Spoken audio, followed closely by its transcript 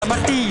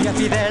Martí y a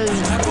Fidel.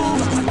 A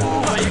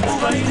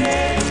Cuba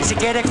iré. Si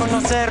quiere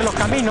conocer los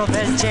caminos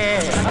del Che.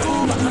 A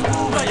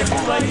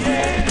Cuba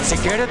iré. Si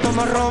quiere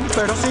tomar ron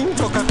pero sin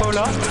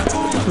Coca-Cola.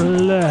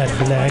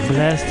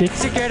 FlatBlackPlastic.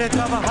 Si quiere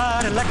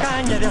trabajar en la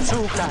caña de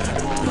azúcar.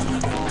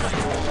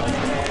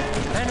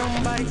 En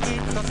un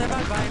barquito se va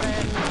al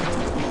vaivén.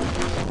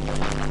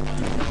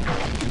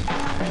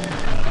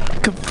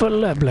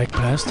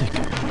 FlatBlackPlastic.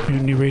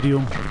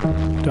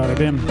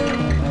 MutinyRadio.fm.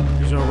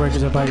 These are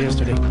records I bought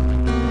yesterday.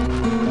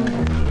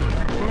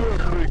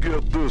 Let me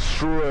get this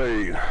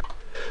straight.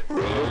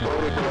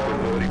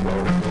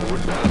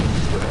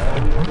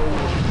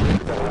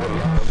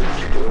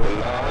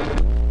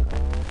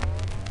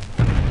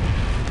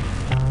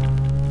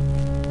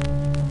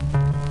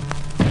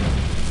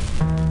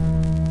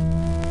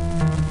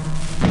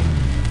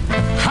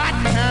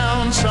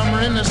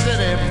 Summer in the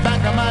city, back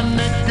of my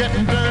neck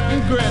getting dirt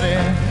and gritty.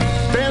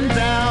 Bend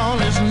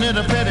down, isn't it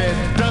a pity?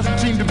 Doesn't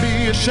seem to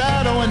be a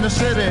shadow in the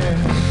city.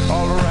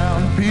 All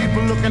around,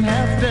 people looking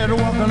half dead,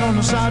 walking on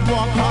the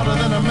sidewalk harder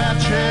than a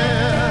match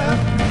here.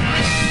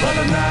 But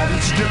at night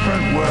it's a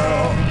different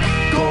world.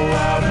 Go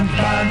out and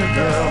find a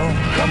girl.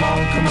 Come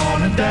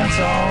on and dance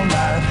all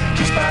night.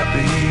 Despite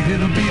the heat,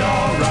 it'll be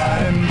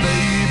alright. And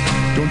babe,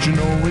 don't you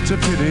know it's a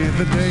pity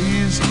the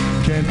days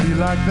can't be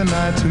like the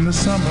nights in the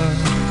summer.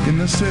 In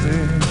the city,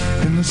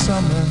 in the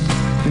summer,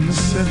 in the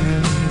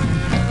city.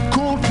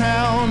 Cool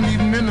town,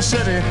 even in the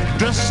city.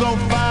 Dressed so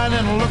fine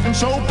and looking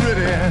so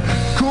pretty.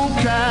 Cool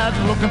cat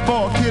looking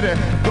for a kitty.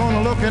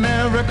 Gonna look in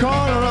every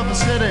corner of the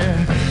city.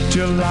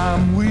 Till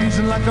I'm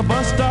wheezing like a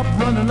bus stop.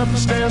 Running up the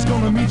stairs,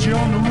 gonna meet you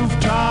on the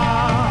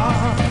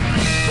rooftop.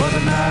 But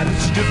at night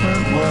it's a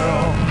different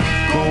world.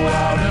 Go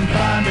out and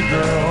find a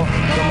girl.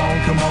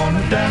 Come on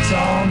and dance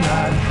all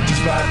night.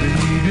 Despite the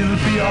heat, it'll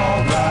be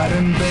alright.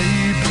 And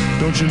babe,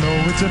 don't you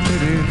know it's a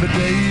pity the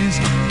days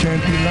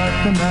can't be like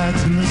the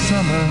nights in the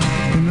summer.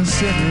 In the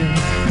city,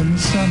 in the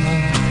summer,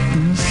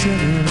 in the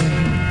city.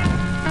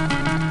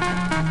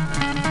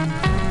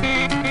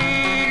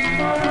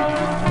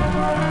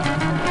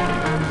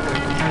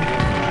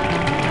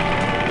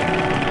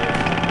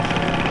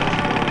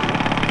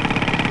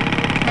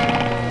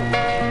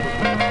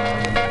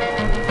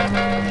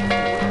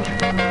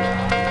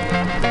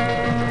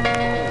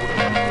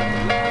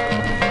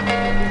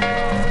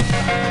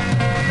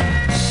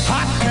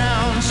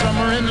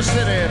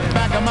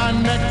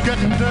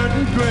 Getting dirt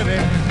and gritty.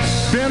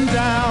 Bend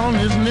down,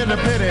 isn't it a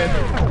pity?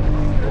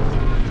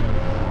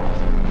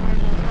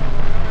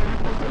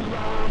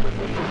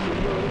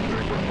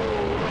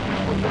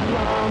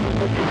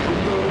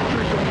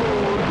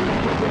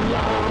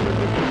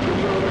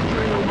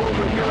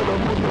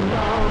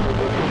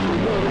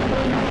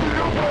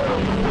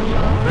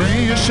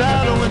 Bring your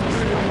shadow in.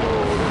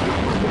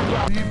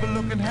 People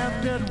looking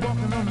half dead,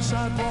 walking on the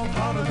sidewalk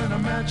harder than a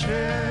match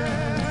head.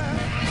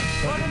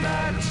 But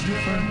tonight it's a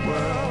different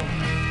world.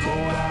 Go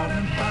out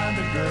and find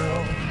a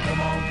girl. Come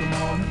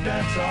on and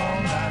dance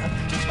all night.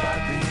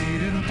 Despite the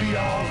heat, it'll be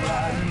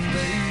alright. And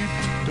babe,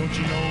 don't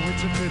you know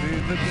it's a pity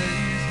the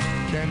days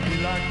can't be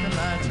like the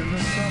nights in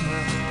the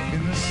summer.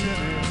 In the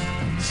city,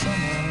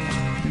 summer,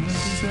 in the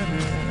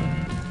city.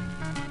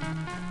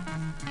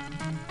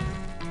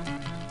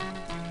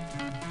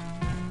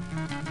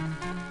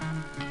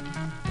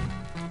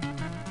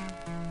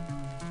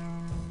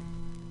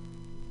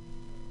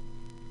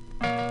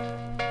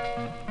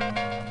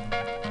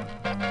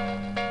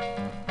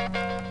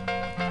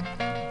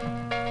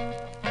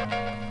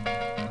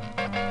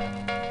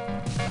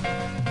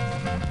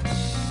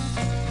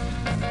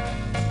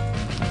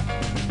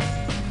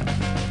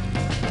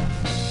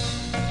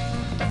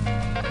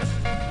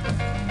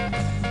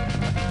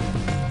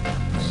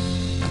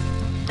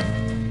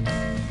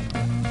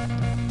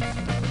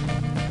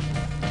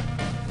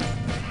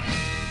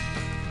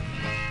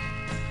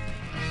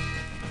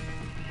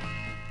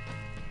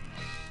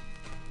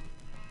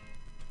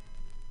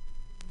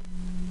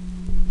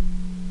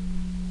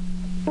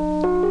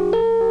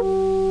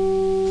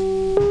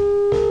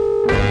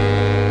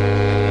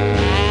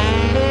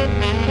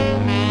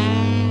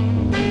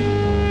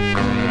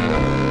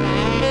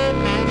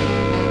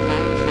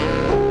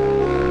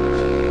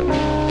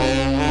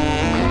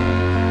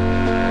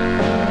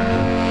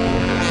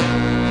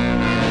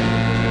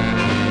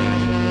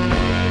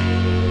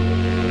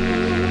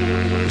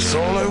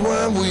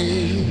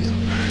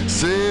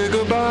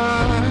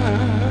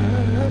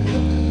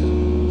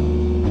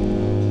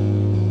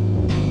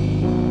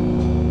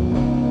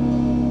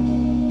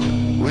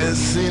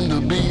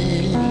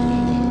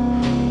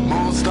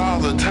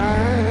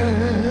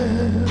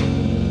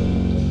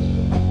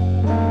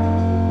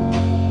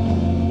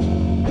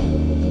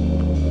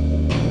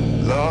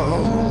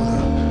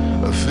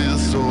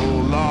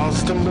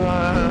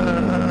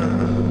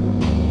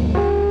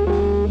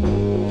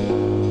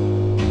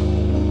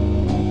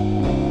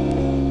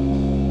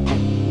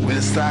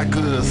 I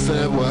could have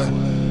said what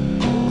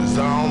was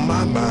on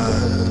my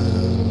mind.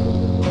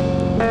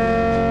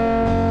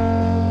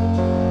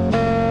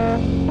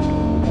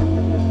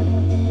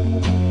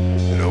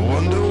 And I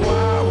wonder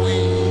why we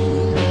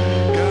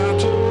got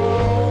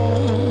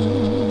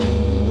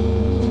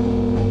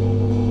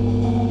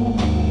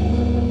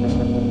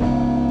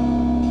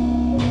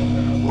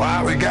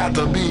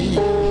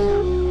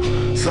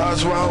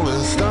watch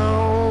Rolling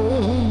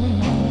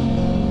Stone.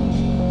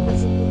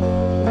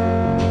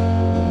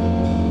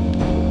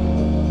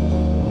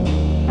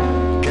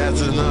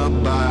 Catching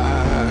up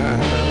by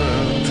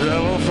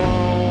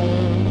telephone.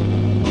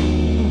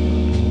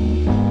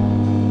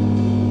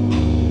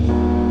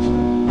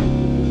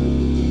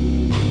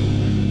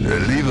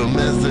 Leave a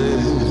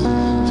message,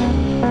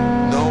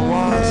 no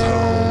one's home.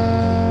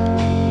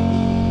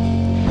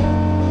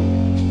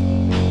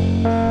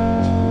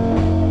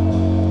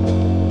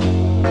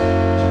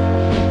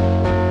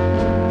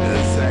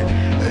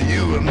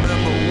 You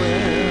remember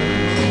when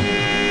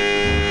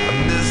I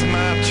missed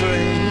my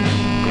train?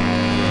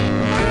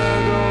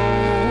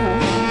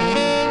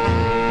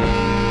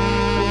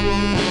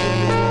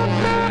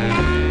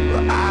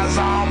 The eyes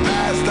all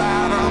passed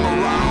out on the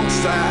wrong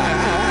side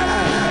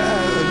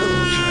of the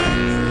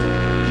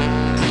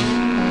train.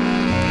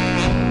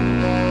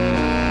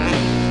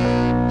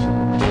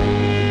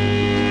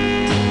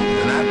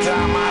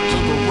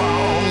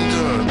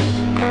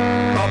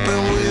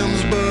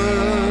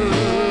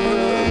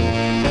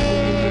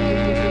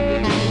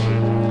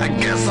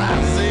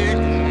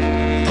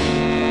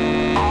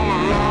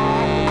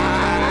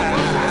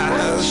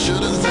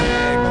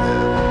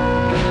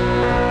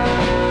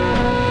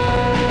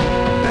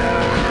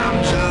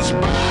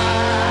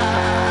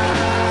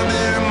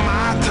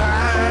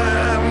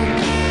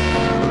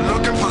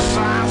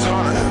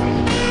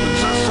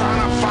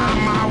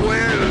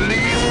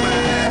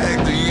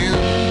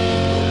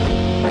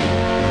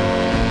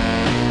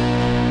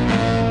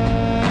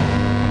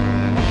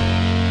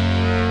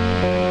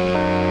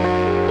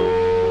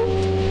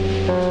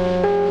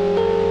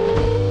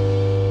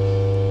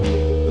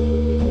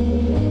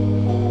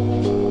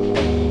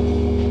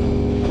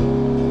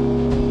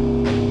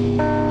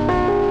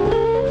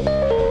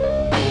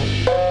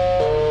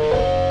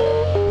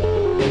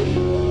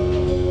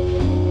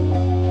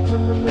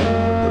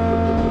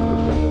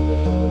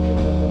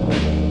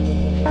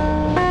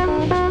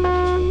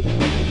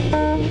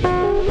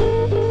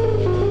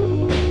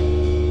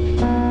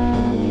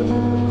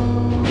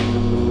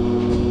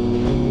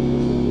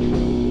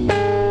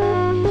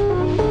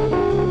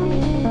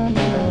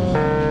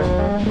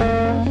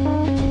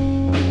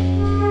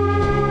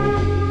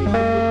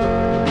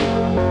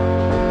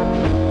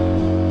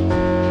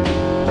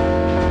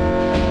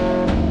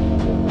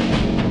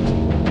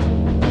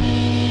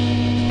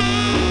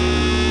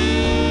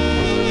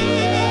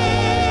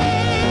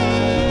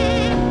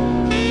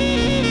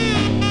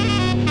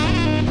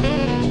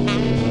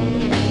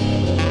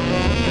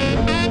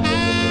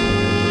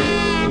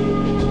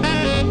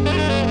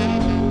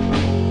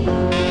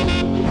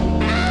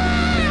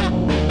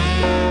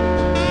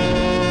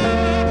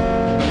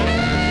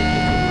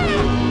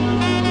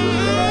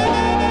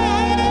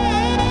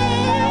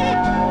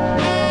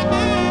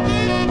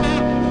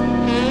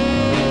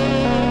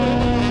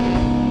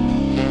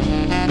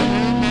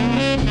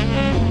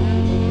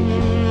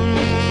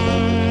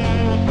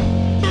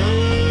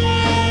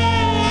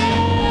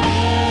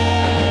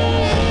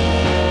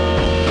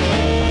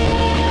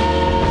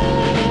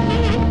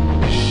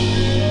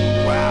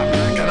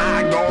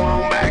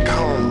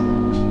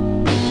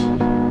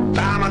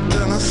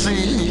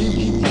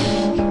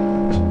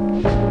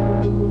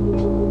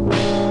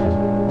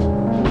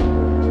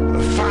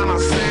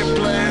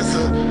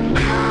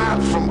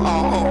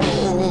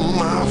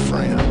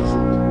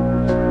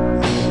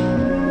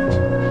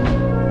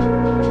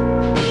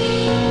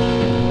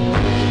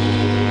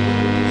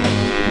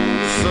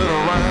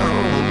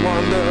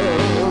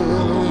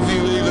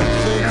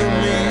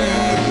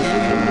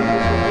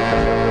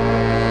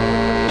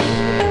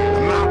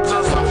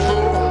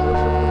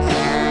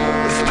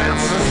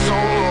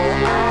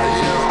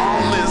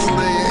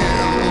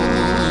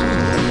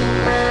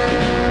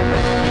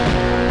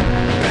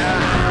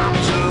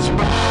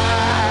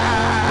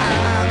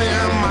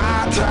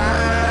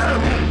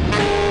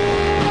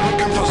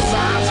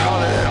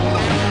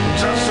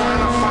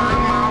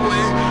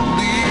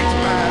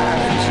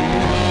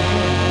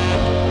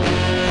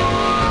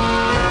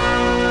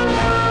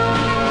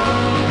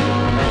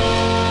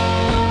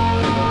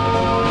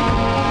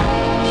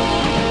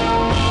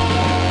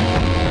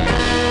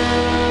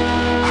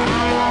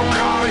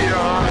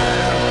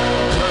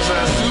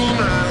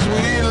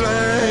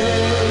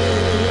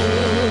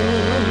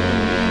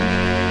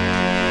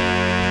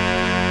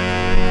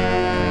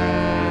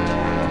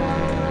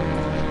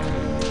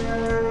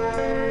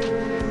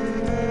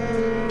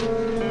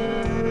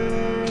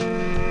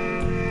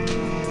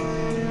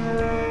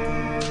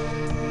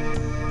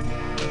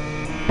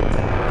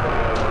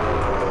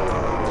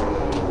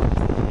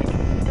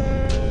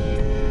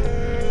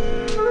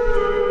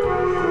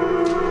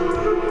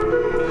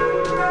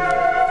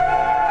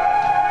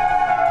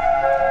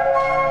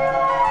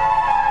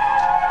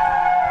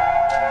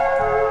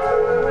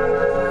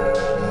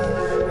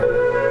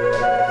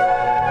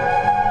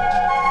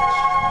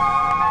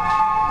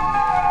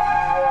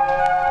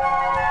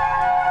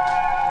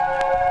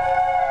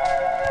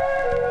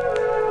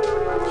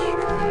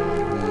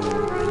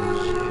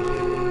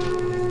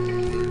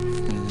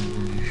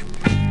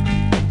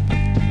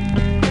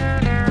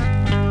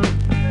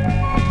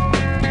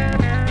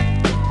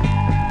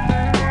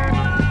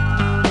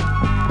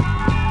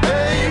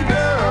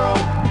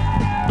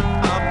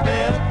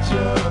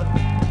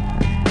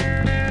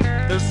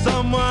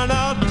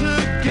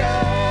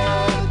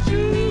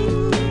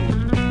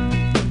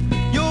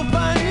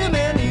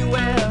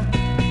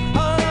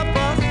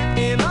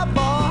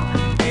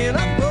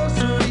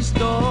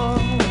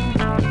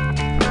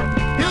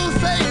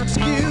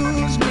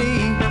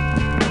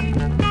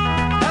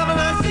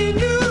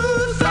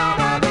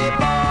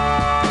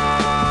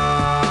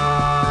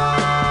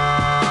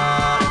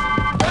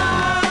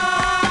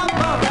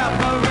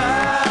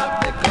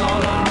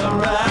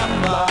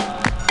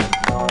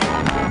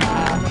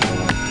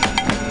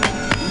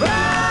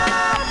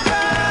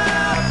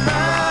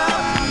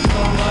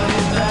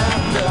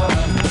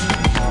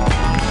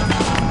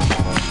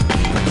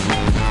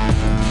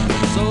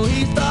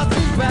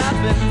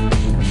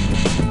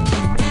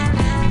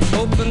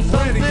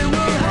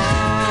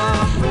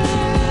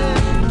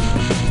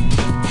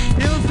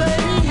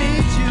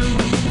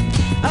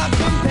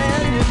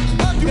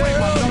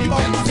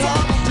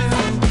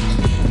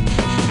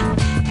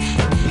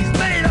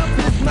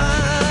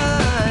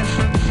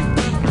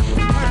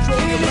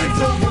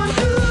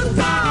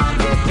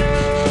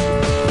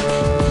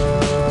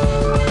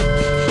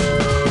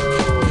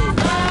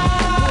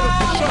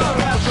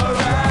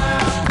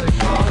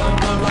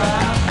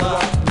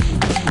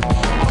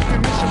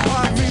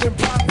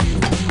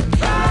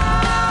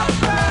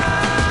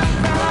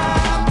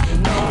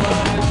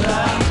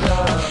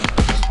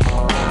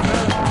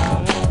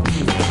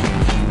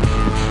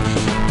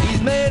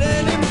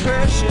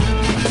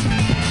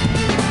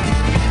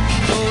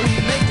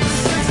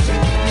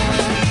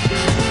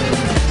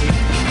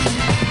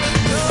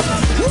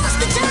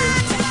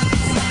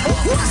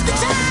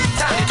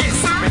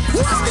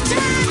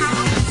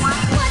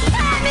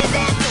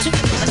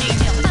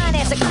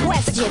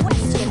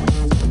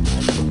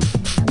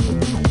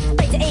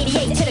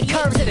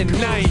 and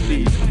 90.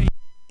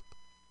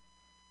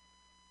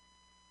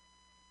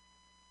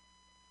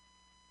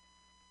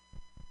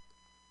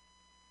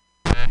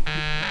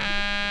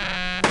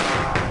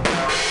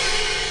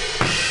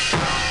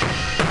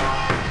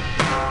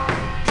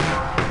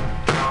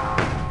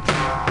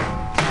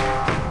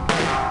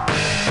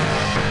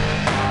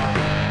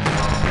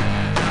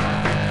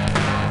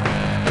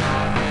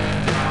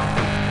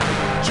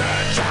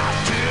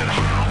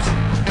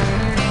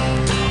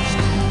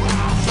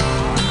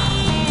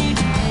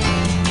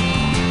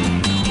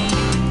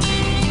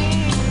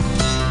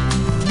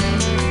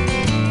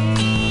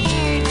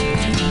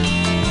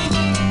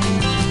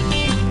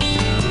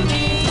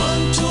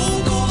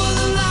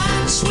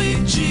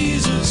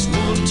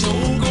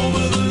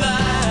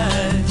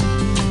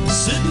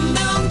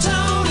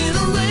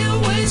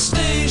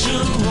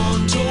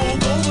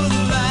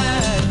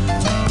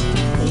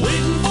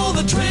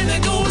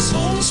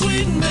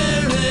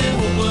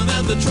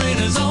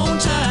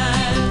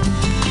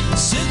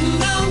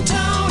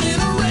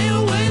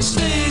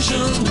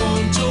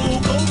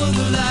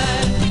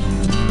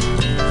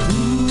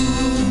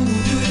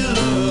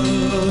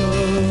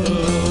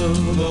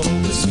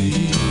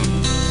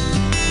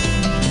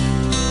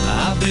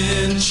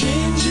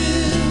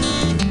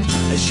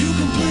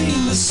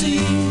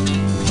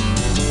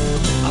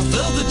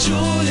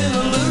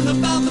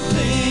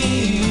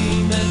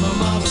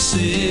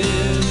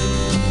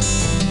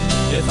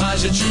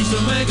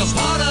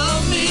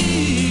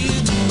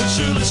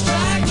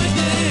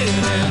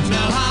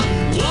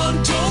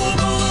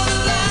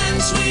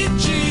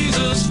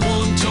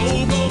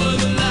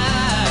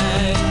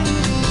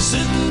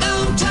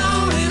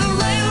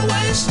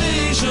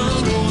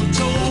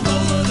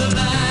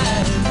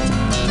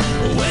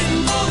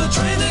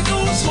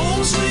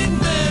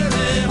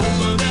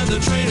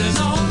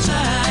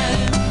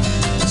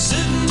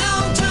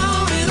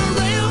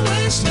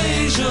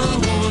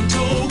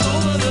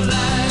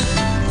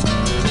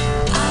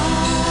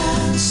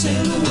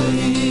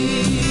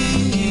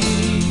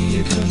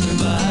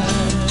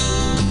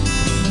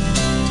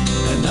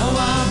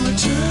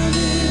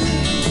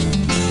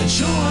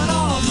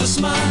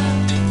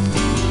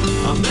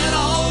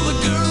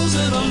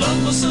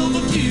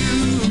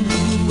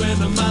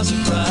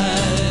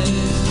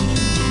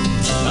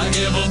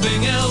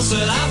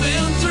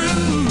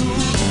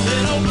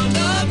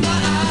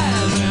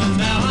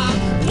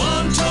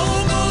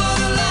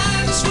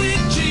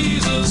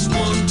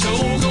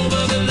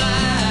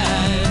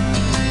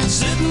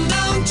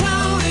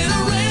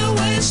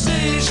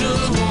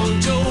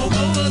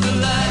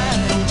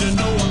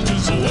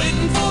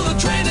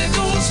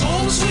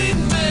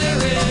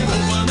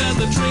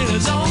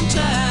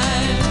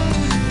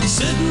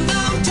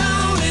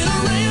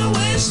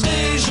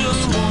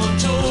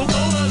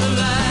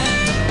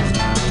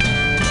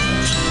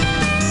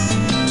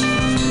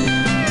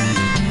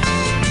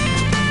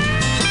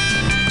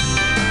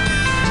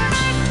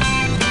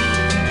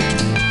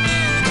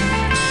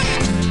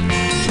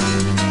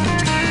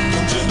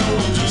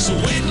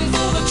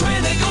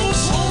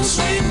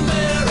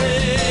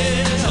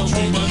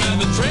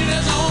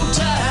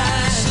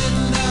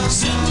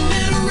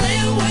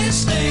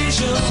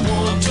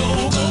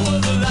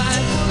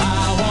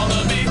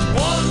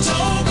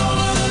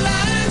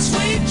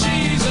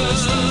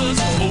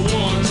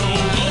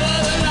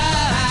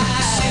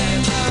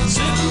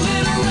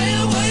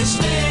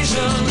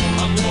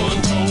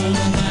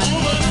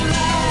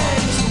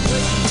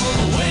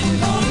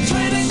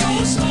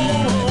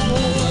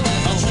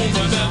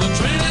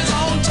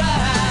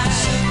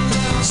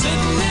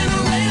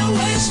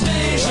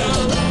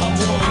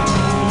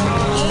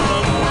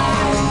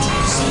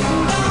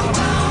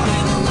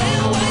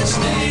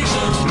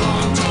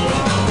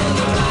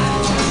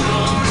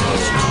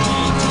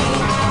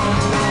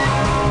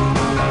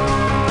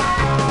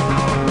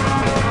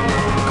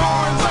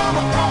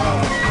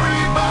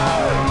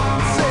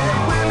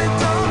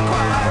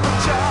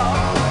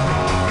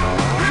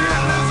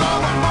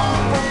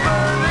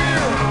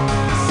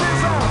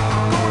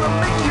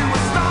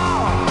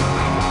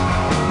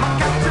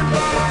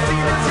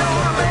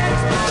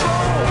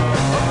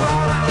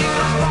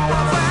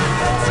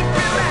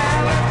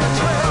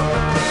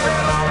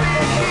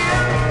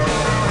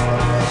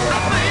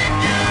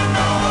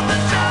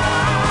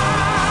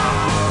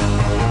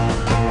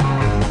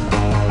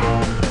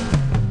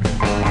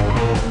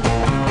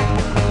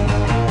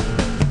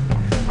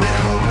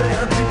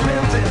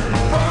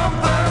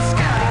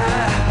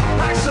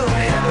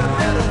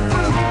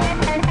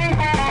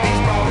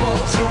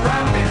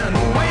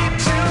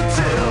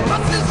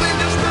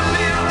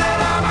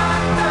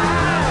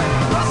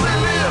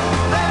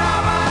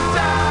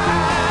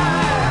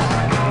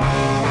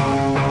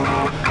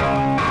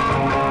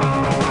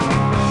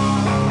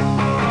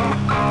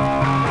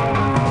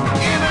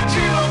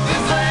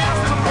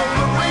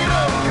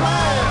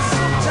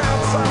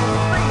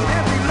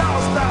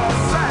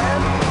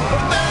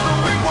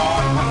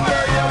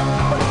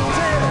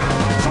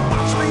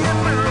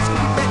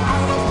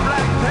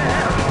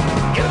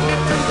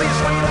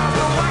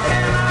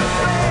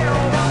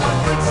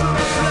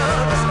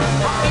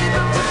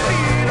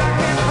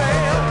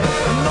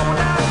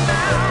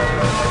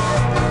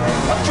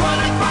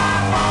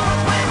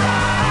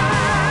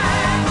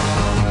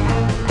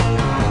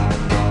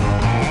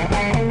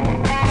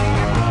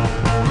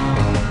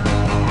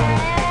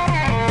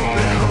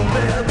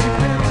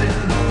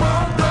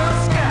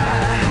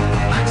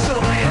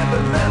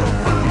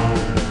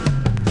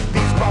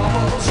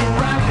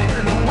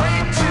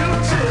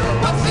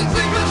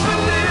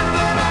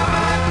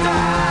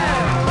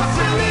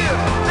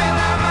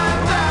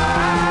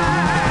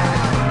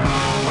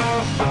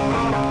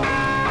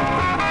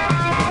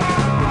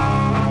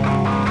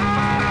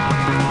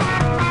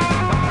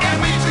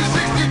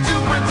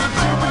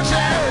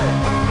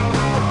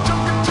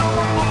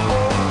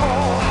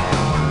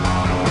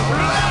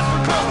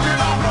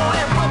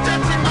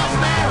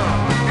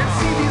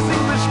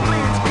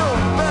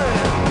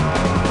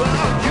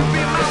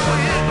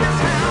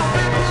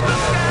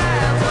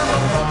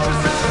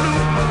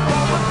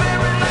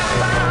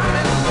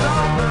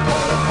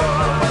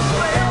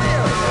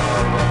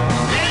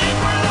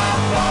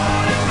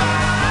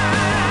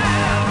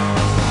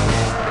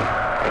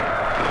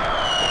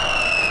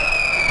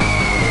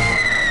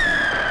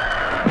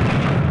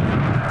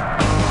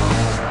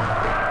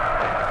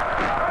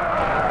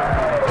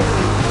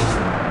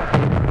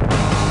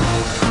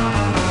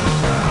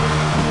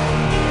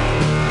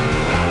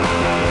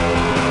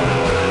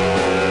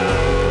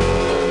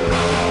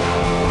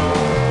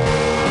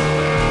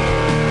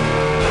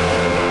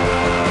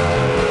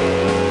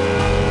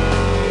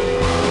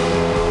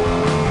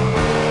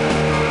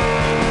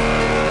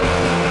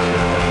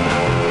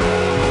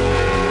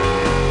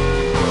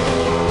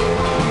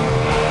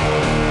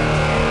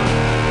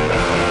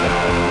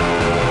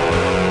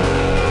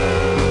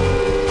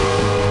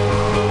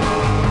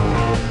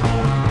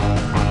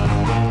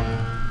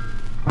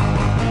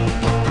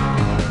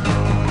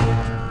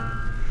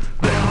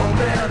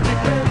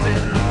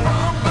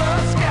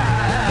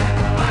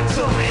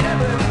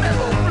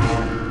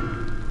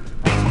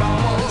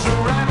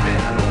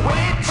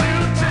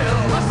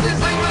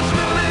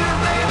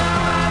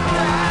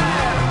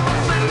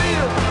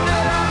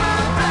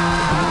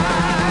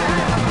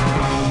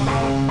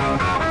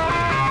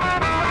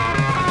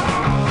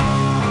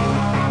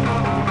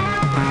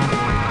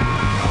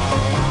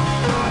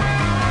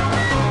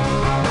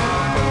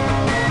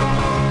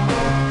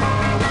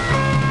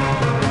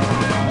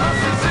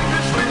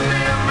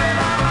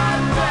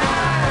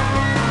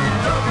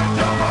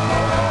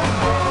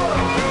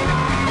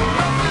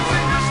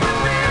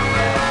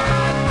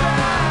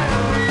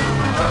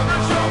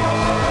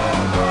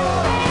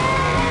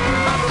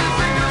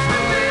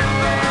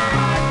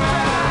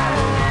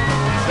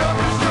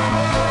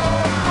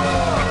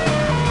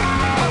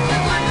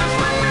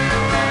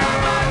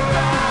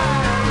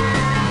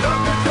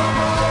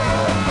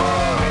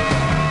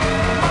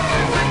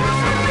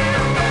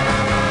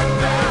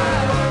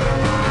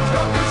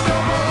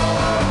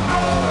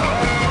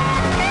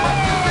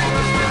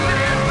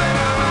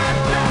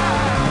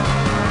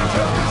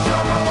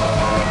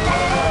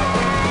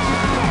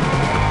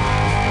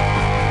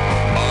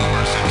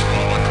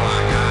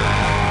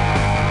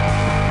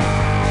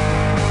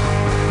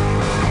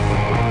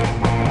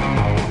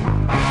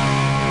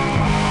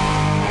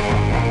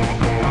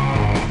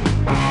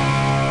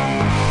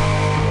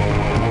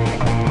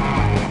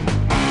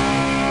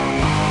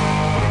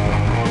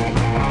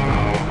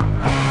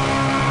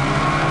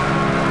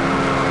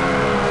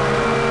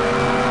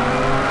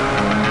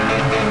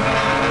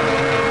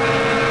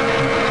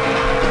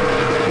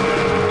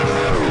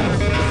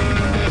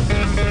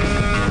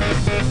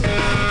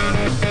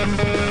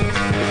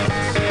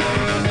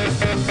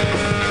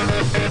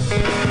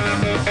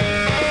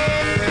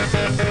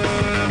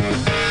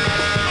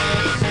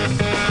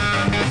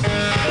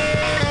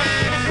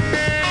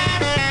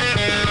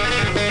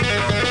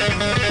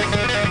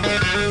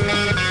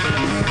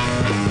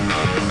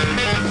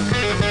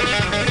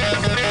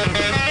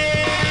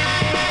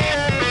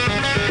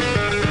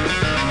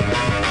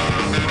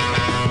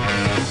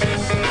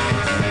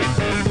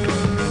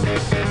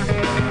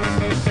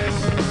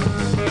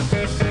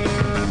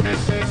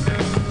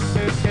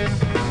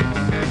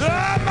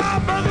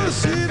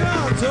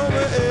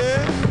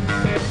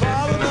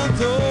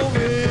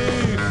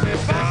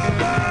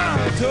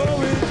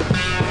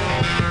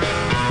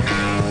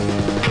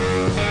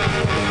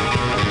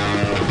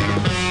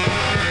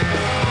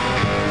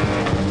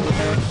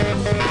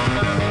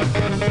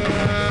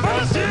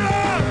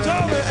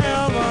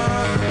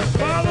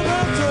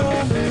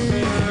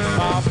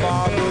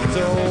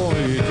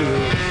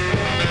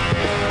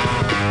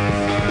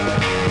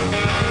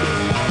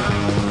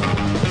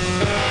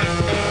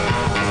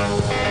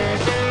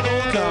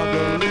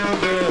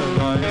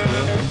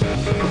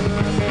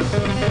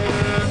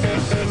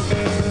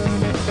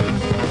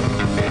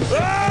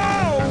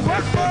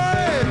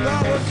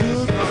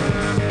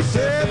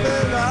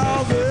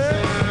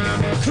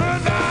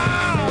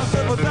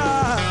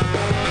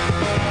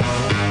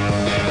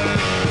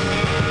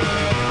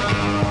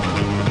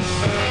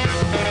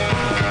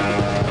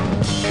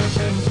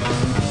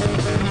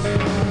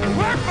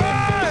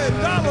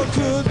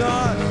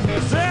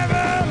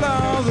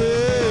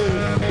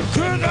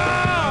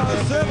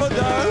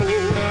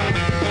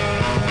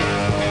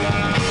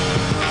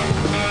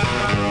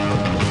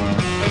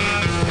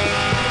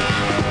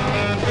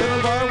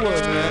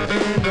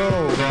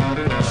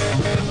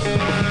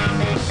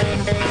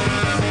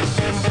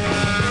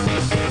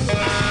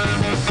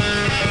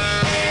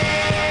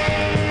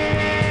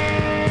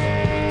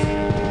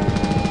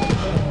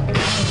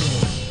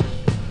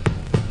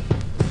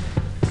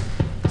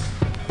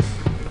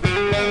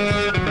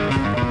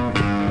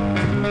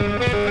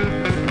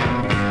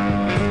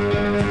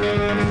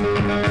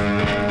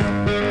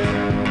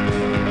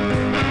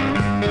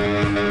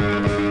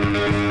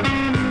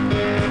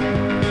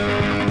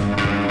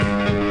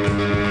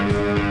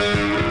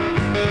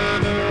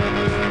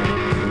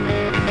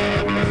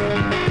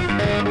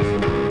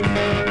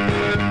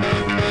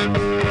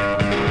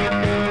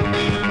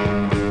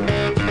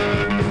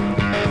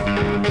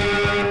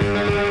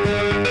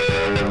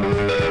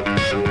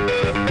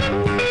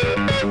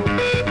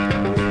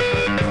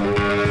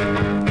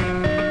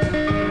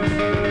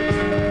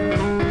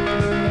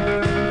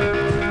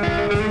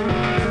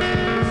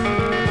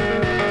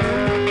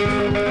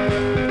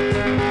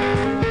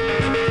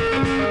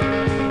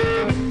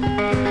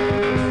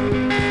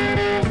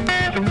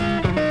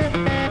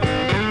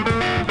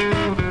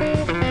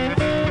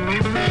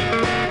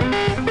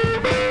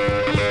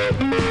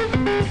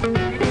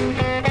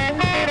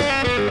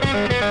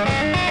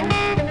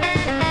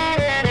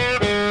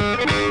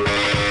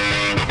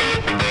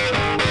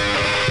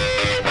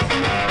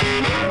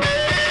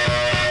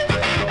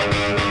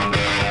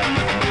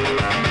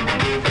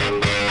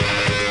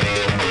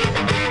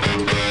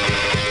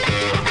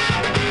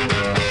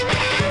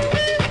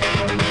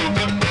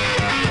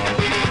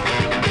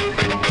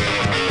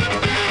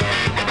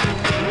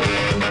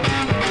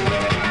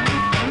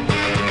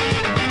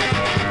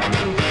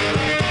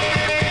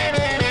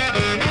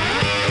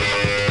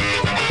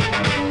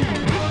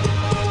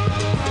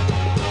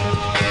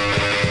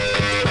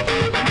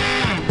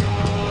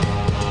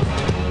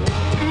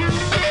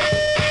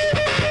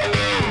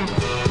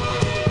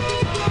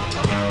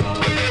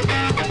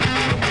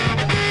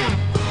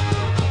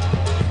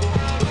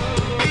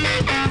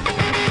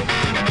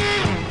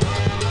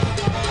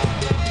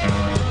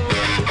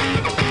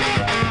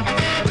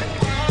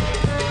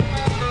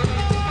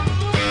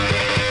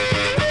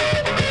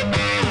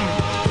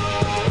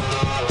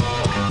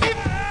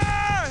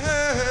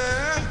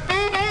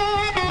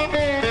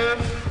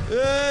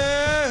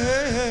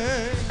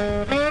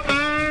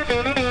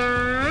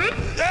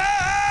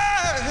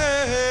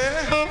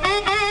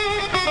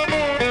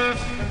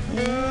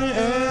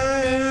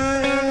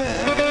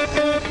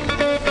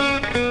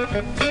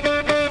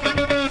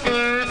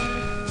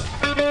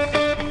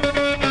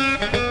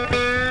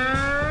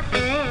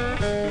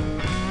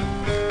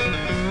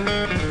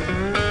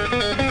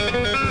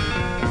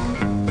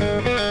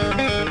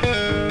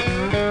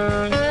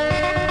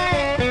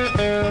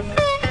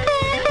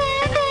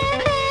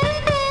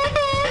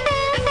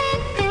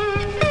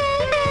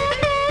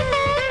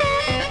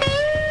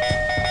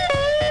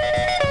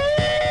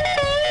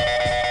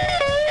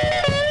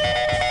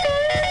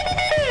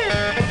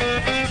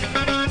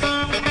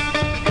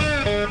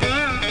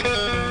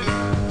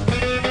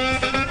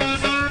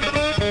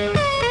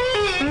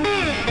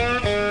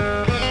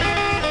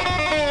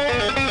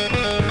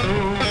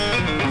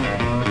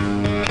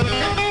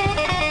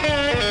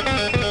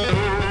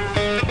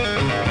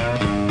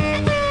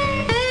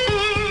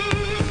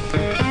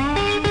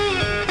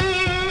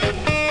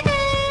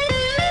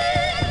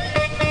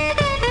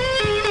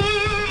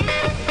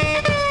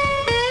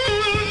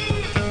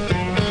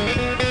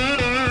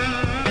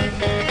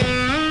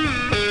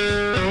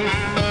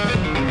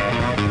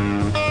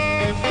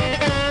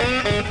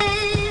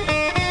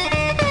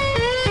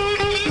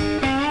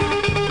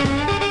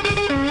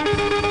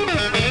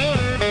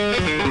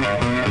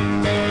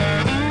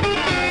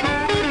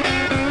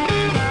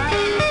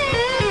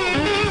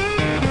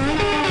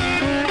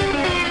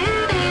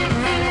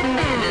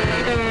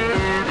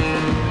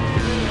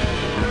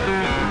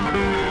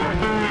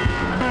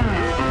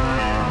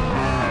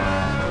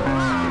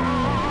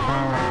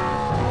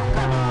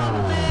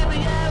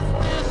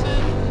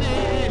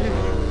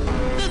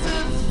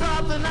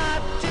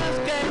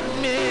 escape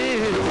me.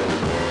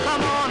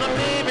 Come on,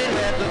 baby,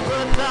 let the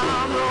good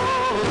time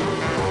roll.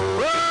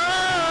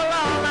 Roll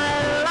all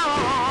night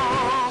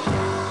long.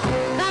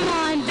 Come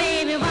on,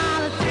 baby,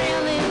 while the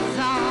thrill is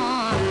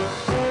on.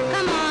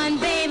 Come on,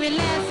 baby,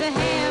 let's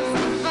have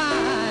some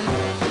fun.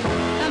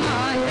 Come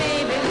on,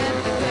 baby, let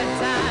the good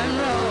time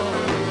roll.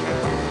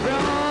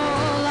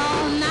 Roll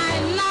all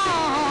night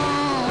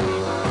long.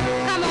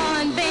 Come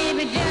on,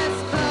 baby, just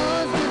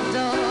close the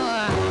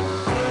door.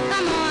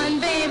 Come on,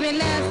 baby,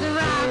 let's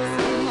rock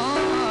some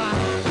more.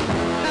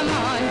 Come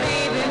on,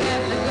 baby,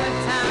 let the good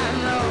time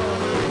roll.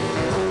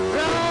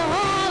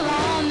 Roll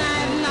all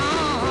night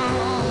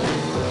long.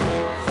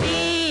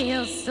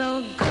 Feels so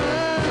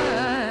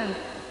good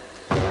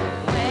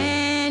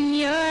when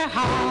you're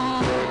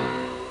home.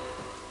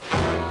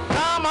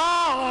 Come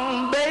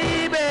on,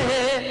 baby,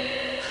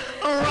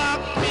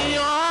 rock me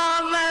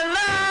all night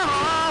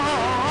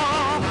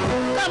long.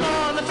 Come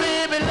on,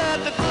 baby,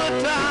 let the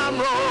good time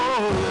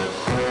roll.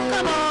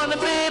 Come on,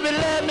 baby,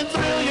 let me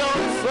thrill your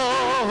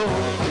soul.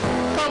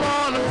 Come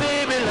on,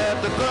 baby,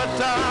 let the good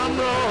time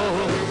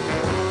roll.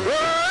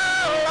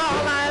 Roll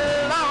all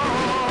night long.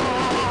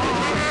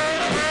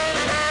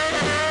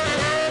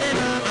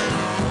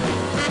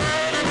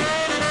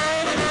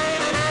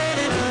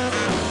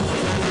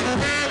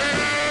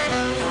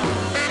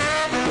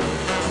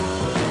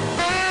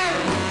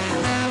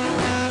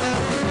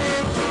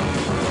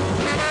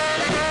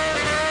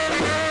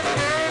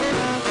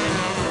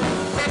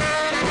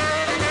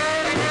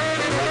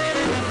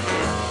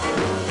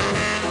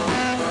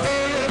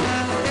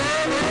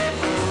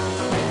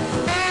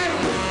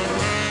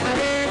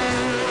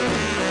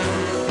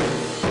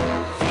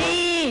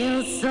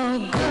 Feels so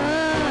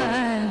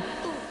good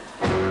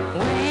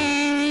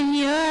when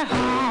you're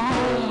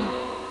home.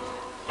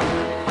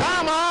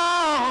 Come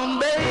on,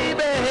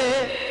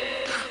 baby,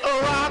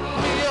 rock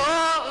me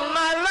all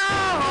night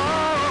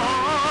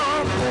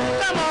long.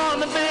 Come on,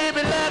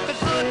 baby, let the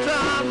good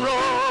time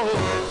roll.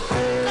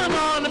 Come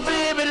on,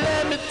 baby,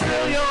 let me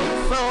thrill your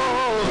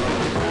soul.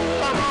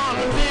 Come on,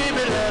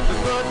 baby, let the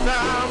good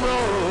time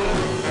roll.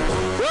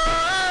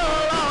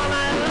 Roll all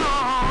night long.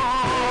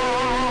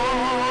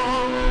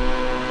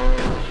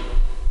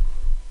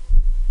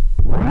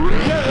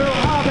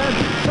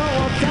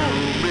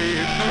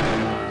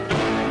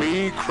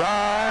 Me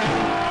cry.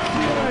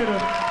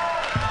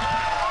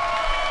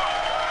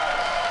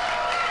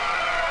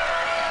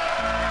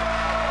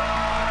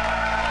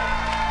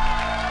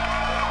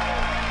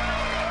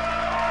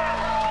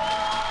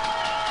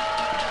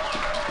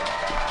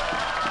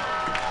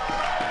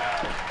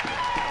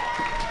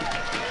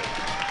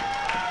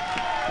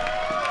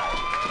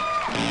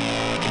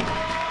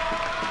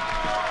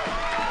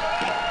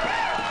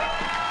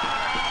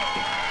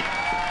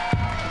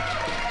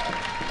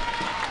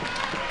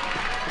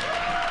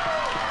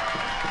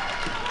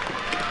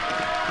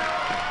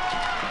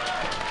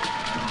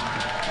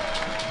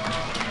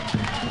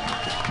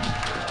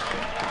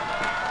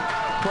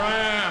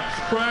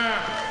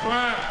 Cramps.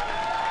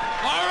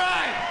 All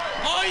right,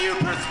 all you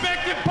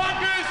prospective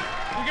punkers,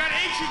 we got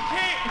ancient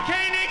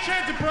K&H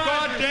Enterprises.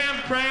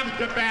 Goddamn cramps,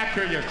 get back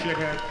here, you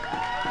shithead.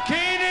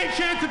 K&H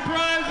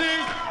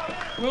Enterprises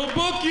will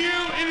book you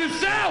in the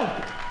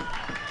South.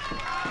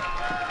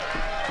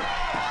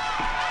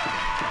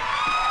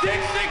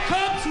 Dixie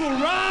Cups will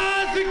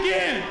rise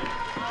again.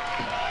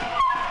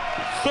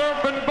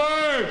 Surfing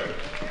bird.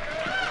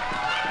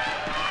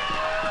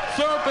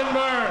 Surfing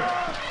bird.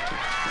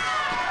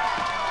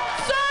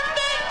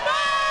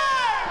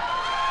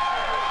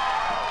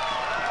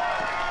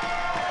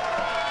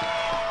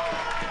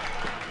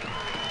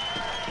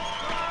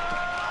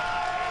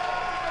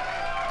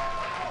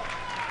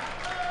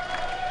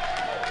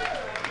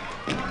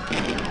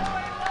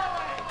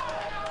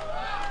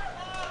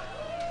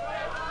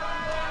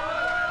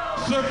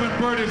 Surfing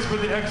birdies for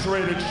the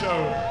X-rated show.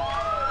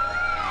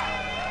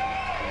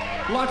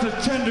 Lots of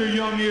tender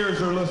young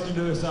ears are listening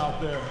to this out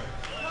there.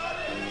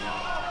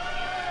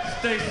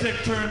 Stay sick,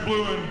 turn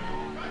blue, and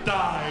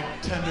die,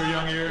 tender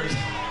young ears.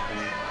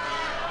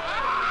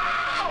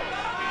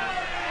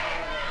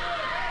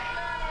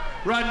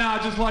 Right now,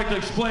 I'd just like to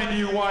explain to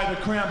you why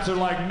the Cramps are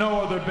like no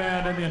other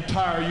band in the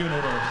entire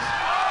universe.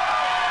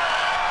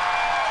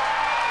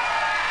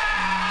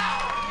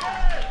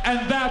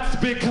 And that's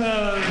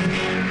because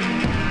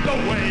the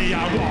way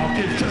I walk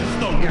is just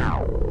the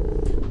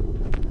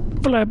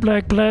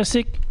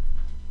FlatBlackPlastic,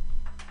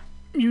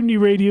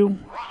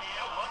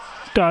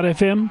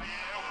 MutinyRadio.fm.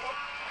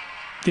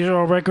 These are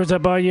all records I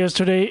bought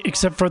yesterday,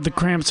 except for the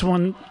Cramps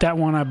one. That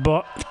one I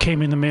bought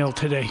came in the mail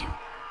today.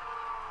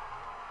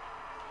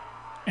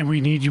 And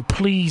we need you,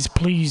 please,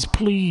 please,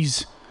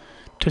 please,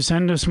 to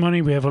send us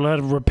money. We have a lot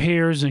of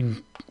repairs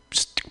and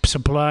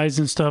supplies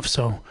and stuff,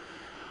 so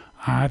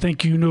I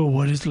think you know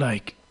what it's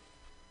like.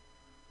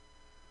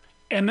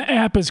 And the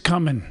app is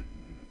coming,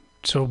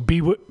 so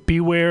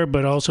beware,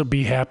 but also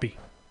be happy.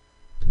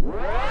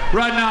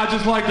 Right now, I'd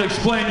just like to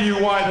explain to you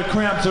why the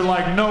Cramps are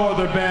like no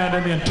other band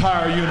in the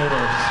entire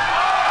universe.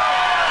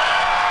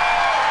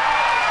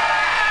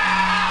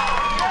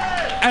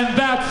 And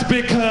that's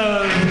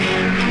because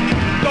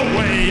the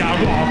way I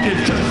walk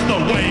is just the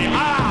way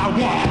I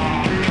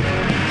walk.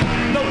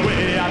 The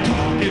way I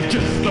talk is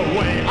just the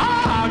way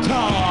I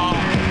talk.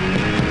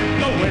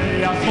 The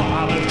way I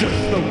smile is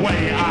just the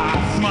way I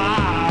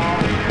smile.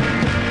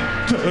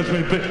 Touch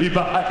me, baby, and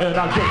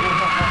I go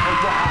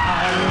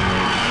wild.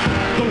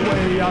 The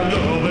way I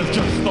love is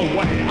just the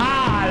way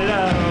I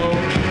love.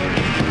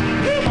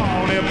 Come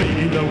on and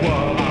be the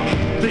one I'm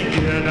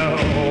thinking of.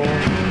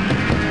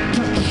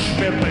 Touch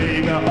me,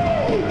 baby, oh,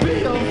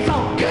 feels so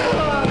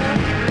good.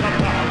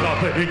 Sometimes I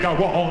think I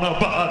wanna,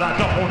 but I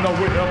don't know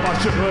if I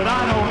should. I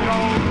don't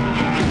know.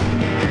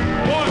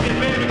 Walk it,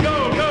 baby, go,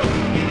 go.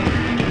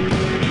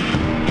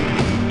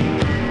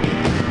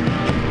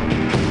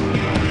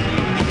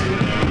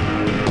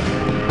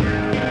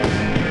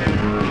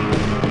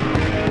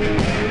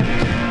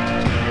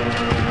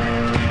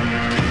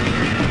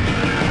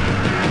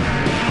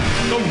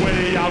 The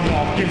way I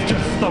walk is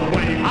just the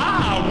way I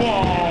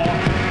walk.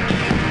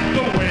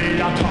 The way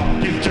I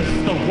talk is just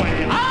the way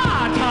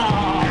I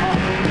talk.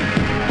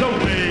 The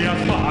way I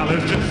smile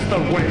is just the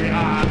way I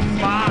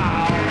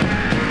smile.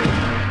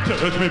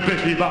 Touch me,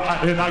 baby,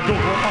 and I go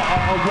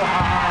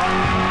wild.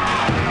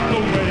 The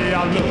way I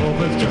love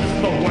is just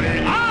the way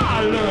I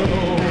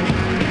love.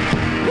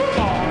 Come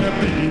on and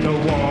be the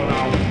one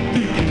I'm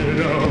thinking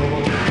of.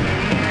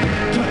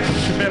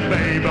 Touch me,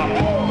 baby, oh,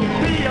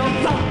 feels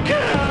so good.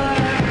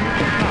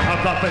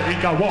 I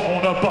think I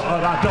wanna, but I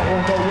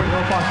don't know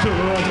if I should.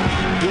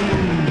 Ooh,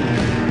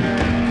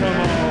 come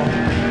on.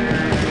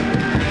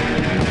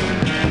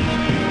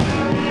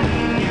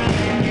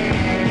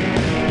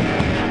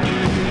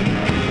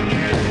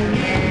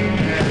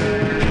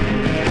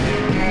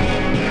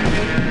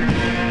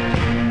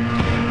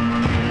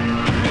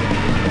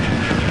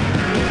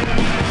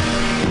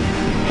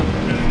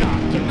 It's got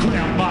to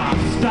cramp my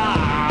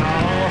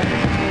style.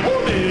 Oh,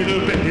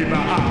 little baby, I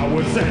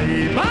would say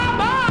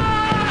bye-bye.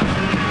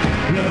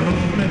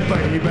 Love me,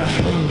 baby,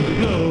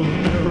 love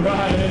me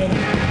right.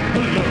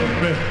 Love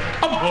me,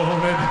 I'm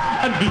morning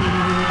and noon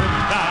and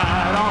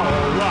night,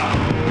 alright.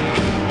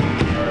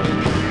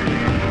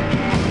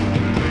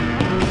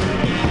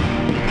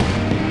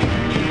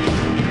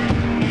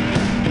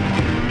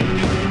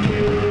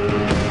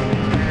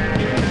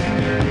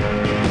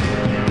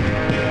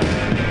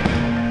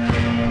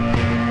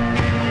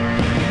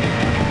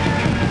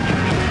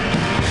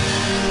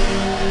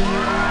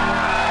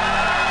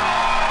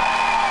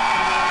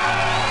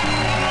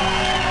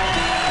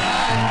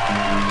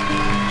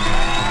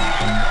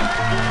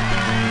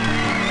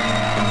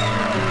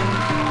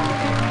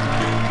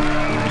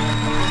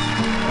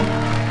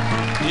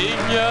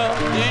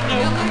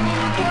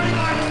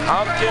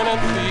 How can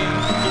it be?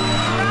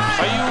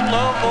 Say you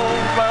love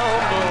those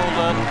rounders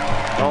and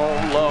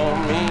don't love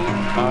me.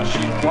 Now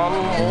she's one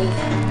more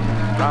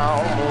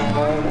round the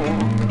moon.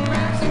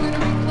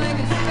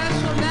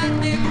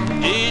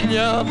 Did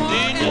ya?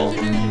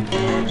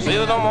 Say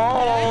that I'm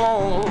all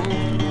alone.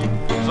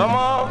 Some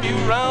of you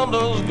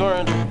rounders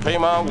going to pay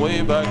my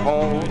way back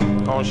home.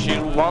 Cause she's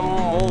one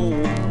more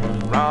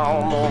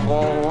round the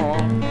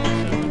moon.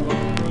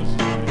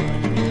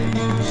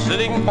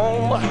 Sitting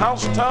on the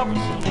housetop,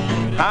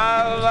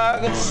 high as I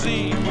can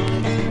see.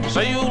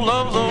 Say you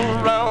love those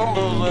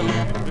rounders and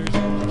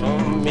for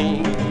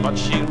me, but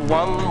she's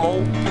one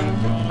more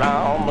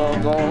round the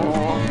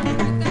gone.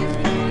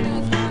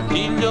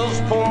 He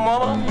just poor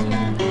mama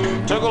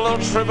took a little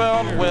trip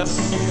out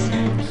west.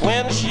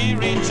 When she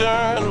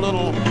returned,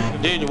 little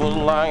Diddy was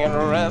lying to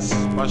rest,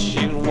 but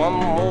she's one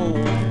more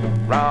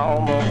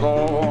round the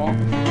gone.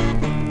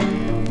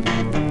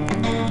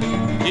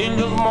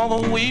 Diddy's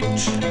mother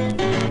wept,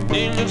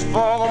 Diddy's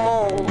father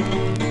moaned.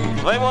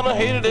 They would have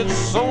hated it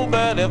so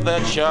bad if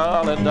that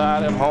child had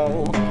died at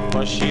home.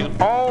 But she's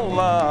all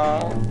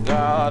I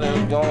got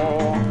is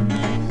gone.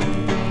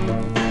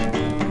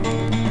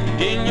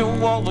 Delia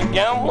was a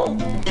gambler,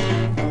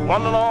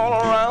 wandering all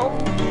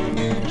around.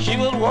 She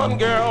was one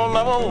girl,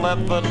 never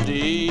let the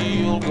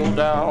deal go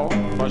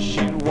down. But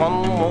she's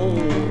one more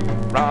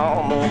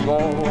round or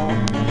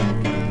gone.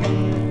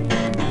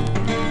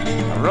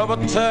 A rubber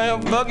tire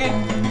buggy,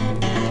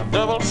 a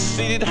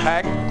double-seated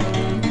hack.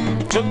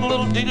 Took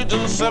little Delia to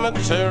the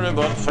cemetery,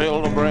 but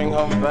failed to bring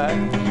her back.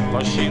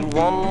 But she's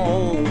one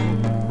more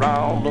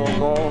round or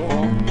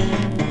gone.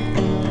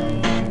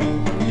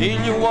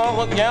 Delia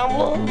was a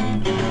gambler,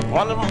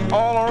 wandering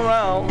all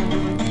around.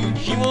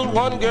 She was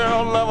one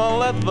girl, never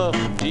let the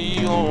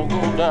deal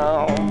go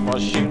down. But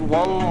she's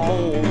one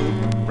more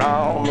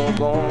round or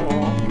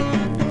gone.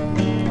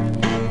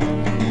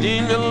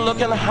 Delia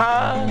looking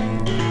high,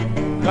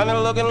 Connie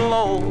looking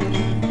low.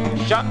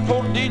 Shot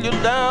poor Delia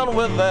down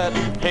with that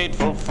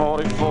hateful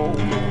 44,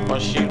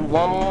 but she's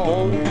one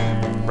more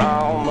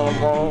round the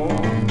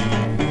gone.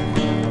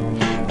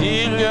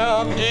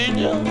 Delia,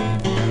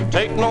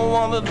 take no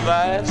one's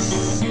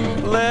advice.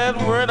 Let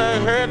word I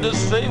heard to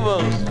save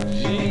us,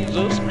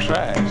 Jesus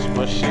Christ,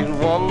 but she's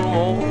one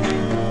more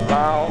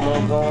round the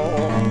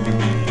gone.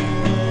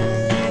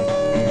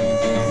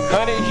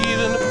 Honey, he's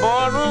in the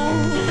boardroom,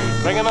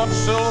 bringing up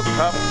silver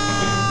cup.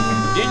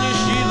 Did you?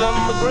 She's in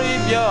the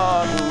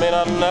graveyard, may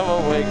not never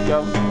wake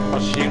up,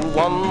 but she's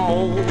one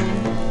more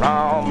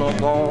round the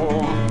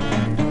gone.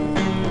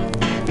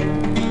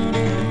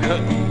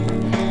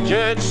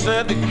 Judge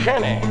said to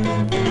Kenny,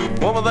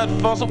 what was that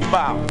fuss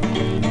about?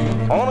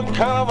 On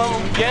account of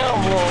them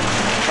gambling,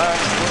 trying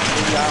to put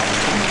me out.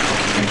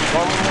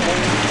 One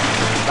more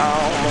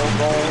down the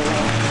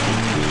gone.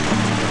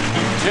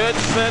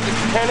 Judge said to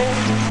Kenny,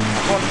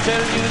 I'm gonna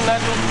tell you the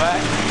natural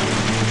fact.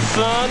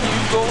 Son, you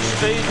go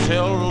stay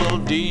till little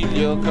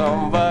Delia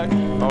come back.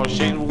 Oh,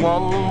 she's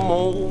one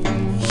more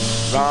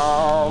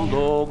round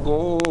the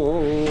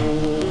gone.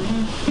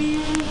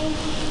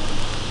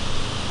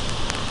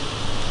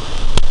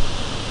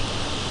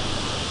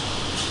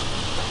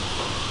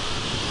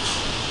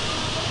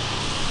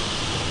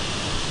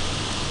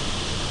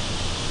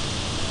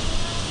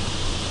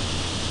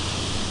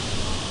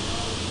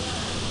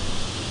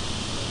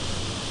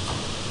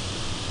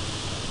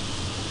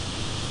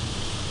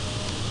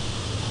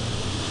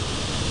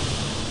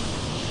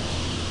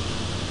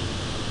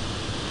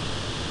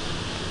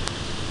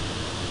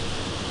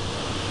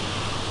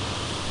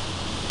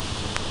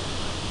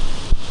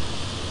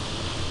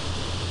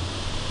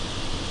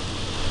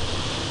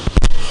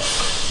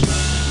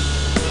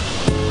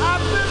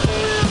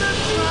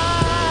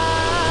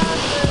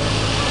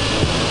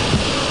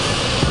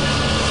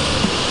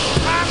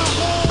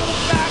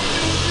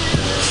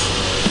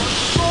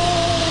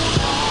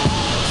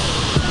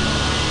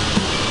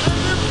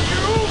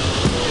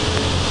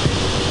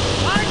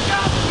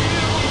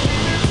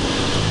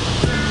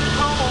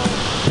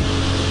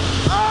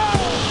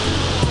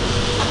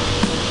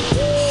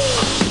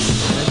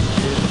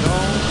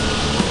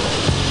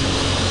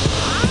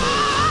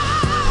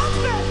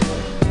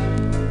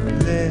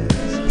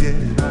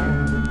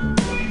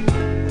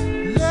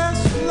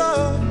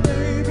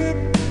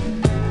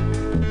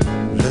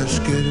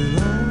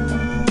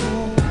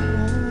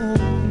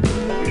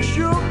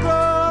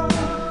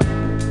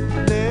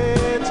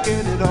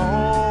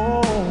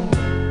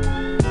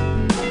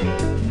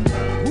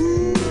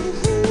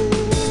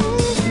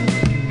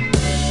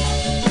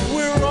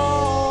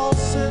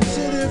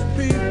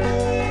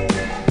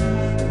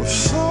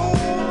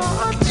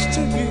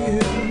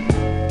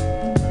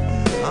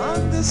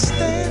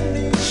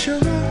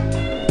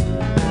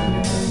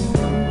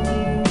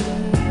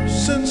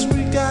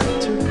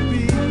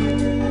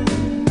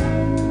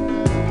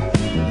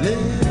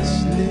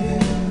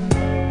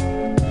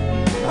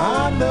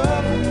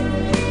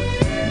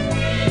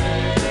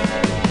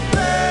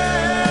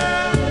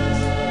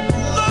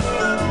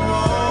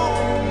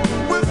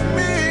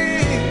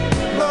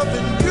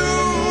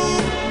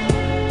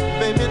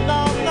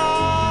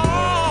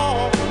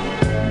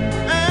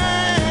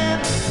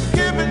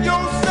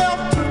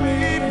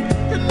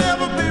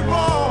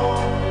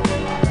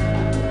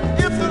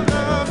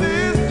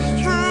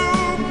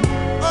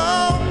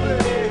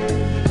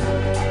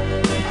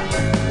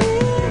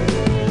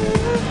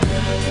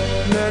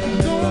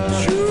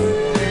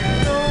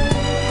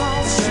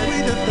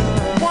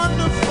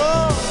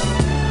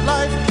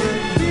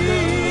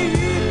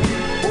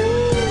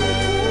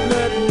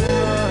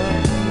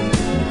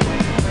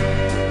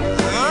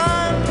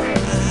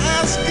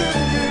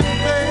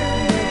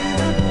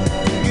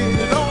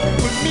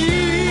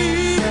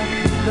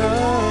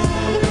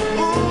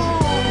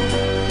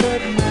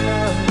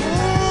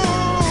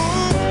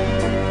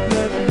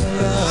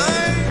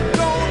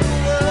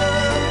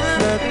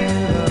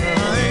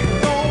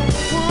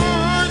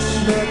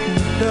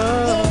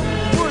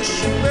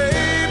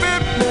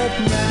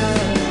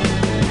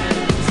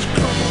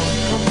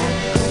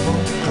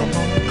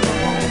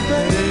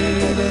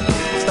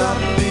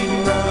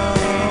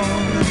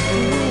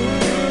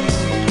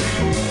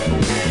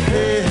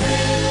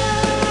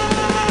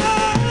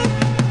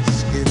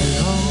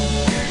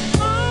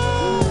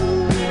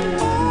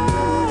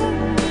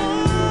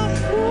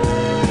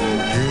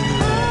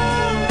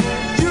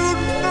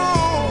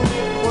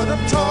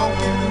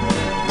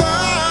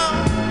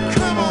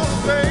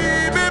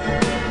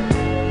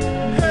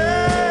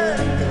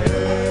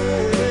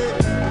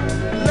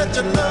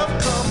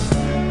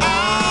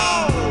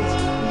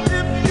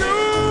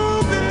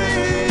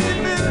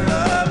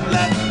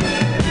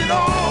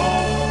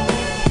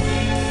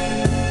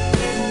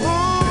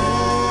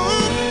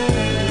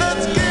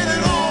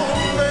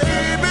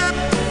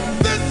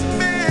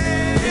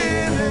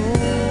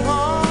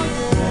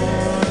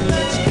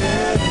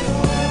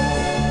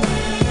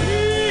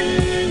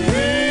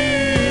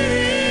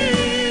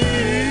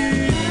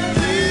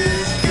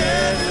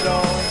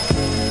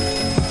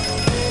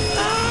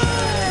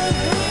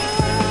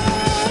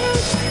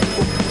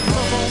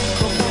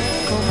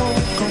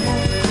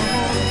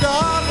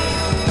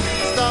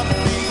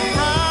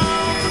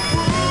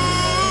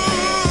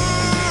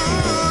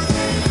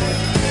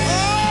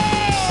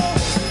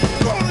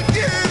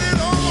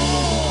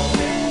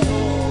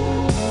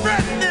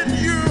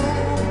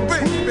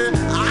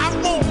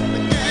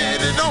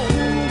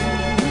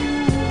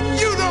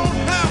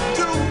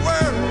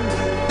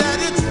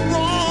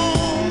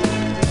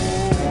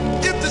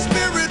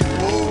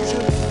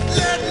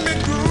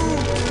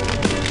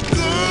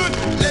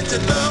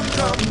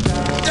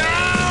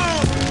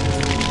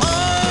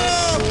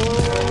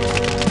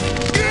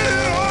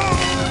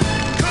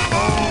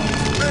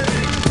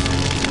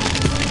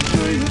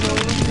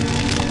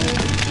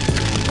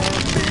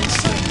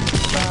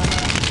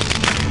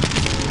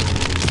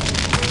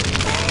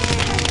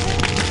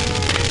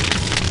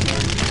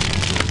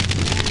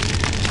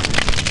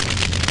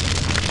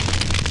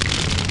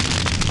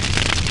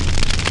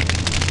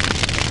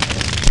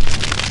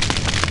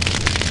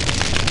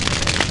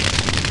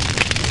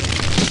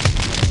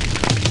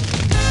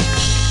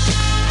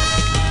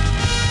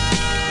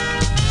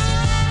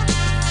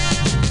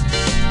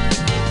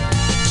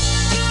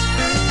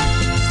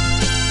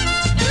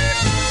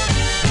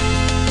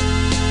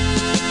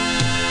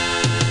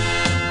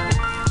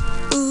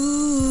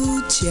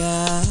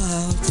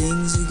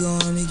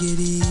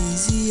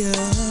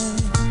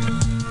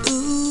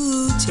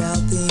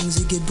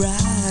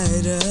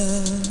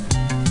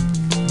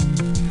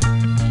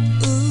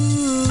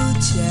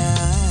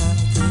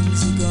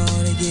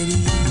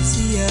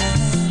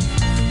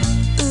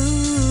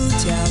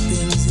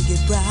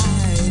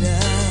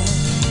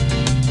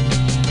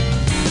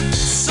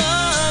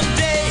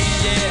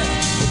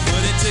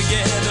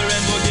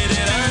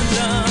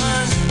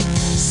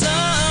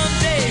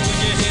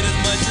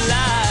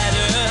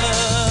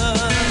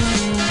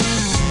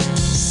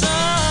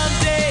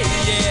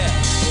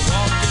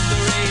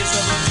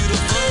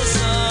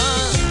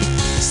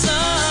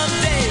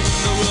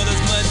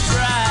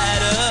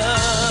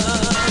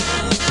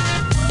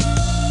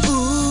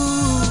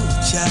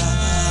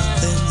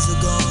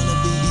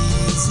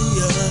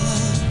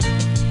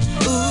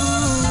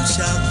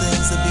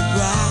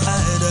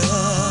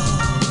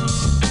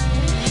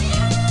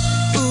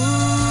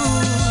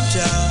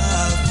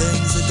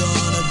 things are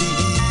gonna be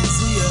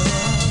easier.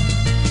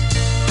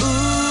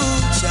 Ooh,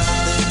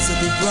 child, things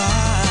will be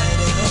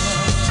brighter.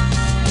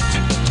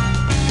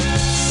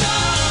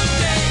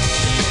 Someday,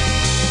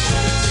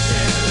 put it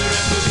together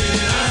and forget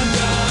it, I'm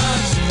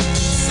gone.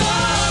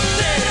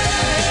 Someday,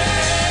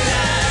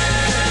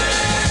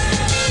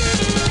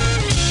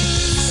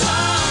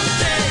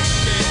 someday,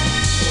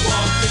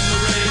 walk in the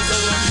rays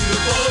of a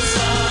beautiful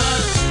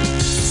sun.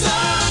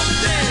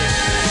 Someday.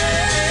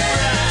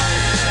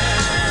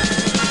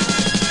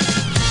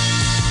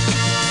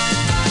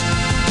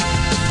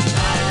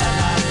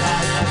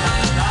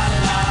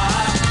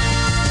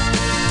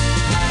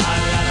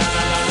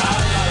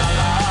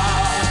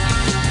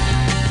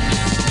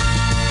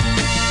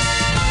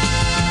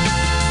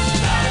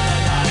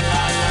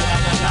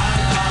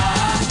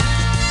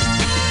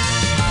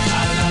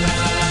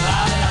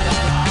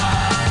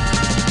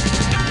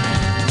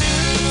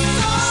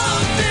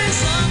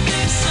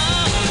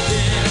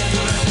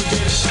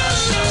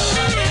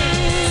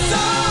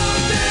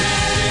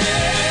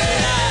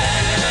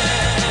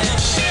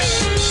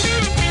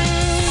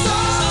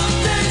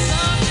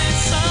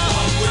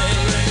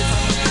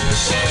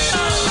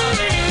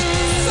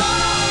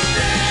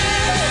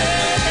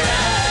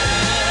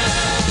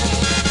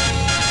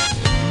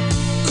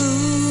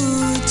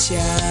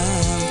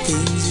 Child,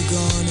 things are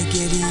gonna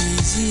get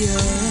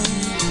easier.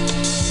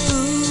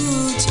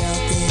 Ooh,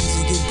 child, things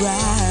will get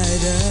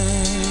brighter.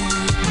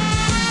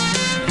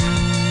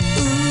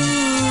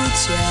 Ooh,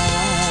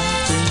 child,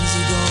 things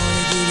are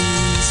gonna get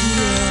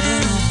easier.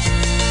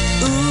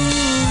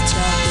 Ooh,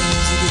 child,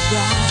 things will get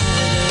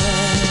brighter.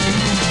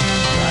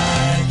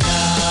 Right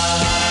now.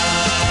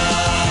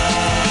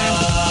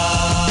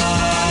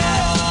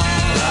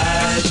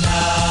 Right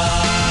now.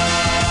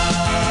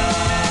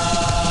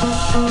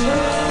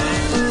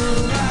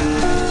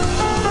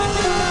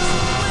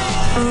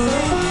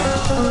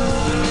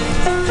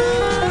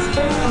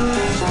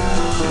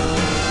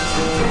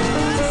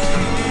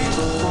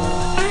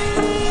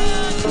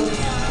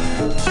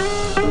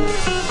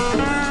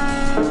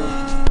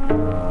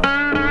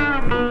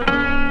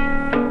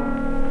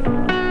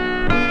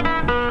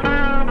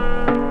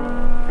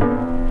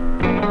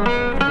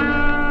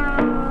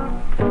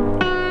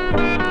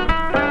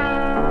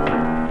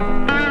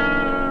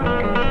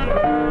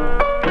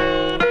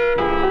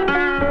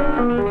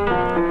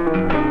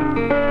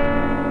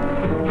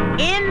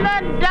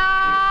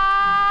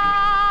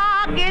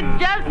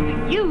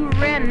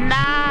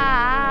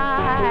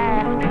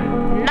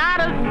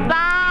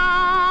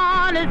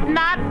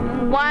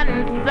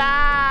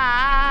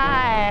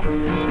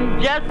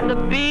 The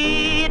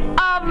beat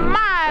of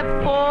my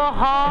poor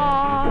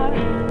heart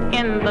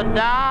in the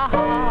dark.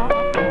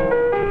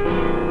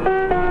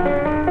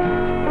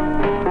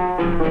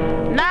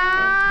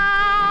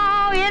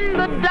 Now in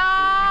the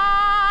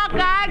dark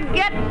I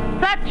get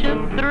such a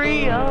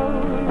thrill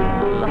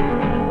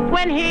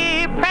when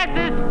he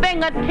presses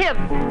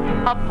fingertips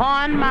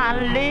upon my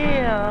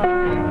lips,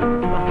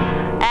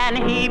 and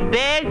he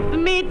begs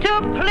me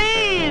to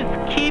please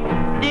keep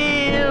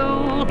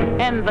still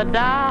in the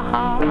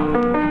dark.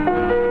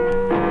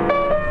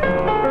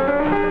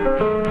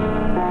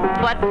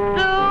 But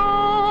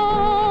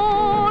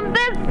soon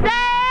this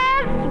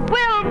dance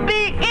will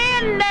be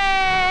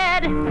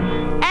ended,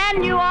 and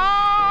you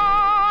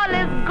all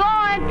is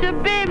going to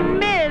be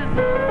missed.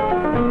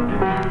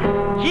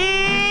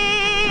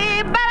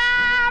 Gee, but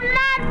I'm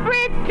not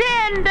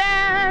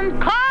pretending,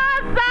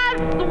 'cause I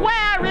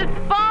swear it's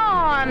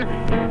fun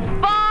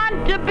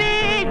to be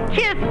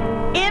kissed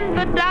in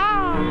the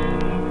dark.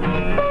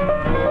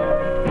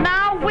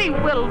 Now we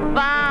will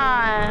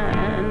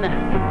find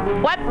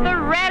what the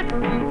rest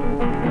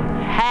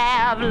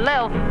have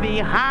left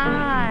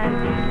behind.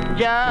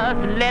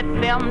 Just let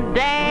them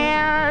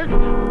dance.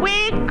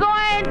 We're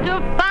going to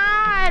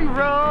find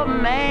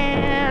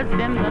romance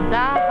in the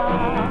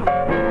dark.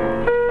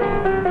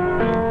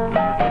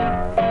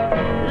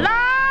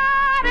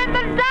 Lord, in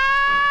the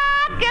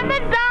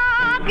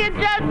dark, it's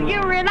just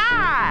you and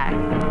I.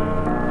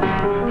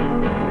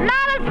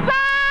 Not a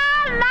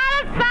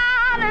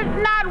sound, it's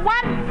not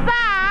one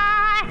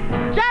sigh.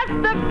 Just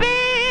the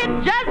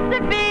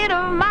beat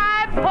of my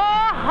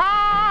poor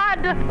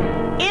heart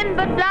in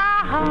the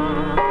dark.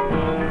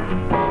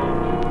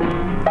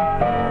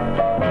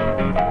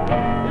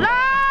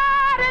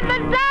 Lord, in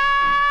the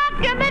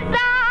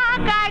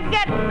dark, I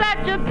get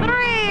such a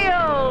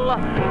thrill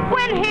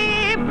when he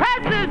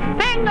presses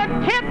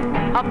fingertips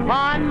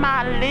upon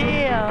my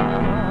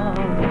lips,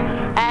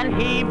 and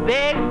he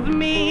begs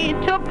me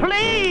to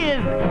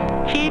please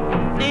keep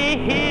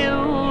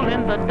still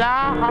in the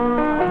dark.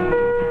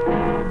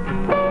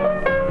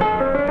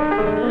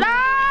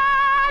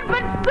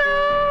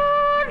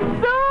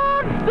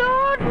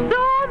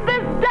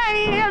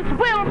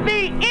 Will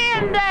be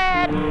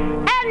ended,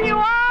 and you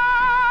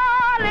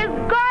all is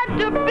going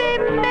to be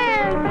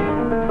missed.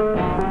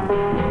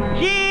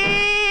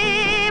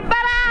 Gee,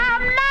 but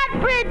I'm not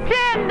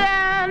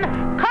pretending,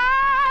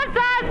 'cause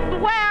I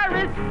swear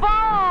it's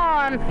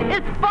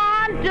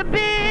fun to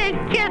be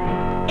kissed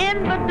in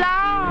the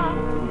dark.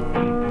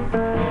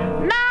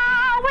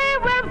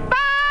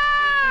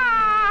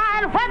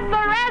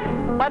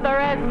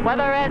 as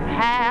weather as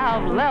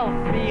have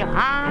left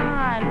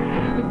behind.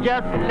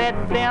 Just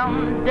let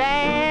them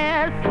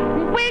dance.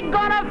 We're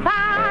gonna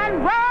find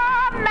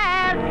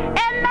romance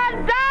in the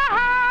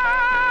dark.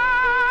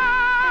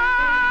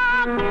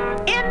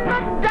 In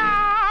the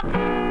dark.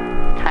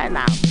 Turn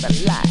out the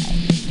light.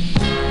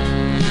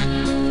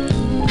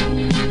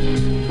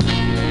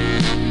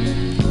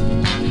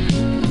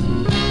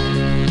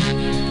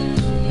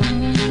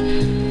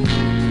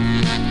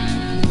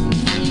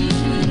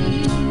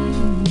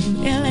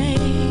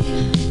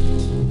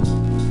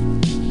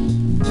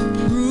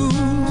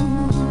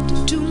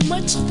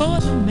 For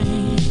the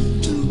man,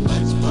 too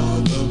much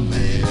for the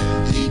man.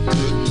 He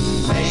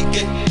couldn't make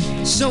it,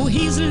 so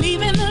he's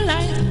leaving the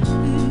life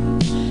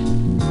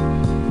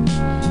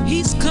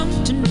he's come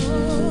to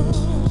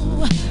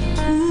know.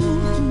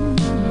 Ooh.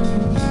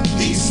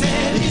 He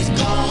said he's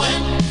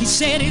going. He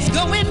said he's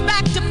going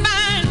back to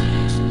find.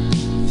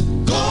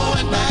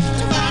 Going back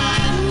to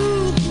find.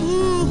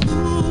 Ooh,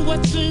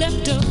 what's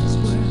left of his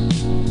world?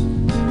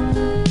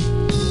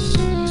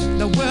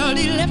 The world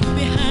he left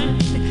behind.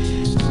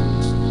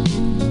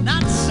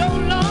 So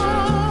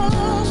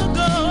long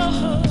ago,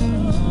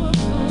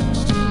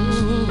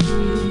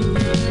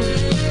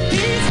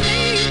 he's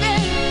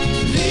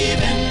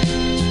leaving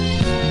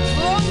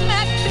on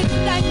that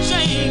midnight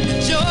train to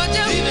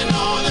Georgia. Leaving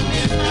on the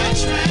midnight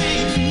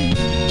train.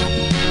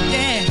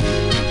 Yeah,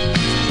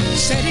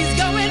 said he's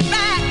going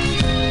back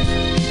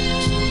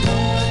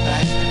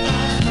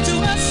to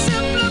a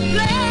simpler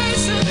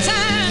place and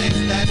time.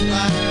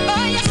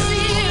 Oh yes, he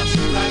is.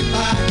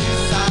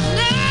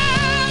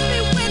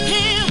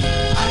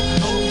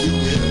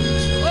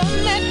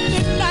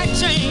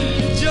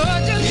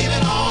 Georgia.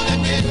 Even on the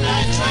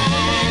midnight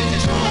train to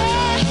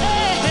Georgia.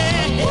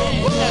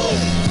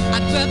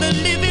 I'd rather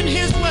live in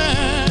his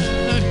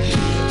world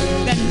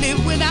than live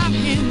without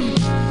him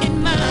in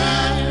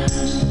mine.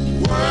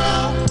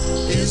 World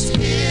is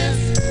his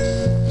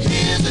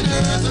and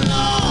hers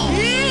alone.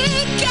 He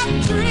kept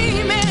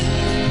dreaming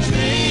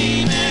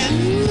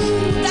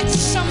that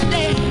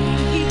someday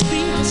he'd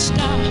be a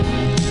star,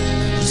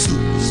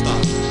 superstar,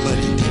 but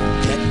he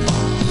didn't get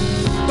far.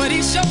 But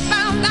he sure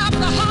found out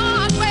the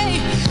hard way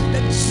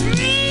that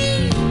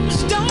dreams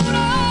don't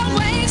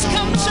always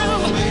come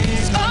true.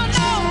 Oh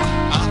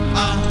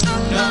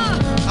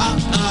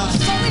no,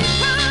 so he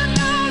found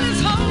all his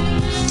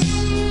hopes,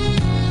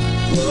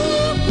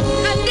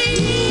 and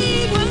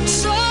even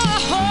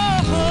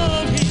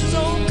sold his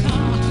old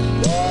car.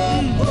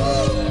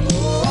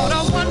 Bought a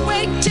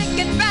one-way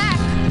ticket back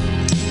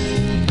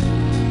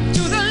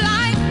to the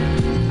life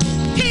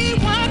he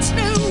once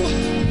knew.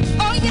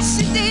 Oh yes,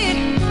 he did.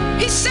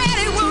 He said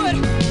he would.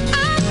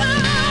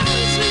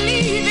 He's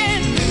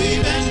leaving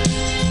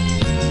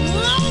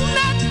on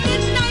that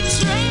midnight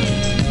train,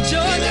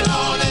 Georgia.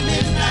 On that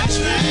midnight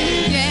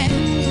train. Yeah.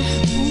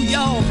 Ooh,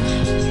 y'all.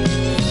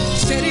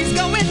 Said he's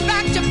going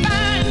back to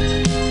find.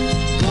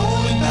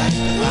 Going back to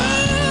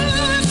find.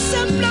 A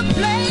simpler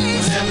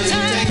place. Whenever he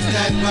takes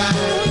that ride.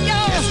 Ooh,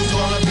 y'all. Guess who's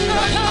gonna be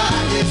right by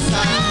his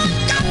side?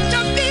 I've got to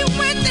be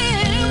with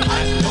him. I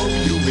know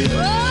you will.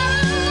 Oh,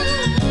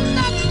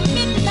 that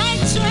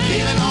midnight train.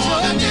 Even on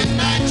the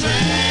midnight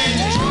train.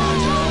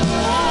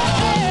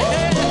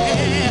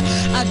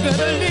 I'd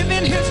rather live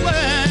in his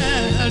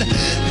world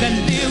than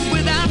live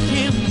without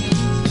him.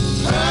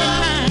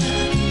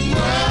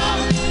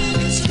 World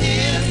is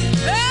his.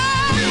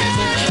 His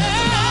and hers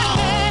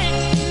alone.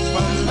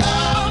 But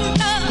love,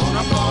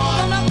 gonna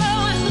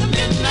board the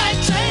midnight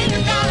train to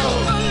go.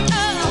 For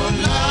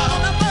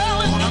love,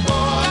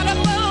 gonna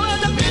board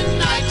the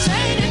midnight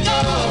train to go.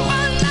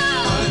 For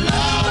love,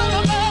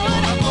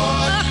 gonna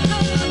board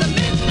the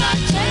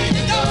midnight train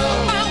to go.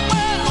 My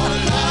world,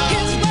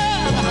 his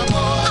world,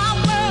 our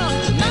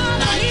world,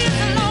 midnight train.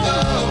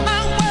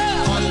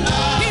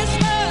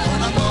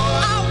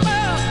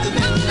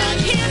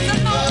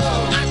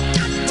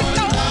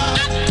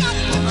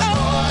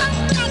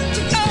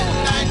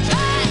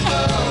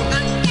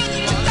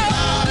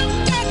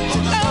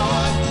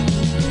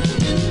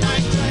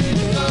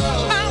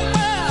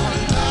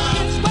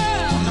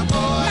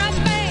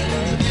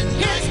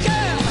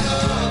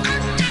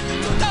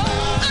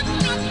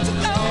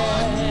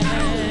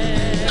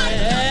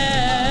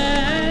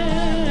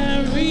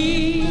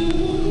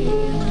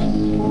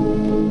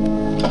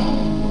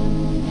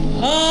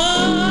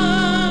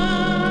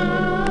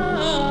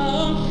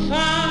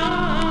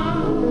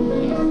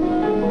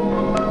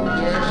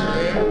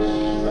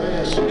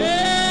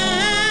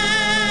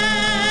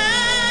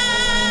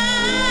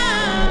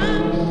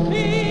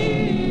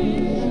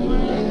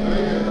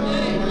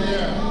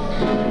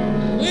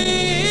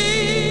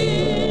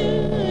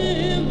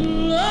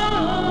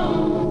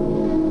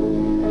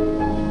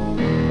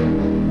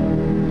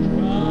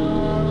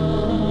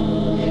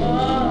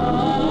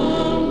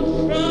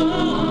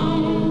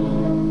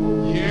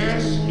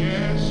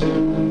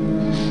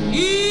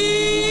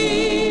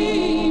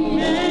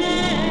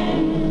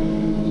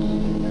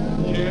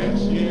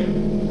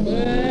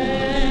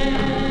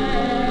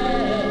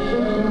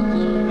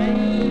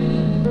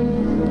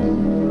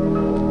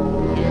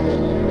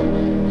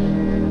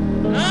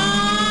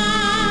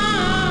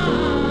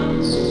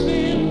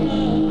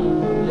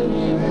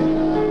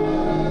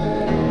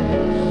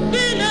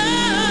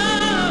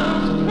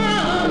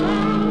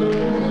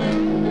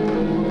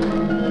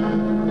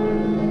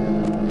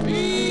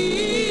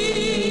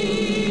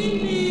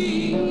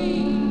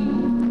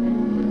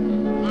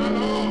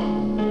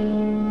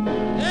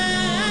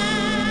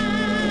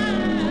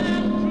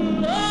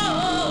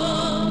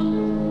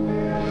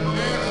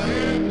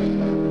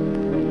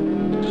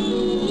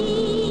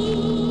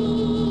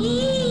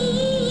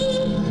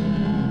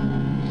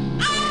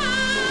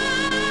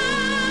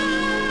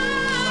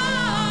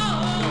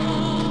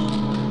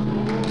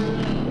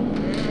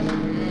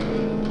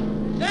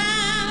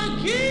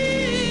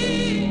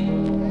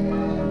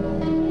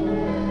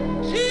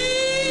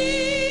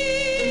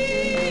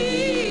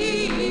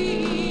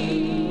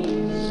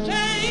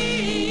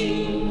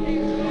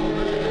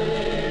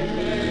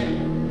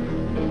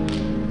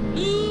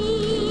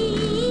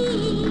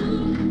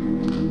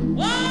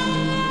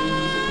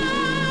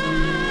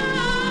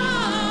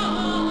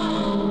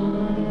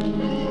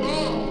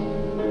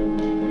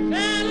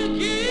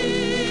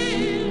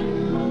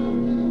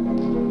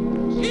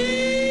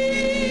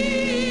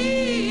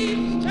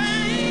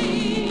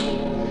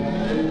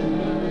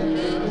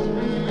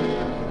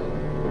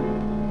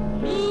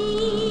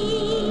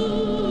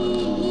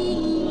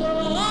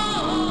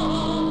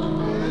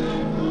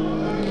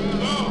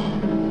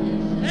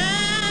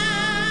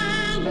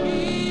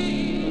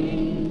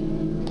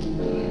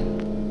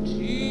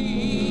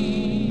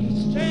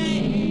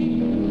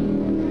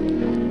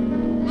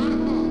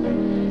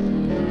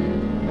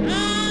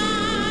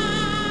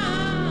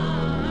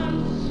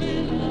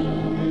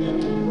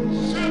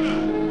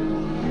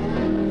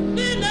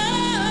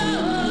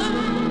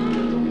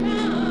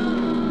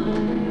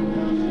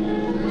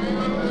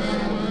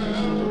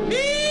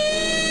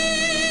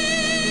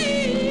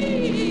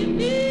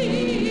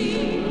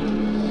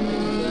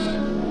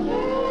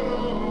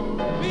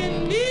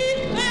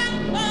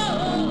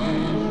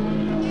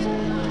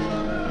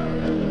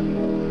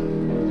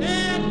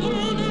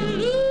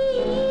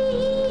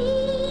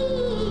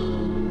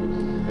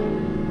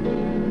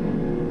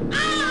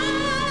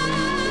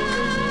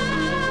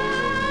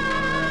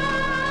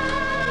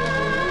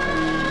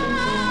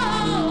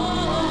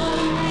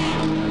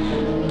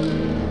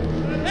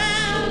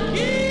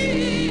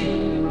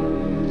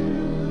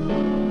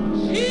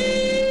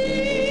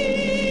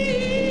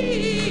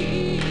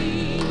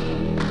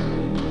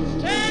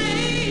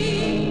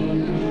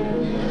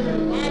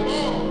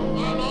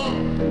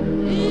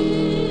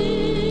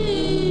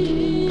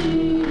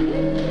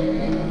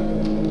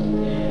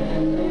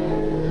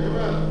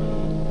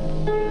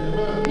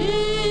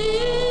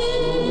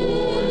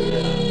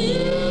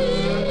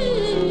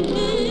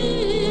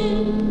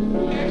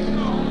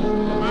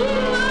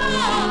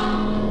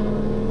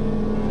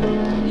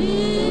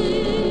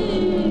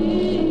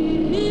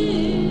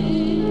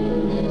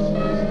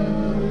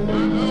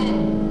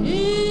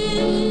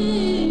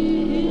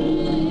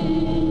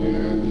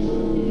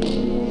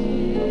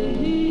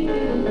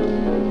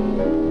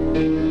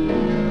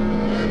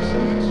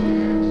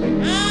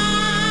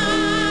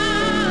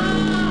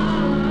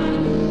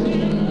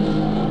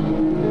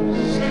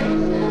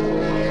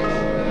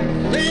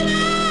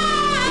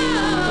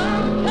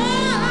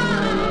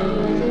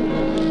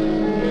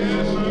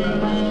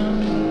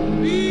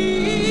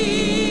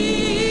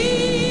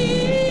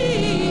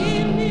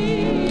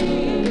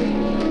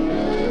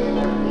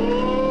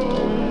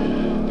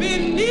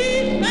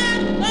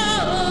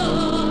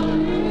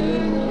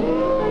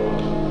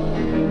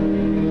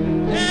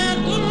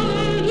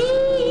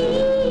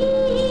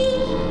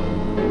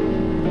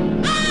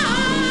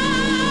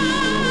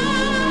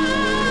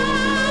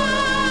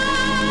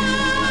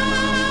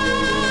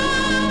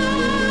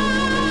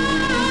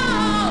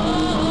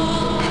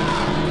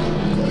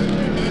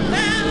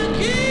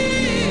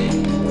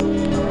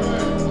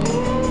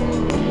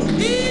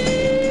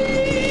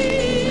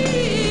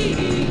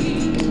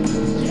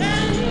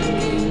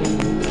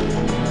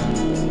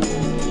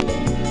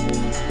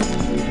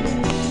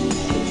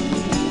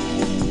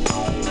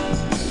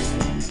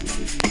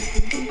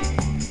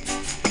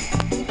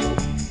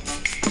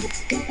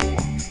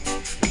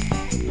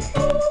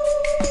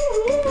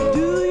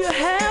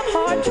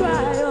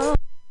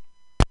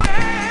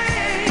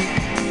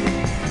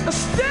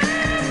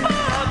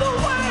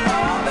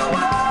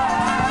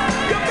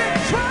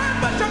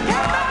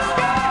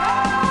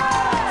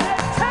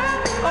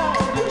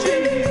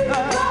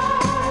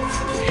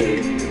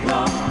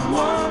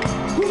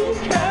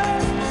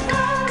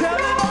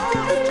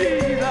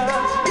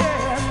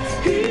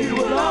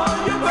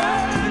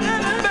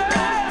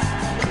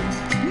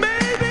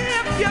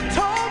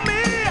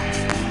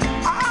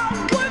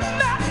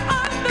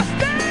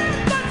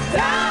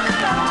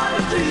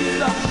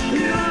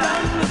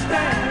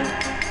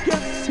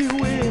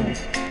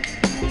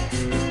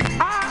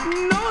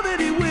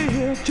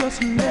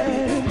 Just let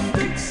him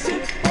fix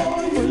it for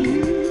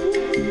you.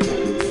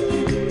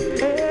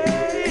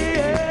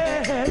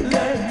 Yeah,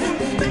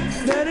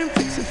 let him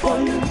fix it for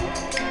you.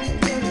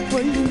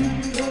 For you.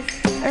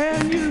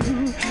 And you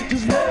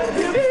just let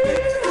him fix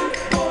it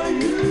for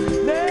you.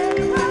 Let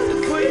him fix it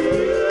for you.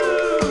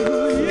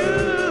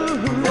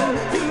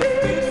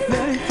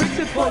 Let him fix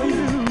it for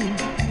you.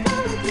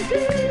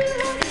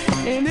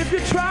 And if you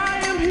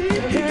try him, he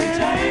can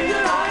change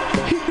your life.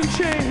 He can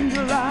change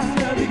your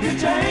life. He can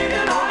change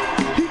your life.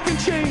 He can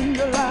change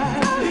your life.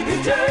 He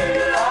can change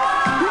your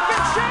life. He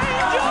can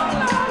change your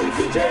life. He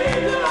can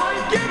change your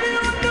life. Give you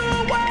a new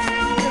way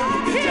of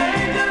walking. He can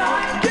change your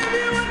life. Give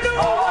you a new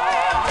way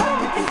of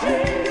talking. He can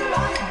change your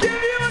life.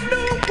 Give you a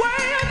new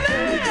way of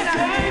living. He can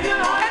change your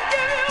life. And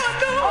give you a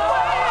new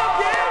way of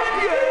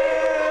giving.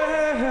 Yeah.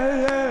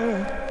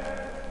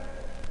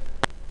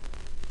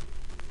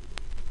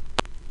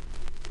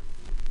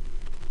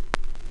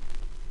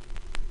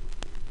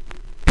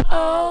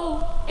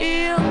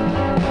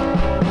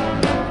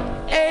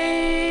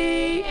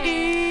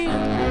 O-M-A-E,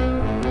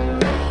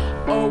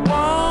 a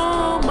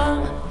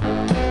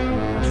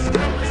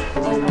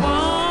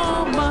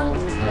woman,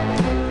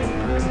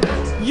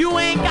 you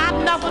ain't got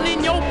nothing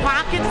in your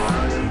pockets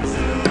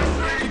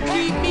to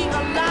keep me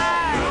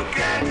alive. Look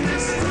at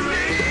Mr.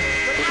 Lee.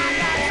 But I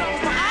got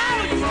something for all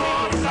you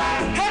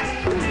niggas.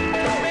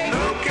 Hey.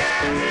 Look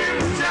at him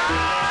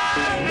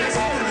die.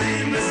 Mr.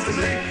 Lee, Mr.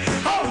 Lee.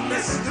 Oh,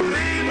 Mr.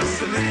 Lee,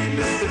 Mr. Lee,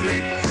 Mr.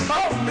 Lee.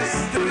 Oh,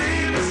 Mr.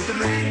 Lee, Mr.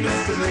 Lee,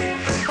 Mr. Lee.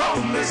 Oh,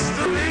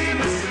 Mr. Lee,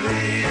 Mr.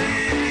 Lee.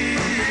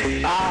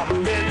 I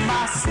met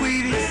my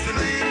sweetie, Mr.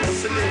 Lee,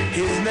 Mr. Lee.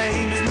 His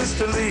name is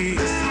Mr. Lee.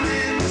 Mr.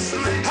 Lee, Mr.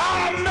 Lee. I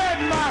met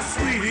my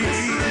sweetie,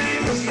 Mr. Lee,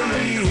 Mr.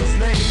 Lee. His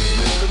name is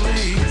Mr.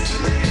 Lee. Mr.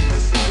 Lee,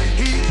 Mr. Lee.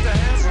 He's the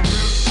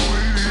handsomest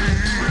sweetie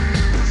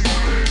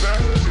that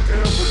you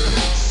ever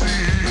could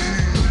see.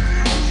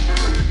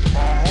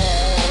 My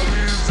heart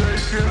is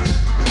aching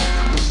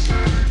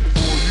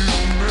for you,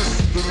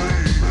 Mr.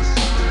 Lee.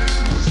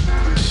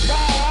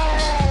 My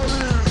heart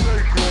is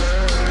aching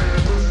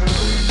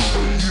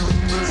for you,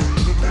 Mr.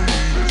 Lee.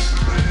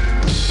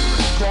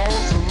 'Cause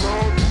I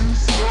love you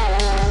so,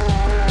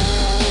 and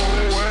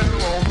I'll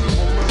never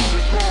let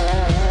you go.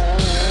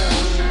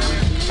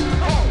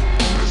 Oh,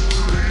 Mr.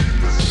 Lee,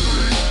 Mr.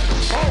 Lee.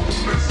 Oh,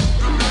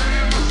 Mr. Lee,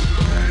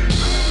 Mr. Lee.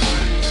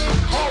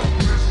 Oh,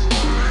 Mr.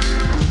 Lee,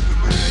 Mr.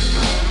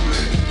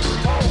 Lee.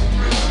 Oh,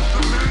 Mr.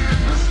 Lee,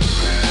 Mr.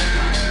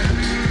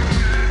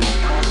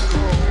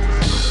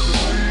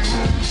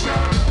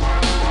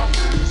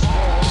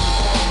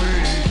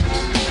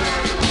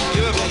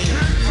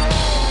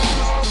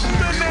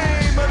 The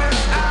name of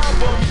this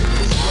album,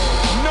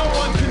 no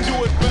one can do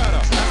it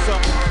better. That's a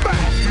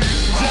fact.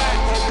 Jack.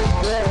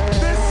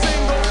 This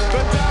single,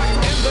 The Doc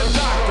and the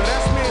Doctor.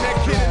 That's me and that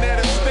kid in there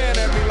that staring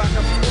at me like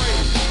I'm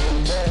crazy.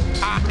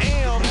 I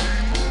am,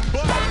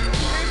 but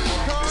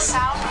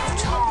Sound of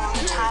tone,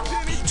 time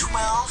will be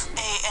 12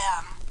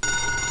 a.m.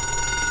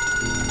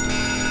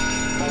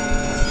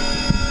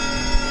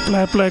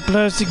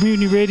 FlatBlackPlastic,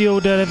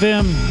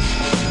 MutinyRadio.fm.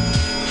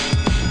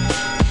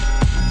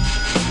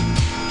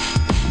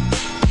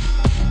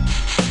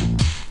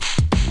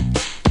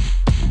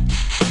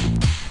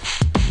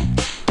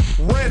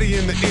 ready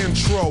in the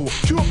intro.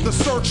 Cue up the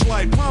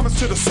searchlight, promise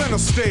to the center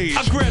stage.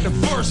 I grab the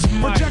first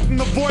mic, projecting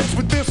the voice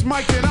with this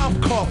mic that I'm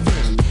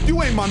cuffing.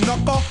 You ain't my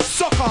knuckle,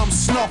 sucker, I'm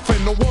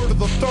snuffing. The word of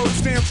the third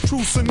stands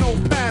true, so no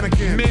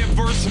panicking. Man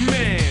versus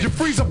man, you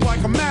freeze up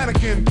like a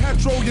mannequin.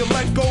 Petrol, you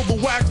let go the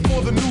wax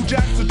for the new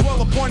jacks. The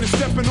dweller point is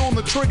stepping on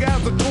the trigger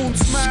as the tune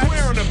smash.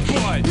 Square in the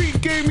butt.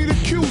 Beat gave me the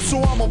cue,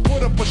 so I'ma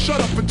put up a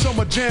shut up until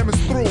my jam is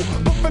through.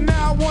 But for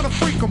now, I wanna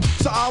freak 'em,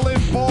 so I'll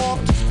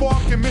embark to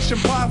spark and mission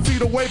 5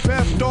 feet away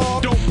past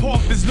dog. Don't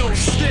park, there's no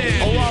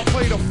stand. Oh, I'll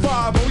play the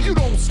 5-0. You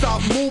don't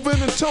stop moving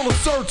until the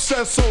search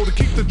says so to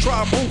keep the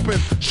tribe hooping.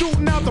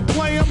 Shooting out to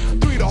play 'em,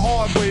 3 the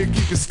hard way to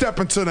keep you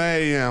stepping to the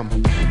AM.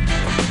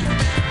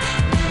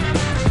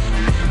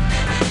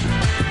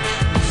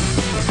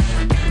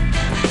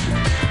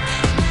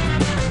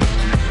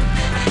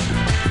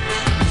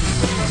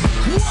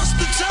 What's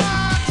the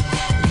time?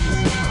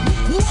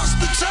 What's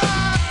the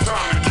time?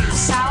 Time to get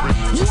Sound of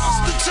What's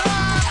tone, the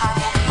time? time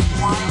will be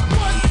 1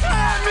 What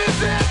time is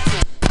it?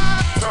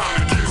 Time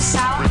to get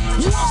Sound of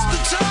What's the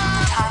tone,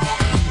 time? time will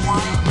be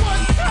 1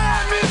 What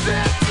time is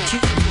it?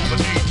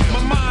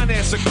 My mind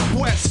asks a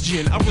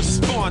question, I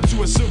respond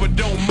to a silver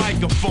dome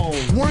microphone.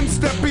 One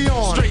step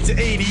beyond. Straight to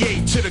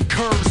 88 to the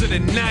curves of the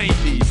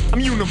 90s. I'm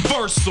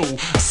universal.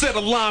 I set a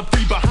line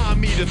free behind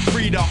me to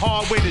 3, the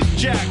hard way to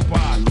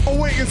jackpot.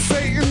 Awaken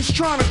Satan's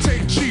trying to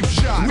take cheap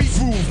shots. We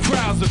move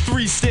crowds, the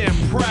 3 stand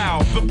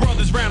proud. The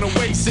brothers round the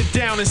way sit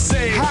down and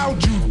say,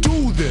 How'd you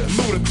do this?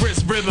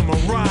 Ludicrous rhythm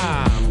of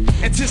rhyme.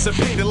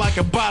 Anticipated like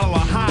a bottle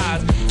of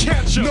highs.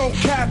 Catch up. No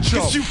catch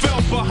up. Cause you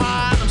fell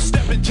behind, I'm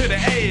stepping to the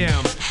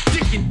AM.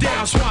 Dicking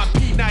down, swamp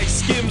P nice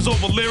skims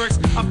over lyrics.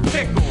 I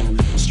pick 'em.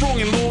 strong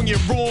and long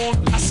and wrong,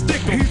 I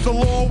stick 'em. He's the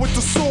law with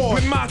the sword.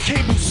 With my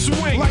cable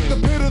swing. Like the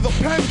pit of the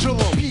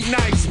pendulum. Pete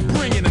Nice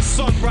bringing a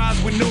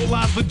sunrise with no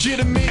lies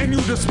legitimate. And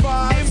you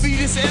despise. Envy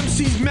this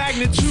MC's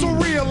magnitude. So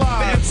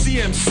realize.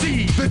 The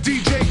MC. The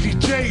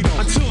DJ'd him.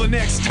 Until the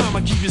next time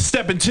I keep you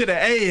stepping to the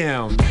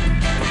AM.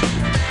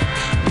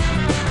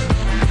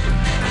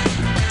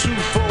 2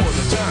 for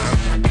the time.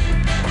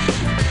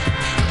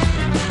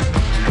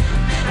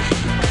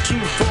 2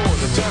 for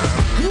the time.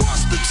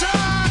 What's the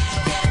time?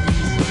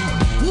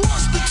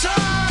 What's the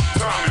time?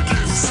 Time to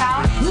get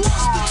Sound of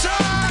What's tone. the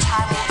time? The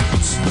time will be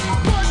 2.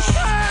 What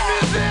time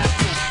is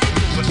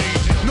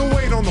it? No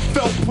weight on the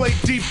felt plate,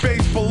 deep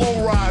bass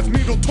below rise.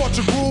 Needle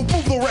torture groove,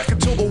 move the record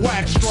till the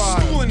wax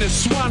dries. Schooling the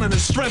swine on the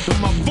strength of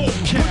my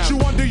vocab. Put you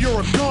under,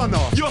 you're a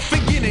gunner. You're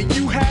thinking that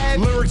you had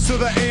Lyrics to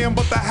the AM,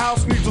 but the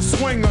house needs a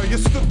swinger. You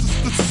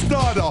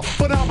stutter,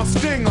 but I'm a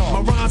stinger.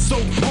 my rhymes so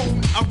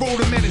potent, I wrote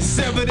them and it's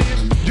evident.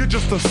 You're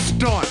just a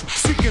stunt,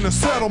 seeking a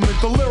settlement,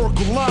 the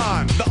lyrical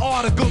line. The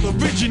article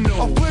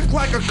original. A flick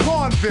like a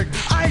convict.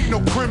 I ain't no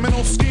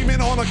criminal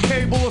scheming on a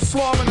cable or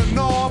slobbing a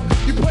knob.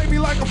 You play me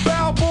like a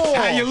foul ball.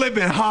 How you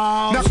living,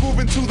 Hobbs? Now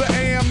moving to the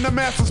AM, the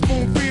master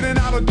spoon feeding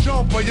out a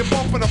jumper. You're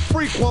bumping a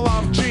freak while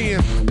I'm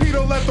G'ing. Peter,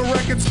 let the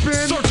record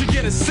spin. Search to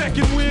get a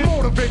second win.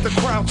 Motivate the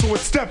crowd to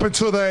it's step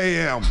into the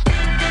AM.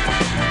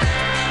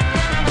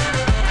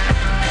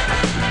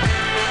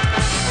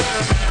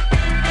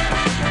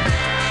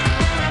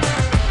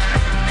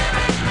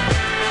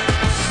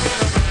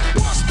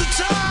 What's the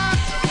time?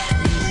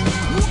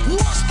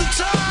 What's the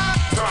time?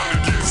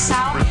 Time to get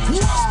Sound of tone.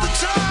 What's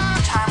the time?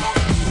 The time will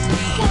be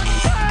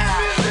 3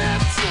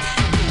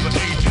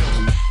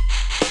 a.m.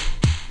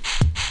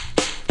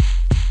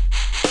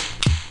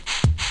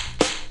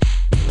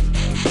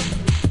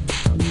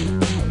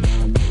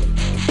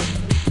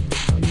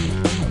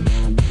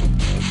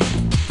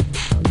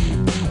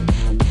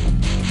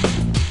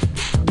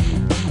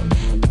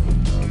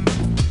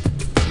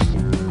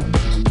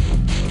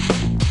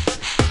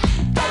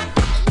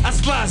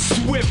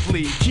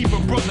 Swiftly, keep a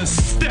brother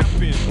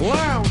stepping,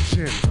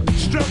 Lounging,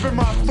 strapping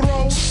my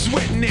throat.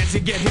 sweating as you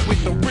get hit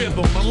with the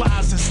rhythm. My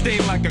lies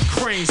sustain like a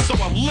crane, so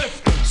I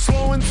lift them.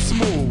 Slow and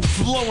smooth.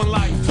 Flowing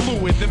like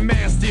fluid, the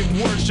mass did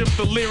worship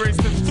the lyrics,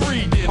 the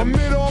 3 did.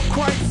 Amid all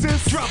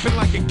crisis, Dropping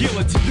like a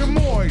guillotine. you're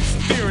moist.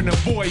 Fearing the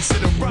voice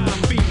of the rhyme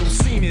venal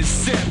scene is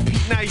set. Pete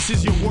Nice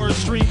is your word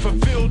stream,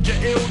 fulfilled your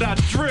ill-dot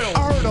drill.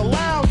 I heard a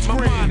loud My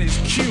scream. mind is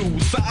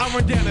cued, so I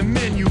run down a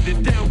menu to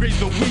downgrade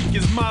the weak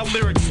as my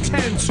lyrics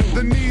tend to.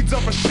 The needs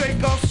of a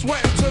shaker,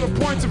 sweating to the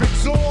point of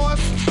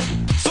exhaust.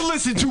 So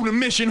listen to the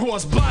mission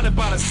horse, blinded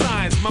by the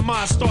signs. My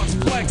mind starts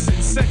flexing,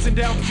 sexing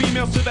down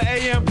females to the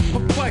AM,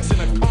 perplexing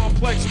a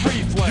complex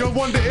reflex. You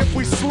wonder if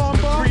we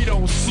slumber. We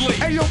don't sleep.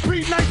 Hey yo,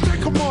 Pete Nice,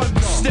 take him on.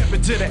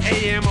 Stepping to the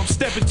AM, I'm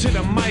stepping to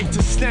the mic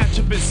to snatch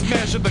up and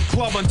smash up the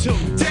club until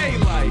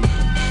daylight.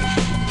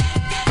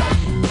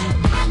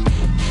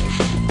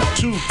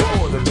 2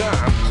 for the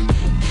time.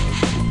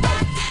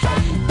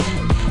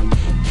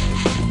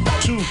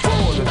 2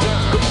 for the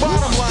time. The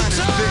bottom line is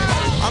this.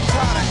 I'm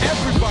tired of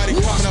everybody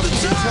coming up to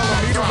me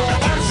telling me the wrong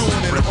I'm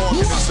doing in the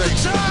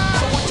organization.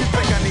 So what you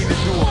think I need to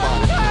do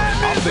about it?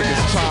 I think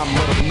it's time to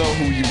let them know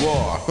who you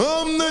are.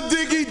 I'm the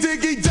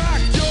diggy doc,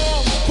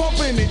 y'all.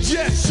 Pumping it,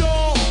 yes,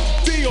 y'all.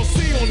 DOC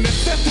on the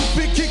set, this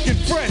big kicking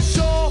fresh,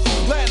 y'all.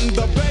 Letting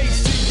the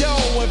bass go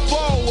and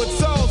forward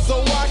so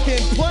I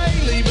can play.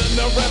 Leaving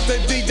the rest of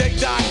DJ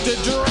Dr.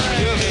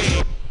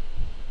 Dre.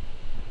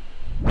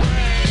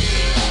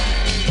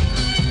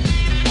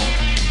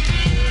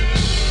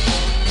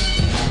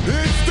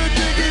 It's the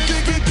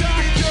diggy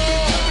doc,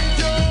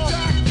 y'all.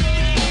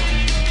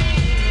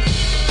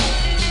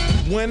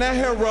 When I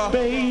hear a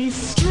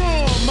bass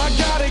drum, I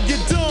gotta get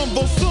dumb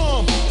for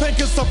some. Think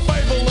it's a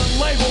fable and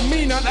label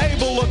me not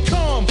able to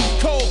come.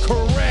 Cold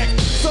correct,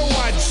 so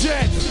I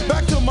jet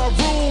back to my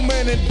room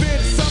and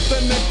invent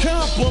something to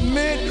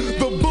compliment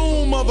the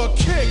boom of a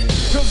kick.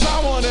 Cause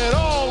I want it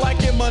all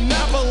like in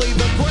Monopoly.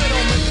 The great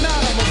on is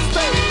not a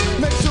mistake.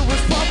 Make sure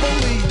it's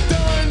properly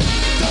done.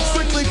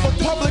 Strictly for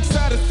public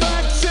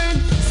satisfaction.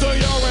 So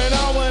you're in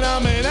awe when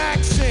I'm in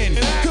action.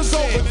 Cause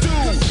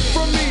overdue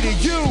from me to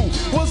you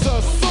was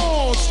a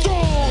song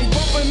strong.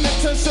 Bumping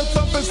attention,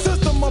 thumping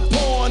system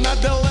upon. I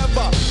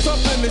deliver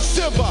something to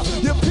shiver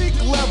your peak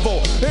level.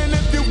 And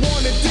if you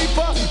want it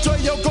deeper, Dre,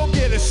 yo, go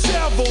get a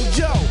shovel,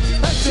 yo.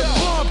 As you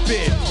bump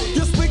it,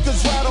 your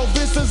speakers rattle.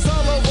 This is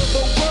all over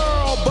the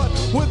world, but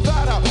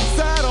without a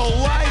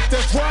satellite.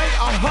 That's right,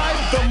 I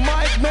hype the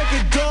mic, make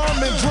it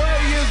dumb, and Dre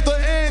is the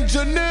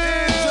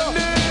engineer.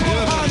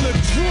 Behind the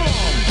drum.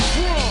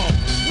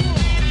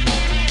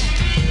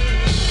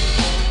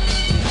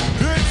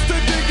 It's the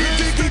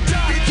diggy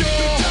doc,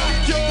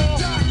 y'all.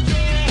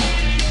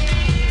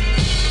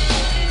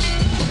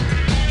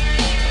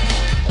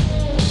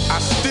 I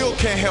still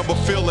can't help but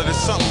feel that there's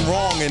something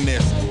wrong in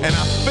this, and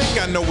I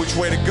think I know which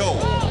way to go.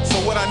 So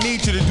what I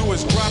need you to do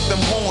is drop them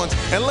horns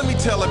and let me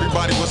tell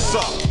everybody what's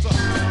up.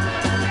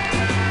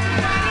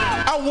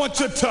 I want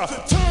you to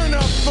turn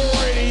up the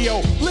radio,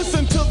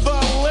 listen to the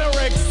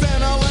lyrics,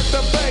 and I'll let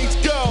the bass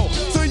go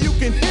so you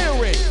can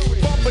hear it.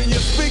 Bumping your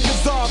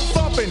speakers off,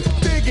 thumping,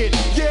 dig it,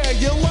 yeah,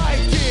 you like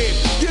it.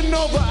 You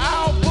know the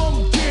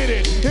album, get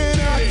it.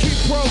 And I keep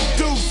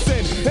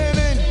producing and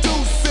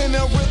inducing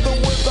a rhythm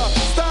with a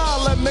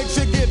style that makes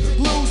you get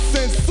loose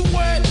and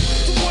sweat.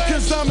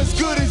 Cause I'm as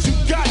good as you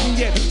gotten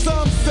yet.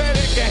 Some say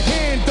they can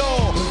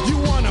handle. You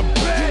wanna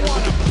bet?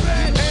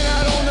 And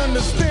I don't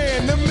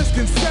understand the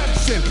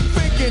misconception.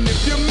 Thinking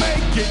if you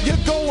make it,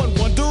 you're going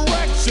one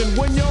direction.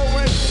 When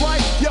you're in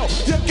flight, yo,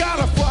 you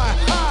gotta fly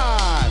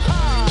high.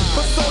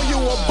 But so you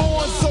were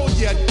born, so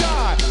you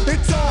die.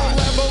 It's all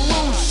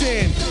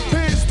evolution.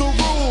 Here's the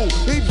rule: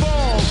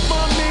 evolve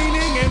my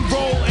meaning and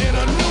roll in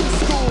a new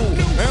school.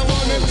 And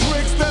learn the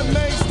tricks that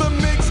makes the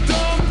mix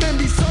dumb. Then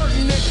be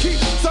certain to keep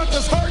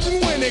suckers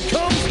hurting when it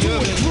comes to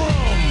a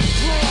drum.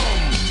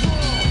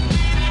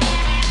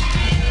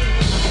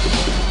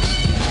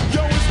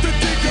 Yo, it's the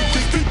digger,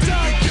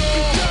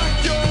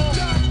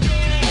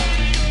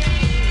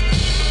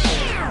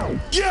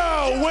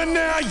 yo, and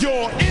now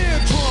your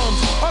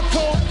eardrums are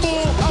cold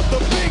full of the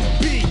big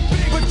beat,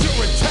 but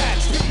you're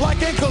attached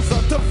like ankles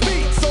up to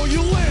feet, so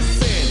you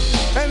listen,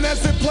 and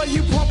as it play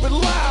you pump it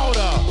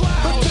louder,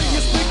 but till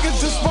your speakers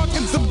just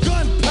fucking some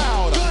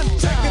gunpowder.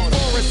 Check it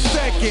for a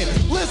second,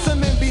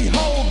 listen and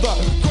behold the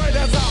great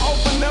as I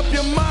open up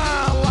your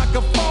mind like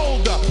a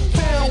folder.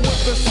 Down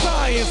with the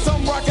science,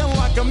 I'm rocking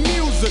like a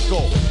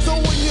musical, so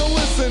when you're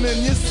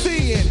listening you're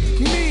seeing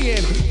me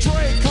and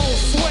Draco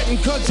sweating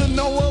cause you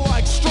know we're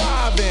like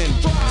striving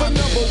for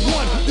number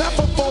one, not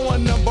for four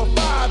and number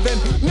five, and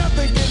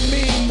nothing can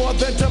mean more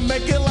than to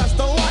make it last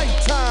a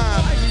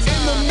lifetime.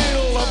 In the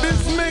middle of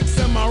this mix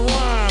and my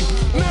rhyme,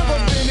 never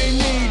been in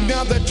need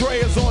now that Dre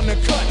is on the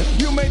cut.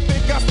 You may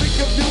think I speak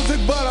of music,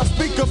 but I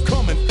speak of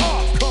coming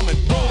up, rolling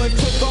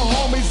to the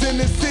homies in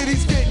the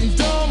city's getting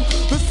dumb.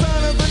 The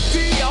sign of the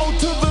D-O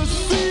to the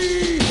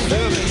C.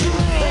 And the drum.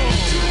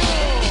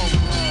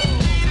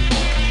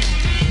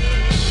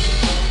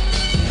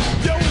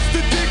 Yo, it's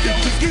the digger,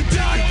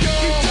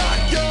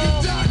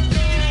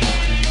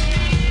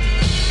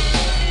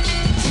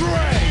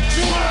 Dre,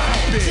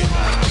 drop it.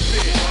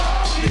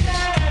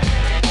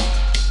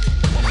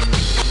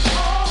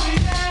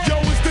 Yo,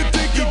 it's the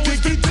diggy,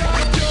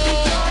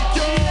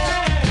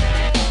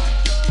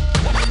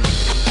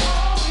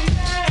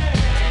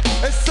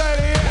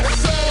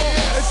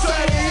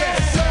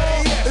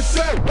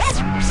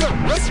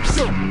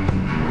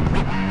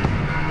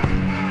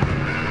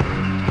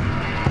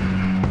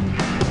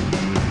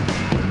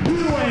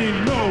 You ain't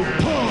no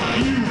punk,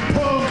 you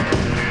punk.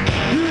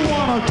 You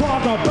wanna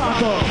talk about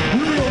the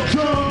real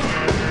junk?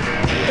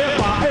 If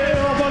I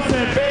ever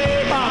said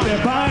babe, I'll be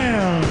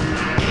banned,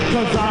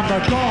 'cause I'm the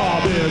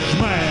garbage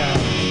man.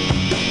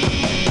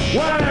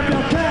 Well, if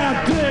you can't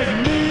dig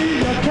me,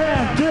 you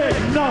can't dig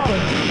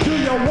nothing. Do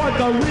you want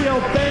the real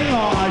thing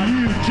or are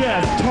you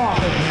just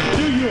talking?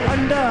 Do you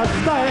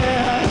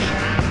understand?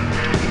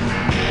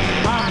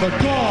 I'm the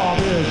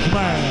garbage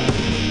man.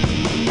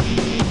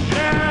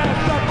 Yeah,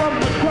 step from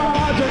the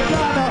crowd, you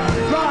gotta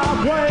drive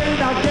way.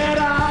 Now get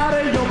out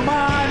of your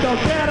mind or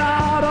get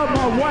out of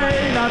my way.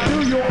 Now do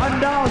you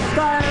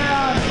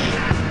understand?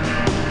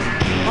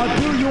 Or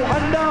do you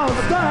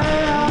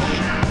understand?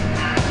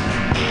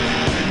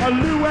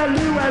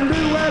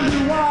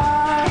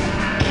 Why?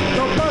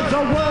 The birds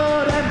are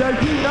word and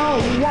you know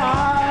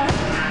why.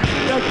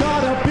 You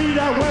gotta beat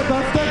it with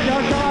a stick, you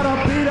gotta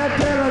beat it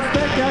till it's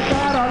stick, you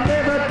gotta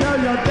live it till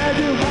you're dead,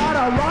 you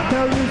gotta rock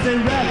till you see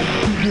red.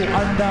 Do you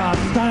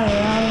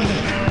understand?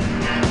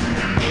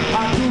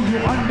 Do you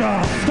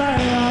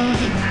understand?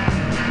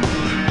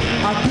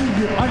 Do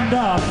you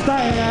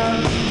understand?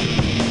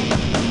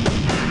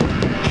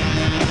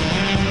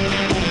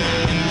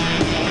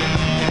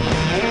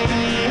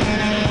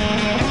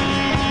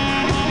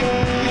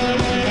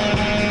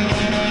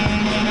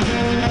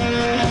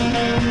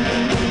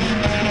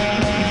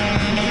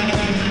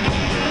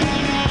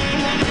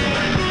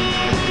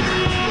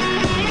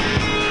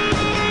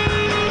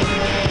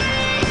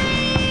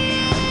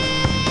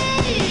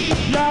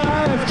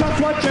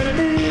 What you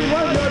need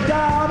when you're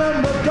down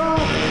in the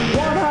dump.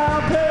 One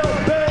half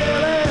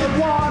hillbilly,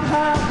 one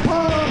half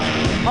punk.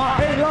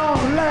 8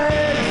 long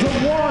legs and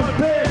one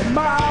big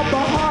mouth.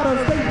 The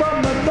hottest thing from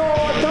the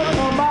north to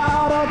come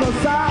out of the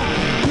south.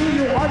 Do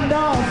you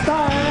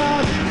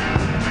understand?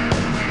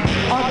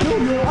 Do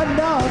you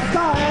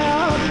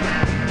understand?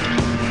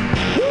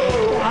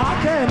 Woo, I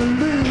can't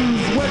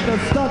lose with the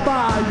stuff I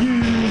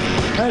use.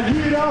 And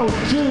you don't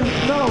choose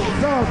no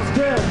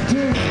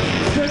substitute.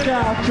 Stick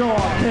out your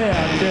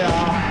head,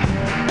 yeah.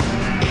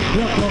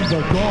 Here comes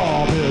the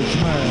garbage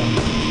man.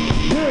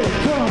 Here it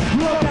comes,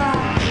 look out.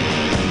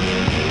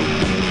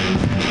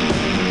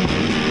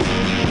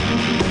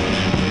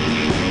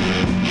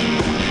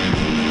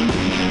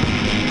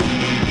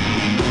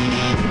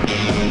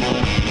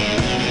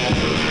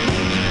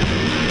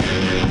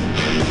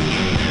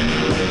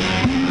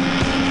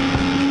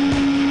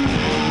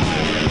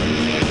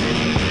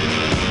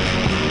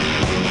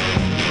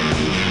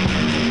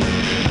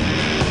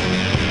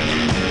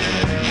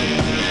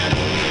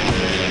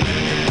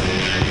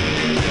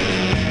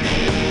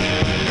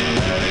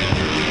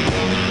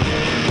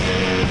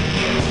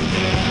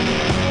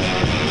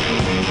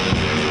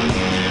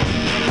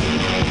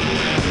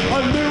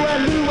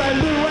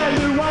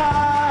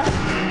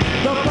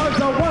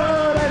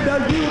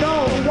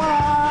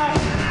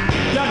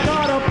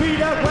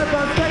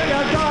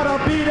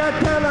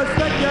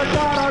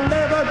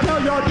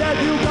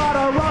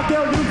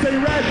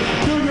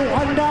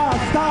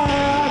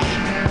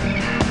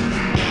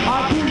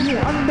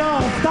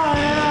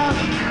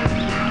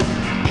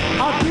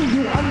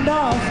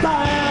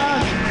 understand.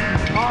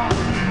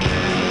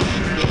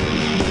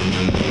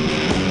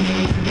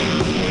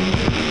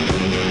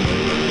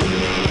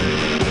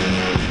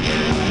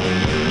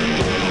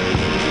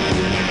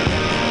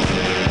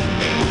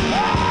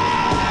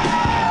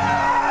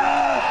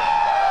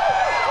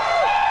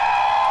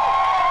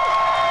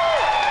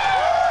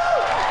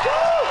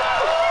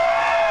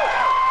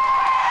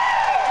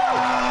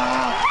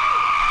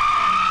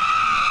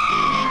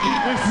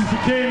 This is the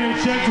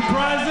KNH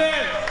Enterprises.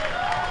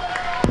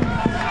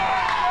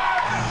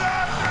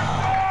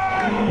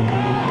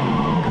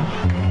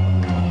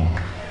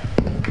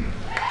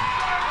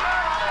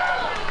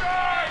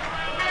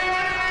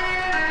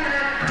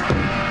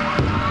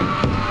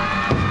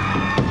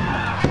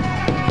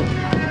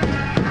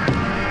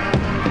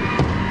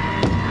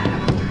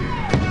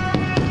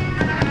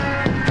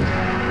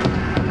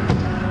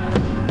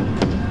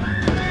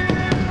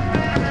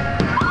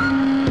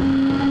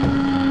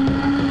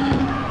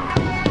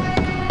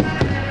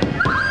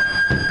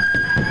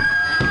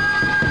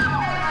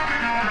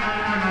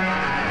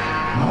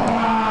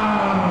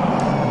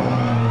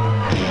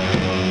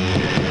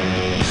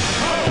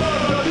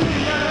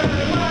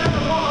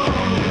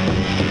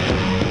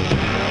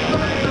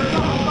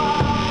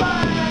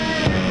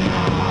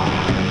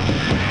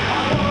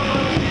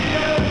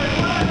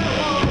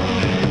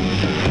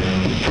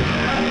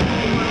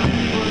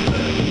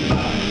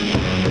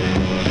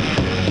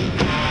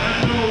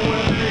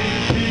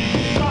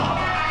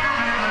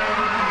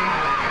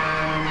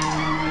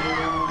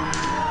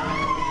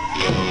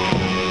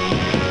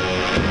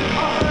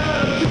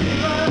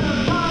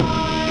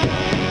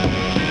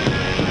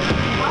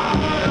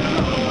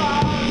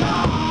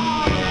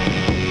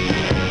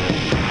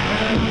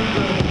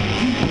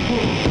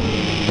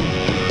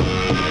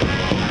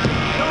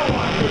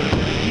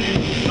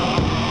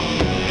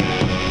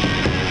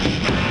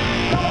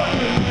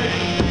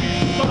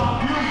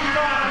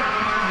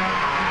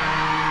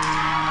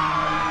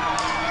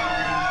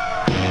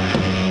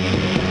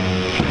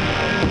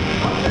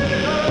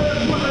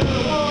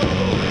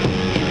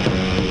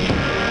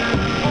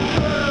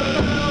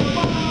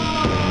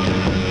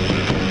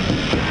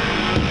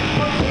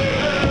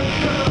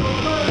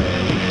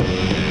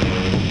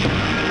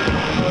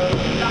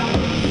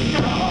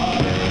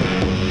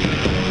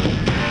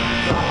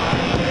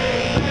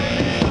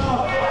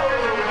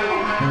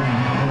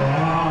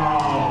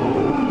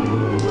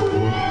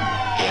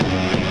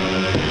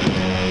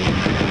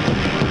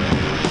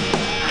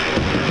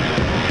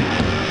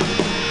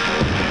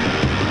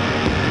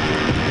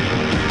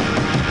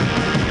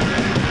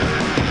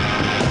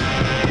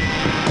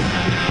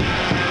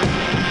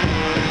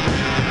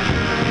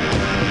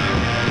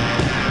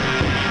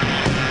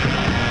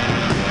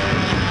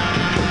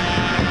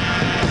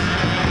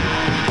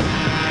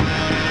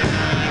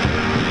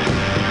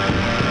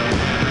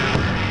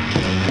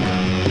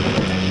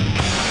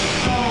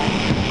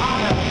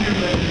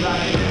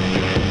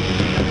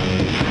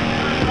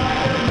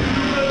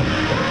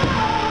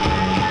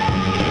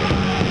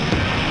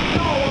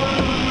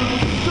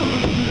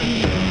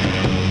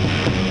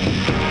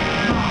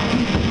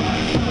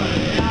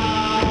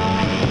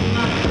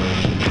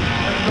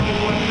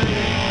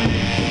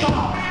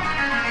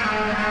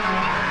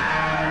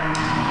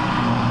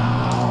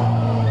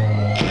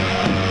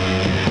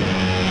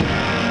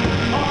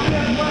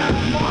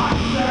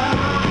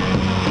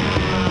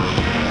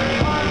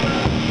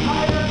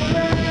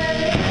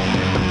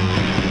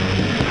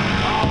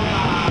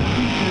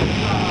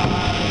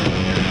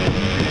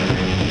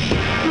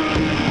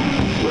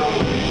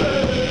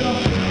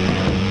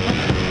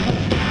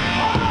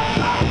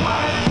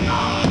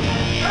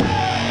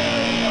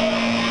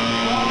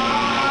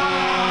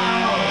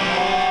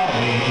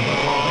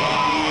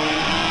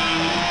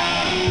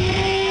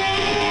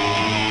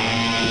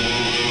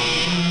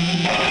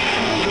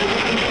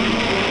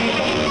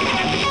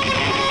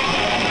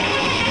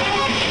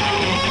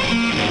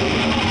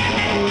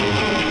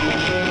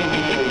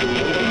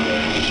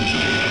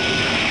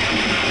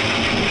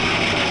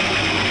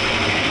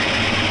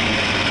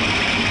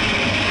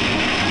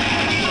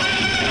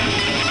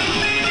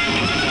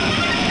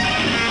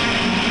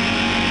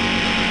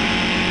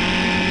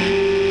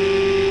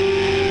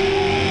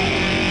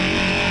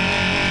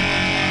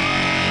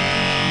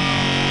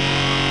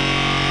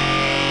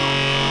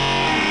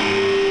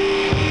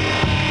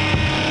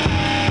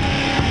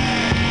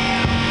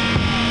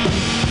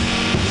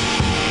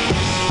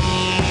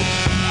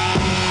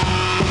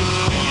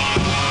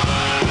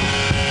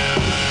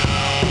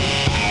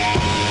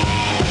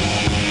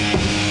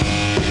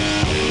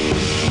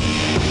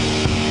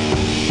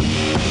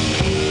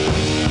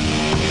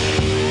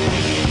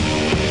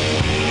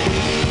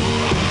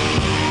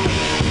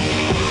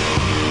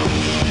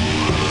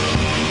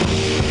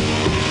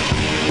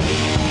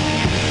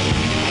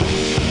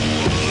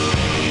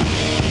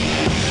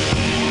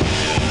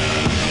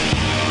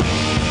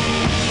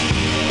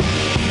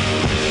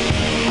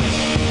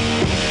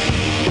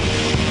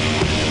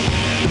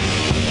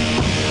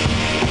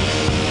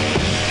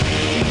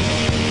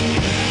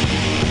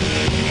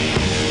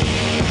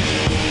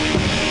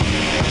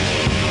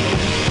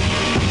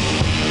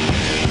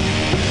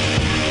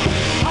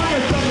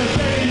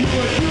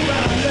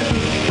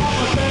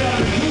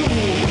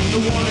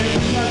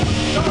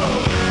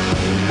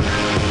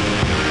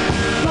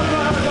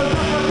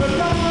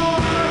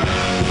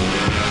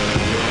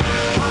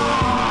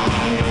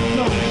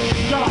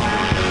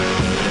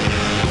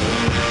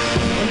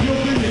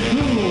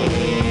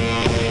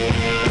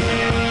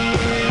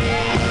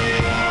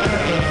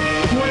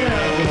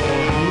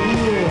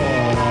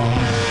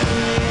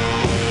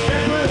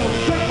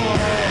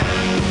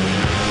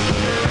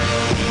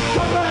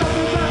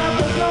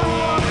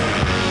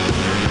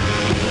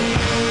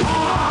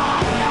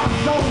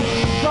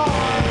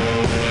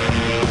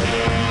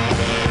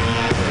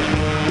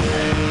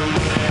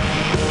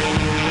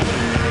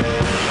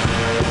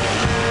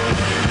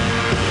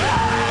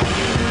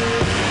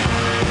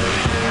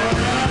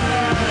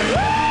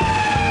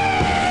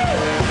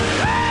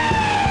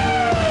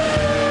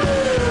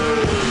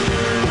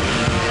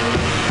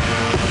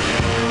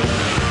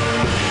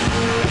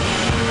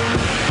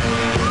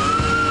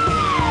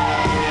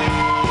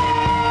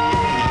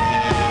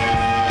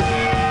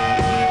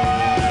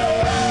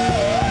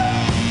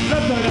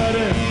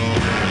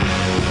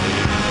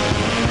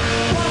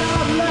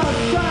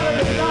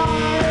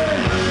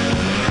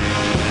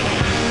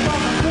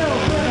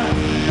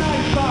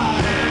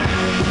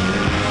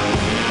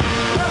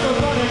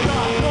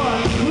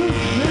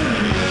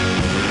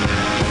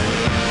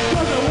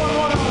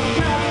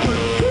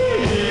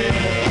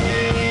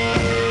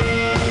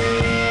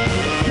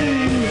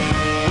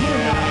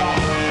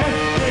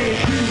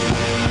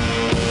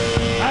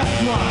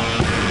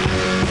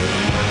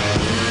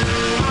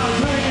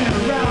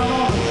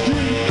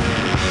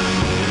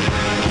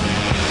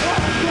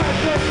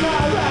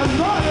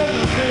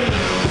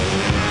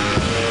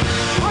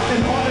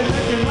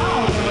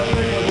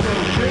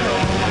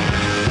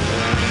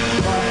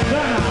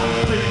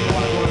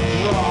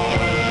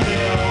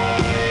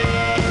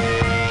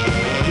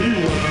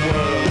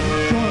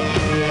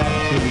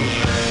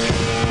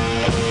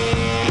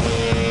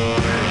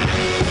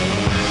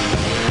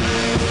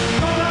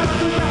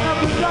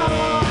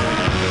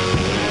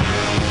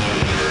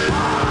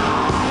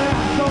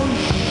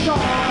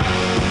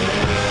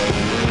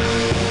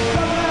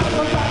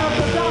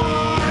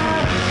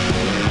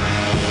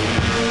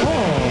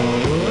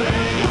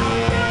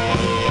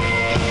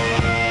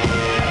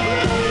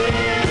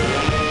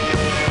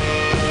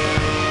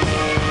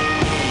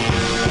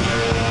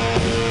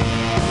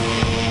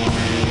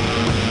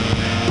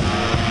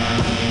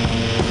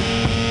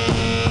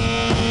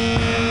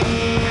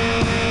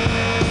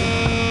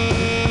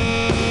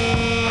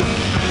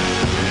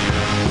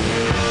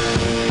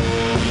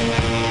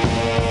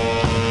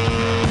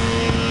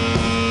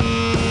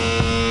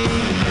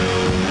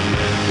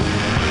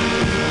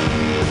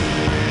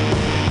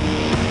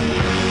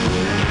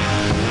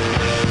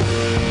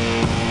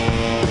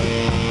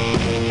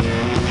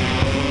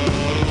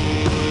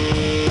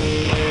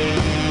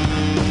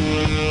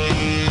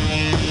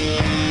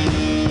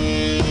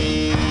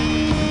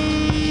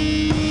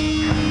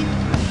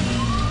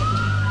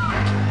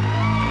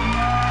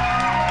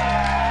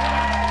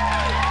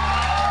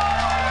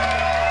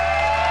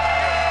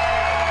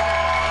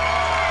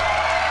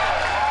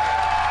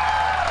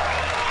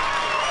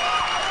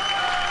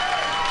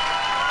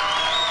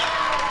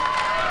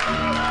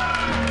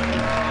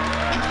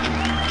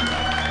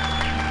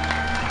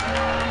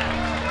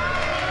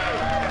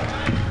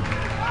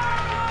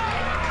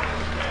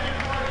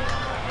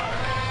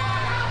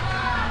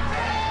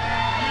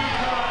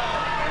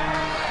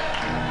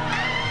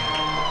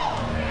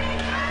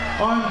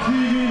 on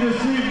TV this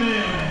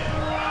evening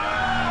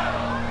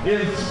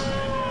is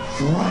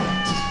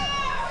Fright.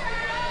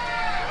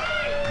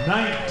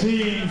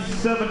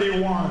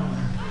 1971.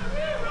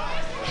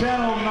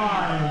 Channel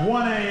 9,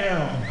 1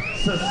 a.m.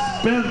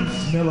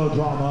 Suspense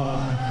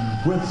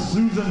melodrama with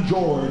Susan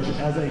George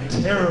as a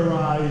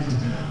terrorized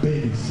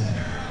babysitter.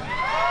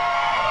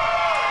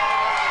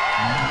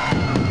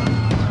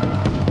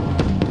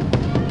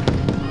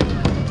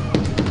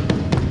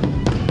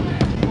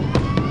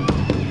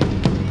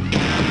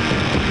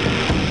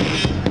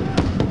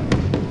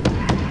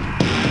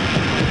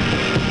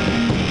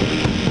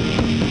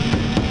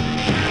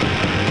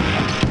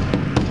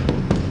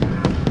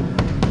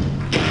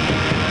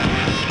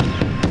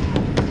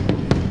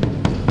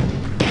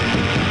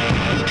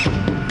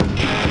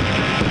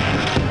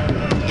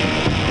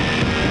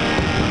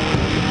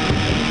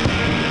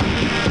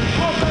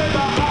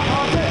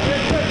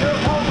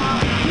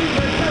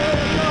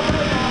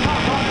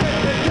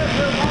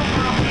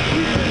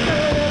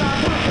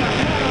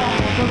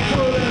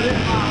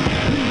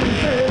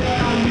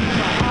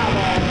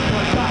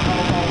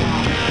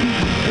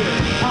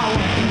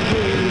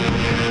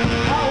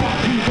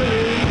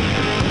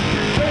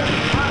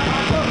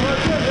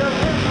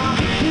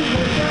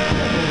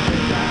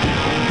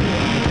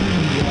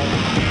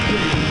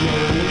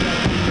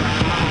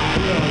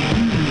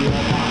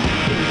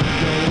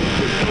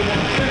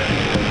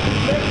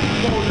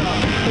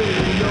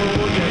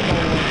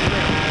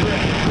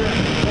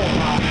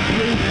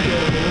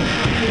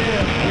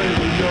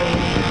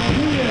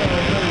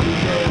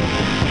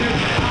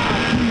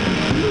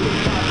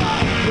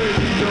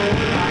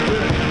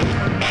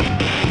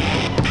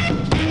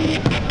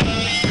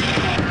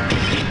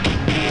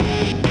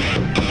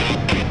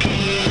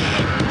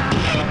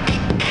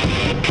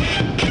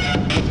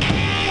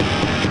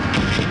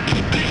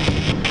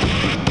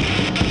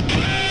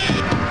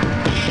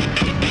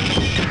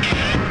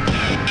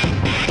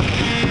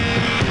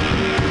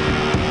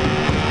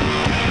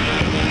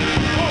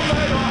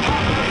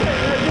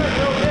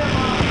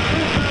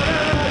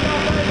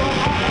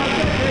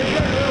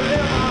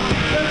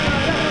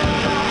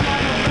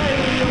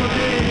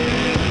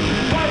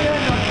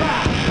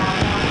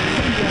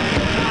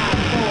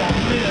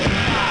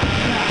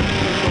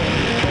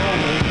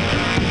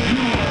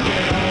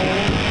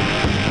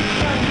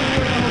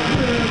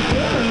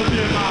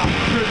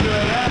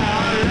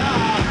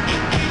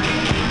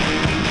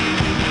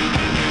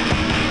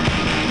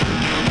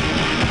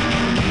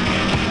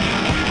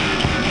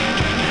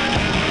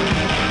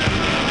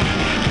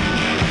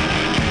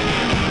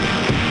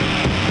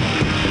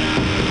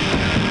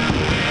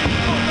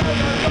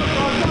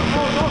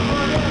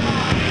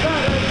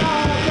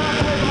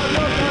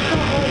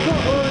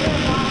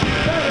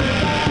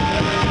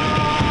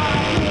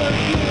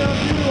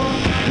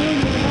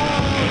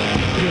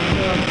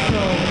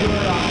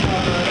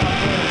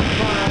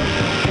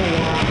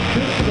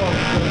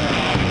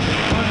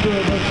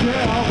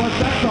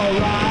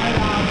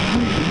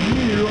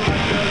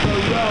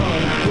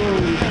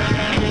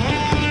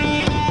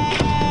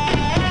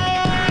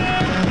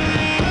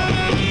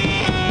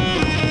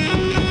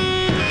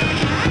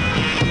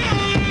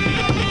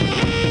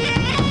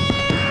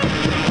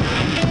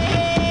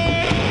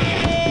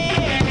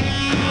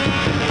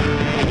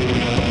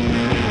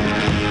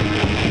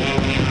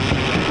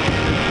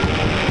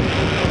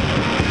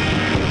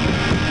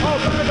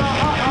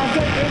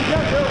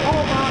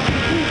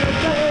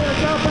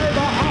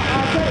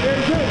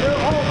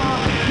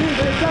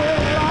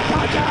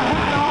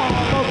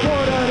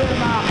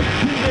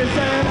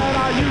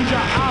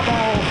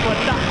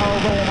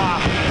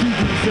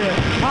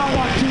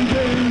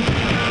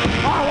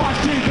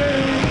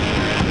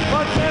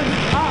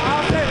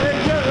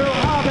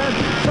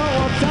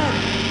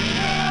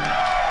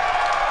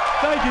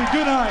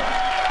 Good night.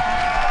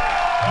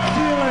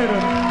 See you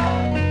later.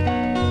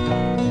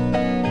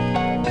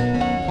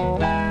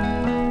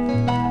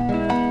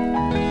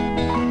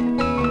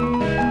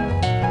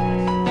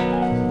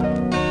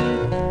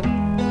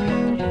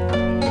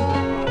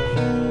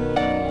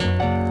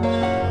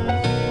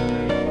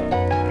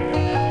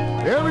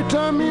 Every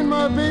time me and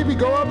my baby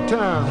go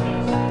uptown,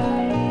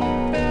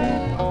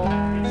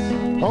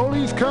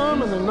 police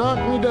come and they knock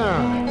me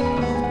down.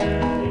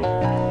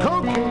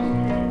 Cocaine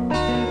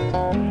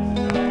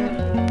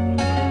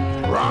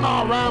run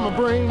all around my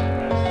brain.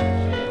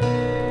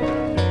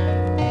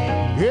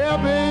 Yeah,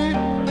 babe,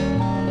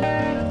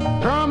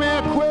 come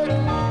here quick.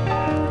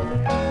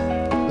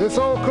 This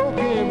old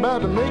cocaine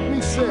about to make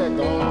me sick.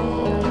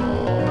 Oh,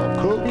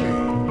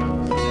 cocaine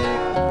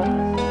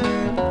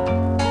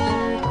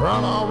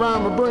run all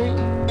around my brain.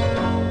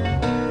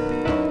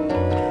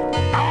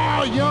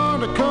 Oh,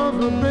 yonder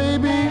comes my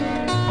baby,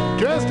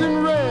 dressed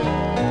in red.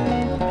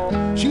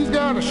 She's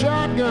got a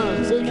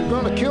shotgun, says she's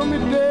gonna kill me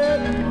dead.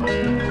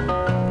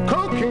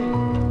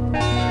 Cocaine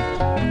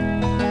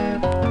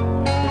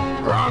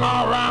run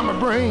all around my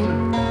brain.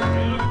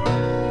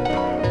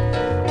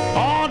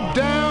 All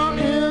down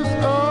is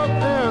up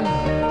and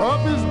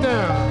up is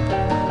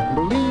down.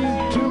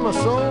 Believe to my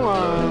soul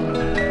I'm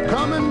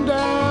coming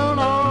down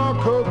on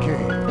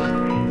cocaine.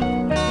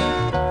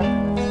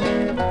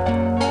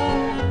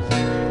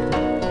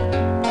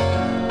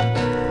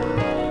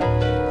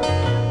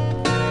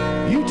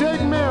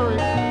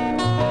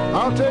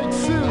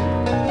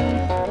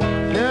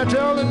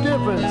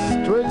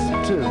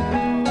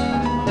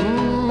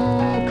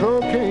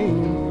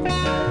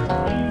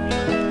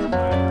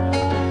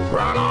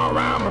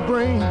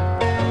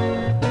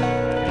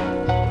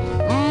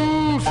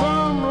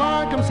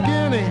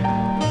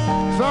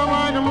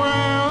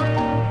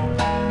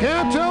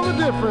 can't tell the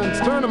difference,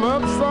 turn them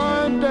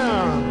upside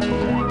down.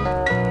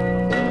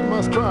 You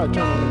must try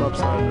turning them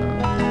upside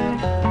down.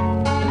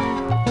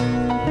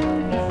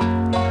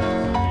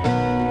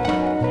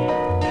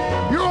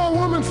 Your old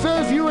woman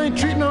says you ain't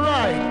treating her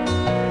right.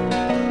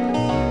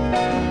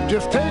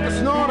 Just take a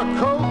snort of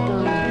coke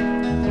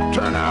and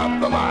turn out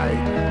the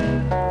light.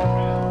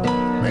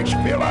 Makes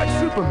you feel like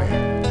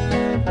Superman.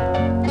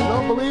 You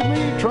don't believe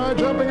me? Try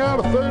jumping out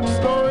a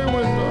third-story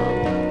window.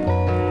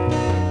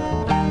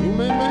 You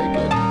may make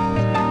it.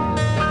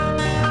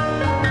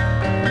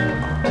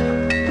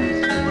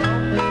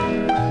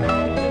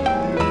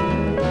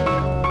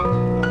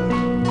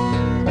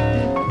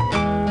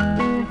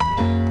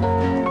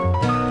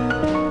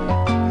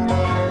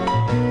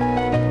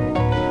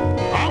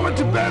 I went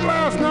to bed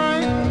last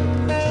night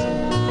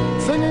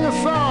singing a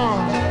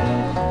song.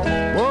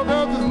 Woke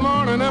up this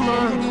morning and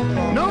my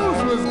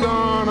nose was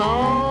gone.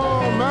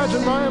 Oh,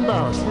 imagine my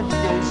embarrassment.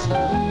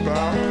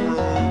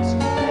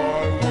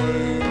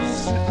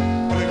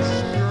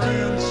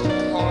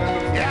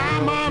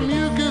 Yeah, my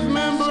mucous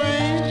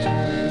membrane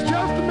is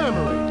just a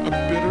memory. A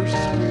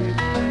bittersweet.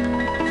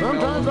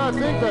 Sometimes I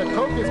think that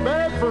coke is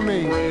bad for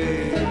me.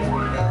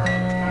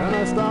 Then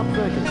I stop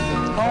thinking.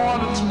 I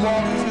wanted to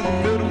walk through the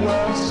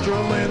Midwest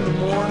early in the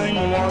morning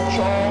and watch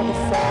all the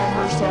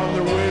farmers on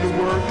their way to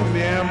work in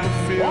the amber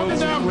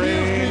fields of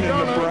grain in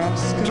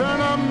Nebraska. Turn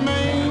up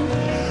Maine.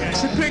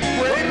 To pick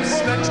grapes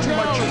next to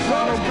my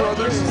Chicano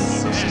brothers and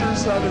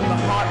sisters out in the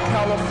hot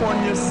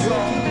California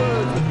sun.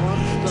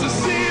 To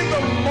see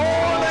the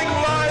morning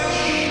light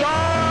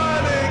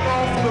shining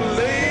off the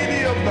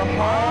lady of the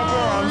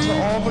harbor onto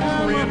all the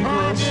Korean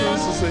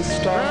grocers as they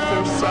stock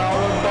their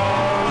salad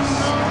bars.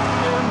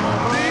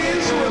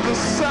 These were the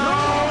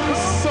sounds,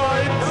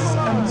 sights,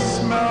 and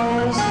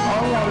smells I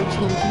wanted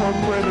to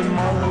incorporate in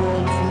my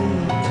worldview.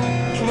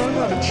 To learn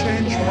how to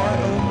change my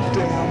own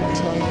damn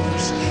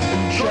tires.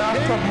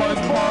 Jack up my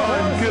car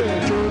and get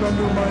dirt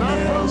under my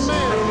nails and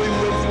really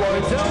live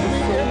life to the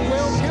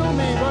fullest.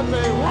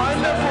 I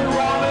never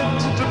wanted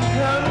to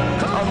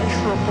depend on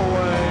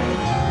AAA.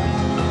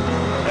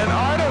 And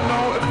I don't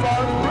know if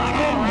I've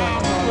become that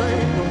kind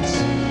of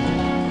person.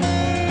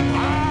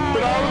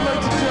 But I would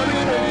like to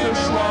dedicate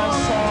this last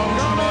song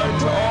tonight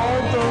to all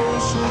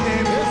those who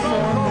came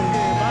before me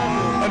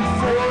and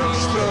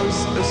forged those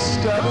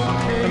aesthetic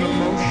and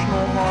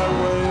emotional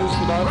highways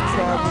that I've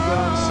traveled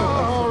down so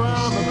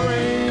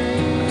effortlessly.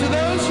 To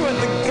those who had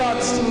the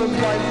guts to live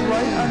life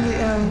right on the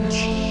edge,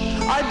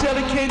 I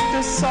dedicate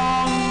this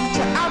song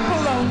to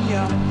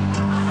Apollonia,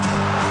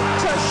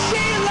 to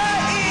Sheila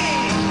E.,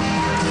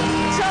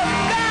 to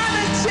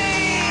Vanity,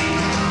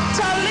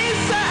 to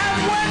Lisa and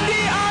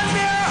Wendy on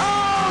their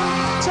own,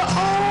 to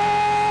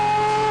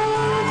all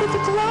that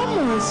the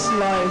glamorous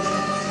life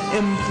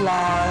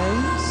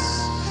implies.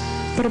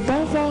 But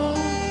above all,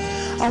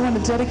 I want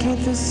to dedicate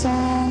this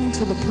song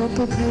to the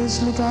purple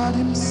paisley god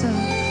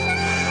himself,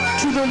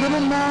 to the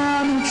little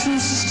man who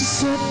chooses to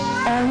sit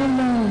all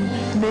alone,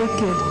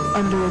 naked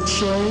under a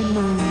cherry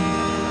moon.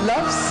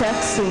 Love's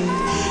sexy.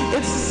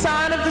 It's the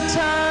sign of the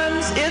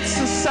times. It's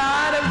the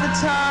sign of the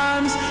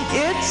times.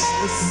 It's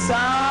the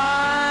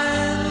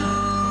sign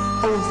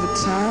of the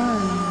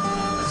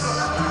times.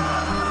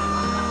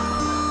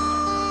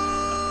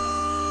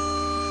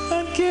 I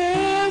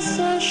guess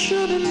I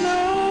should have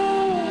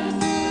known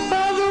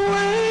by the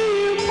way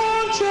you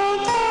parked your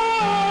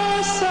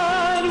car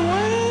sideways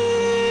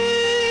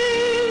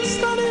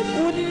that it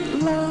wouldn't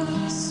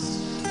last.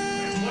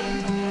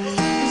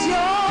 'Cause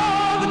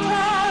you're the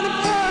kind of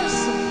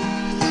person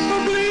who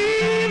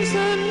believes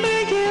in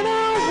making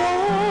our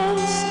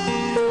wants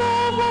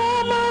love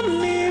warm and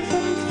leave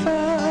them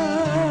fast.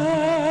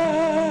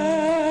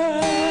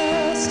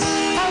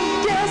 I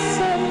guess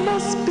I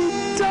must be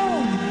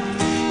dumb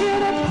in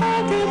a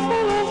pocket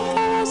full of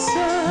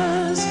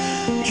horses,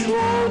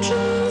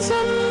 Trojans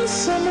and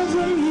some of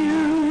them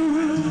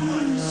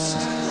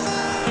used.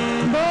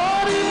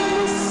 But in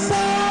the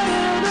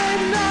Saturday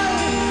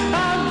night,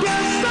 I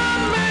guess that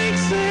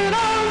makes it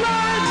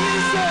alright. You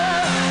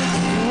said,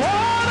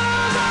 what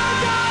have I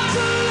got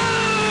to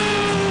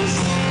lose?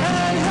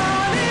 And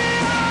honey,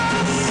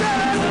 I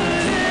said,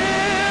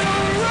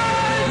 little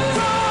right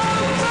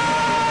from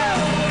there.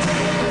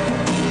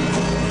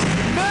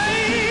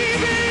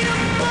 Baby,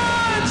 you're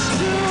much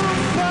too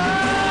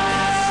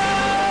fast.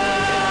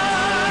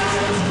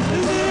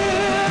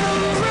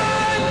 Little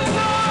right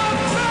from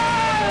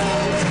there.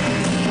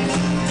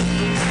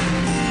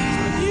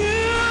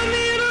 You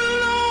need a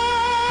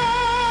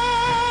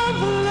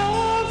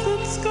love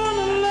that's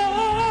gonna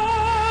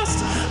last.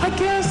 I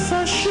guess I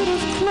should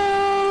have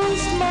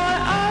closed my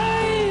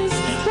eyes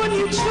when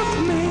you took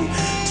me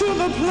to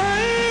the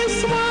place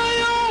where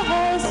your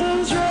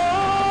horses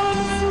run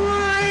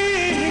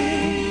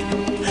free.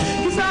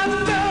 'Cause I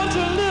felt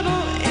a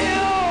little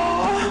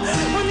ill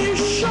when you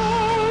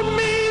showed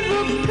me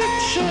the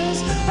pictures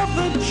of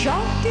the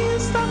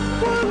jockeys that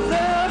were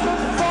there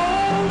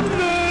before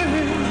me.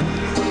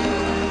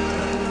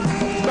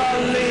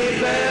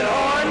 Believe it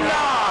or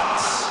not,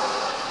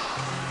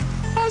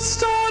 I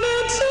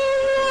started to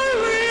worry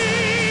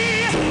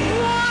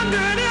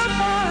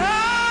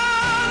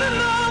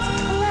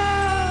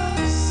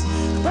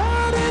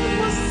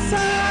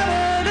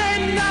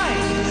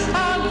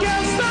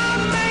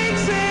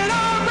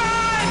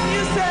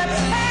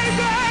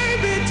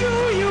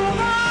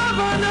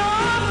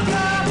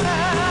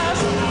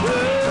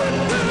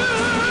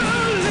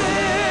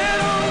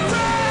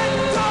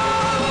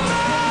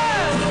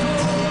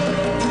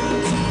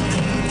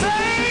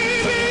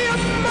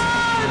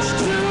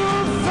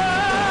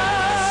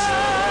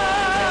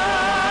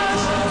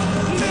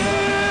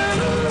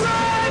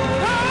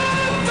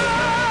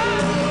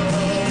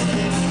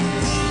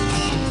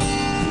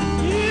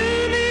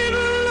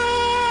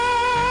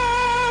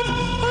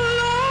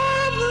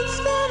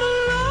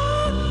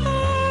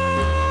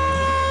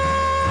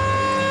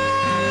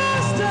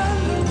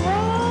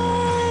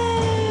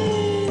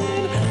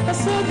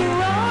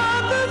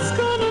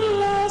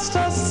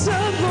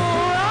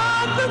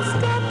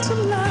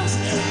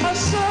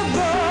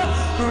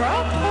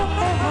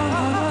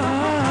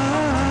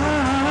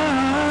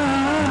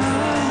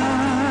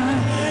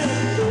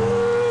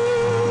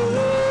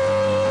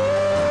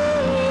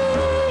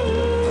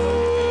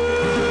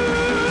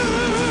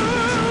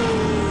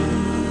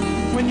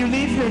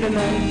here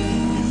tonight.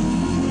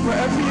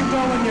 Wherever you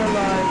go in your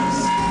lives,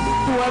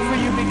 whoever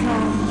you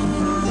become,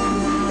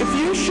 if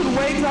you should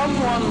wake up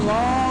one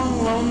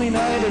long, lonely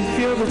night and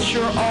feel that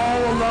you're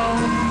all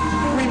alone,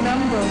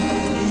 remember,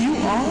 you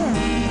are.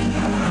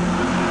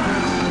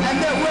 And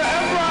that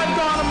wherever I've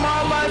gone in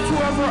my life,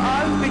 whoever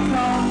I've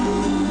become,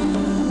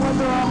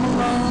 whether I'm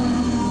alone,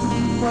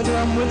 whether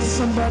I'm with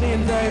somebody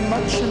and very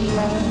much in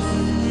love,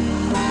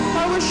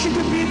 I wish you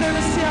could be there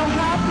to see how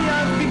happy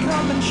I've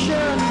become and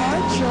share in my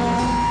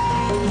joy.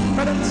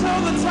 But until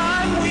the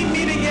time we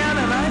meet again,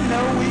 and I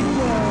know we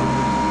will,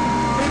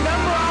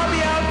 remember I'll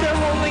be out there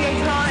holding a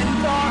kind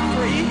thought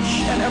for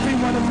each and every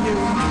one of you,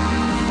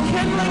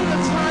 kindling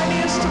the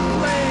tiniest of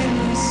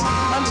flames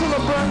until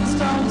it burns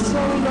down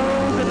so low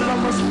that it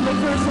almost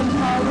flickers and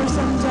powders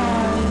and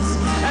dies.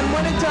 And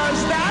when it does,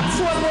 that's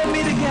when we'll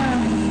meet again.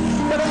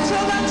 But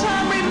until that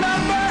time,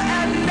 remember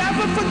and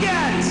never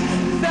forget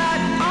that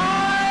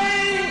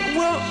I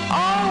will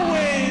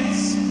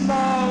always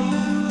love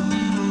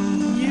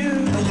you.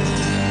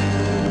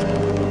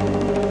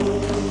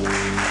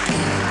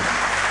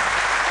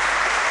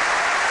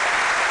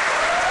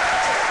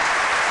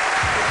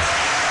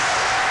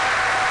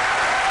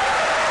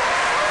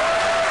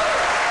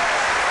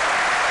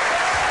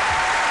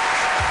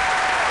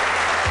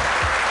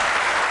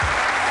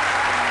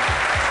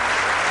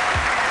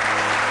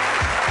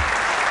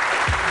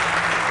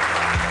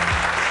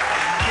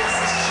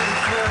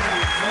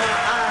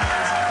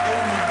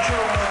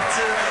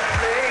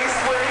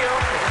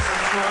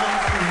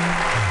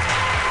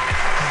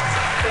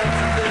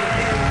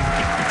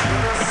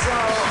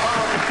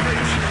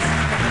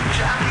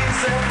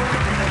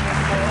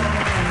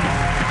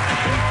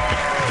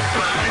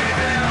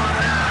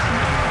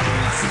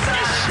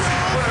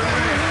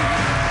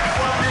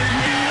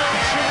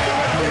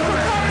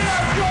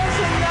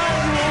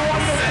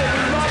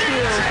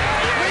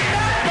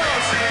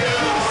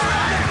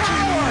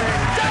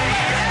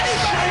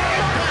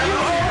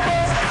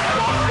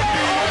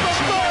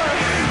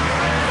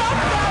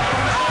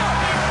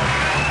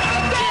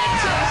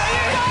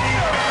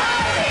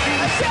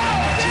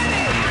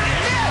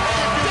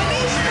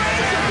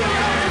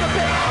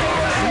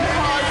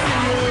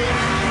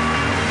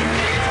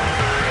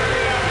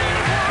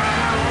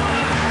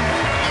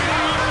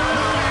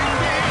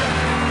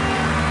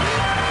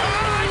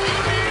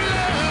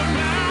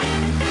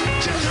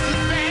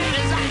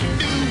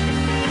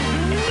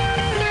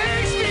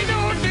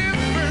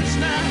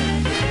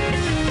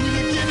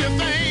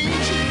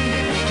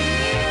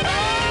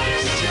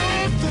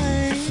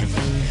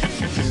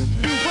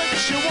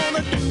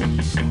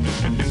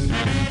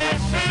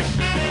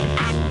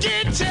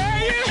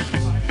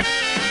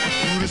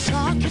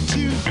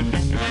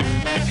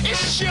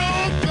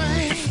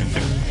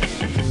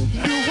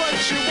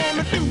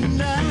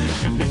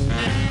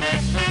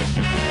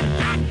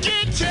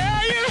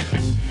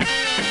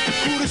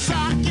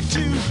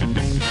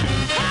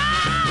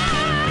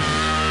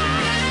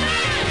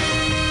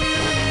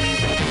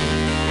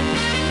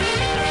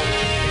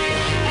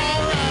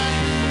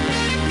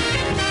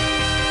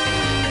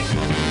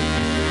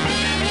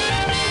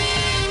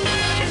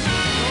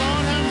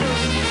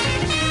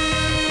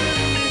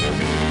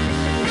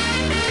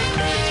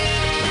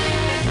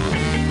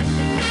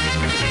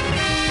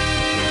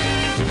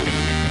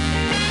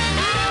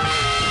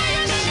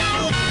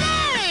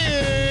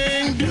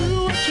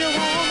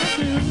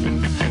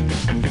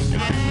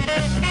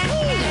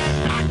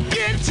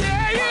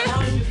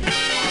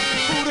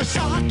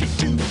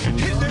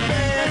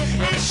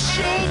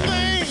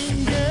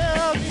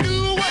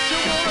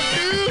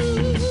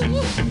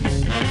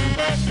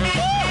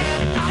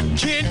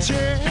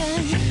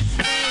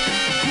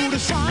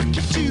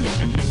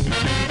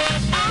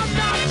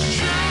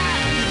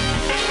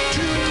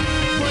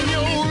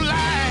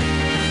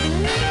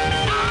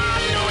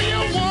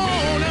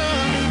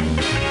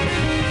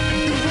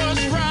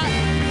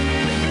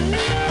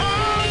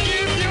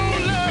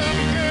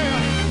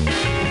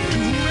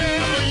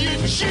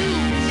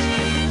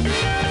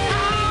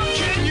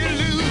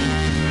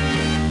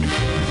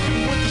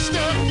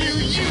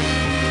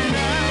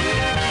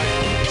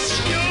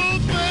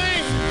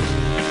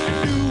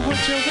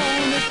 What you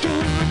wanna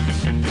do?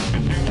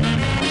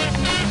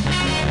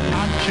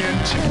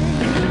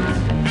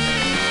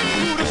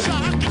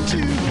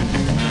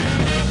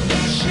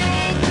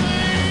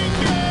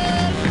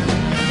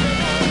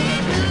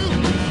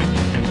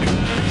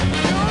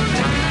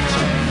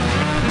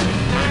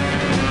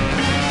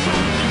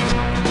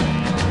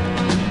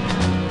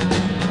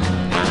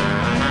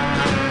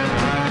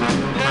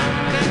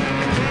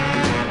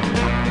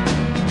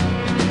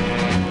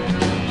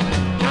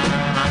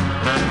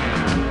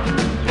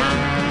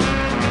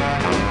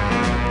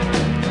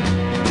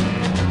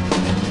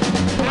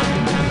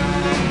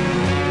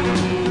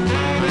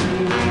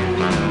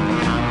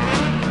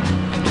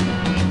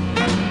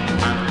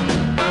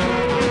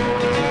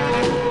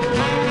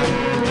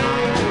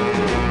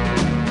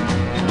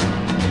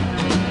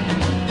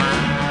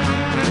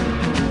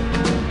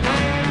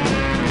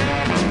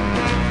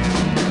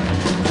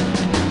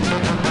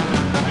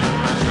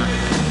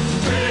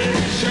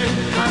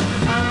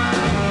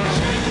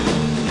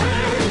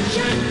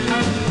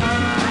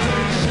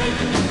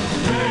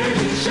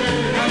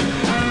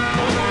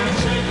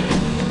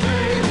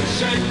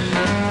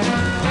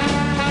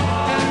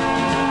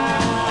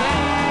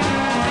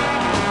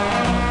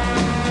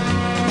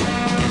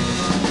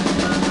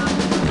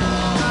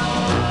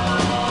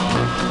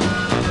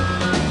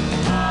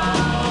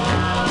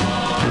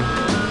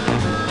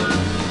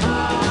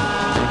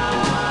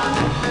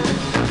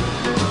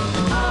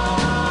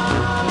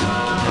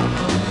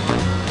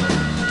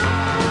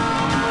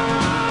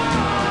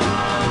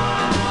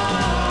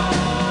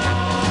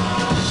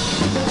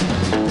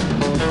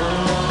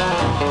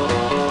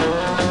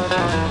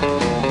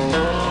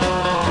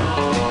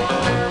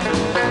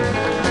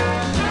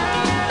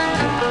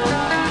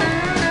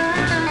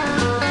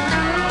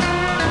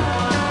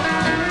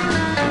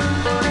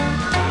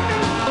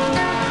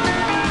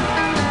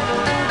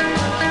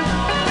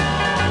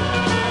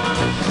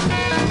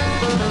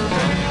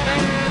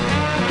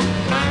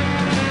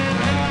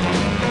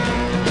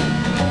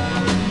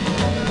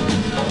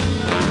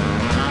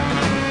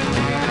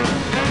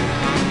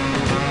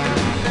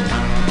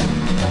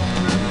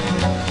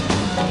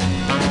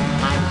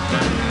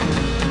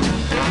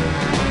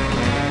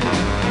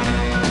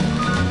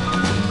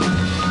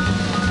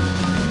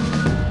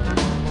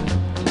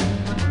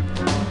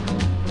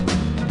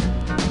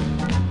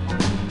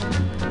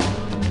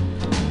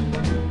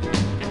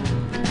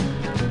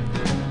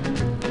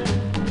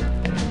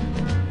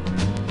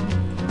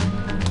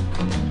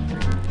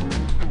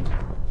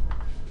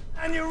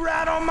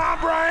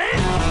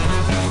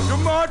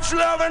 much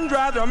loving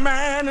drives a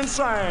man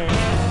insane.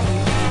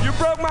 You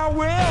broke my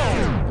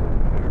will.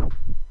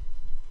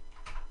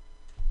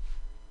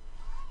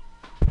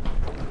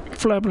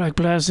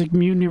 FlatBlackPlastic,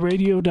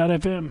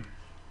 MutinyRadio.fm.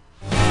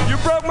 You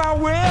broke my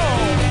will,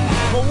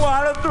 but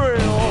what a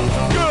thrill.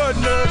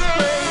 Goodness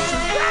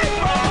gracious, great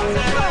balls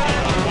of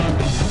fire.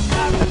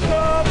 Got the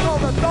club,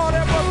 cause I thought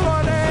it was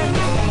funny.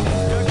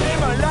 You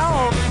came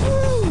along,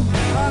 woo,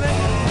 honey.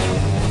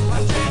 I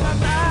changed my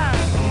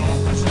mind,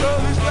 I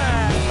stole his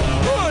back.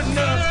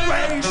 Goodness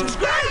gracious,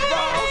 great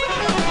balls of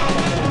fire.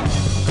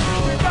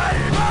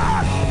 Baby,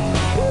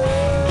 woo.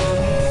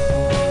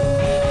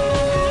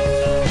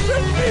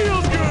 It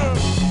feels good.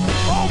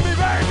 Hold me,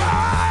 baby.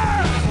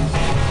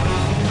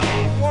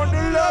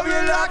 Love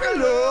you like a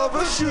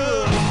lover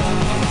should.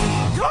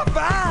 You're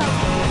fine,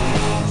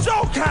 so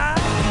kind.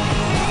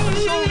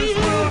 So this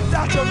world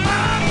that you're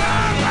mine.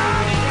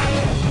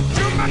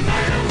 To my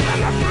nails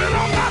and the flit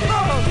on my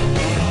thumb.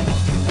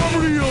 I'm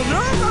real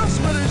nervous,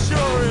 but it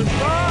sure is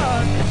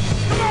fun.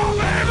 Come on,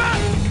 baby,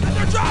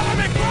 you're driving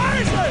me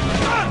crazy.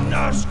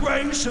 Goodness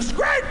gracious,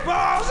 great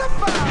balls of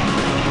fire.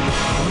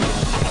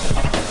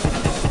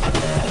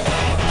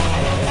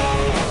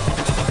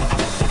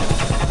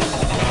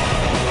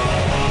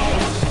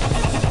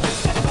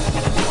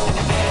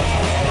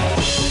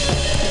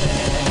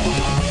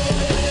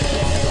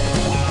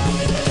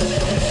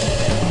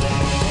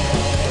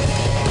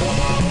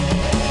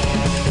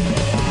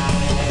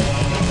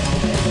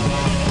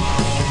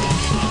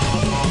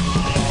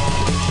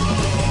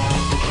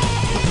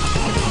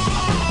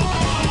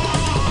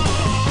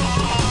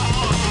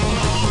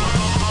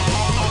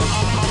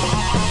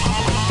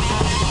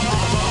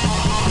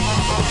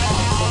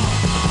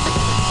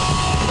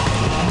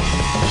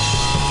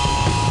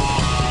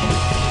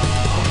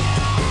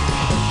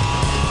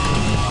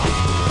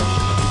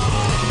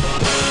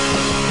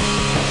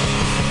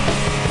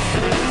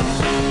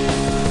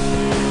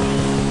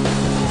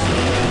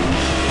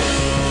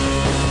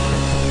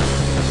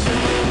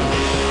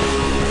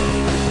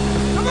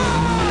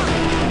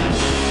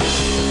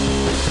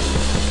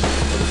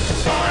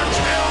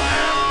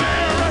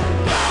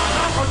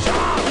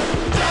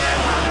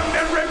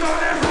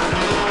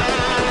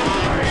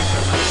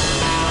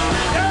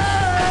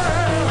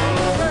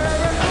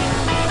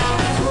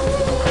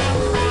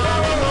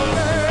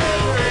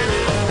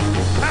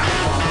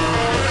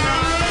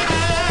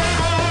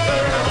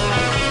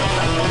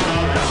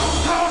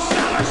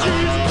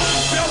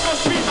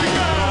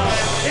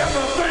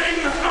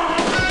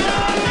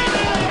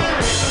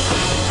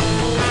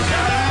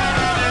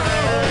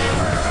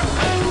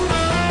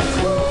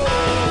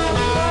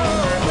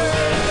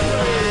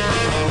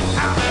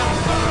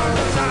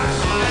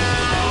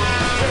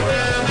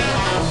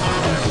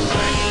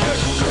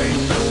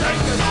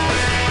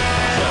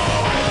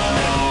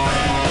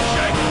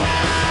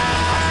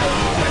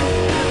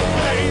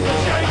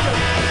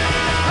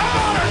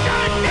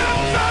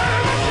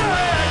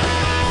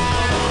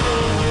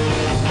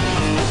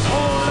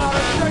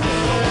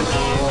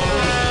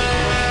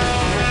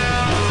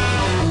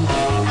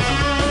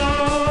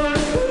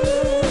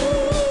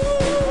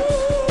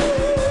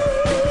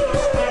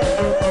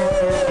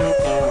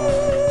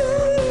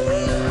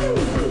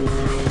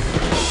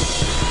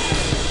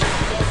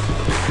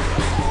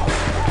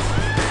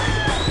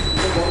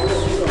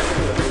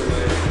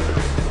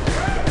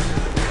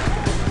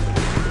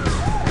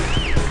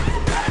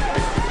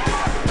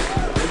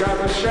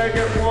 Shake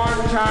it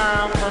one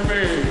time for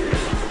me.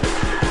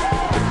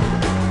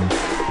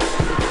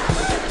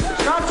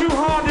 It's not too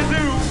hard to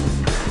do.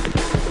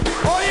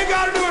 All you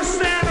gotta do is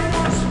stand in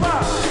one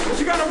spot. But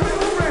you gotta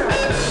wiggle around a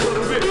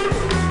little bit.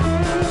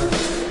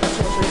 That's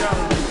what you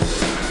gotta do.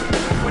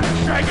 When you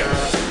shake it.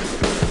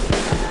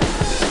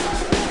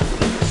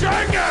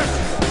 Shake it!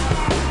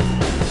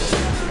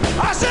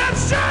 I said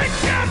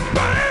shake it,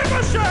 baby,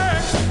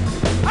 shake!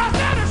 I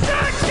said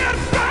shake it,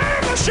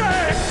 baby,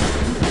 shake!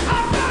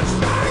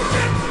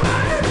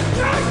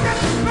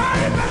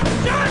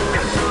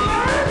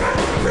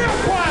 Real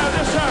quiet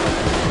this time.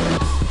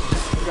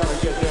 We gotta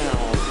get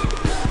down.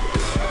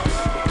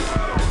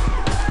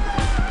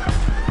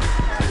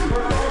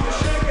 We're going to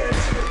shake it.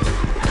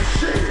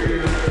 Shake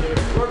it.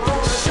 We're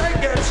going to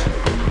shake it.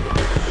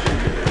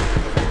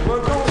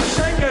 We're going to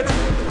shake it.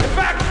 In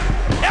fact,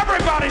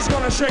 everybody's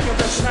going to shake it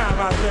this time,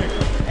 I think.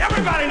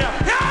 Everybody now.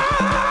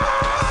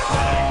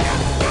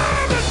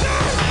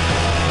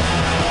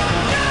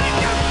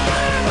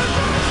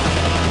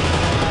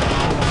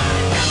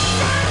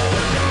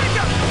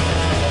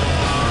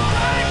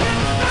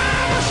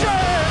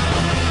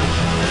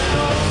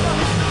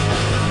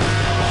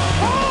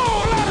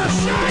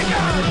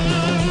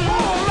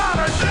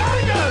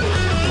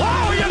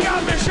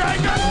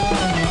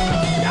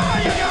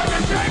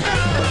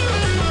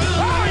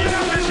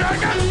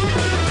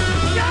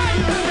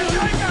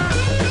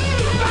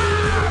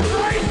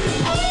 Great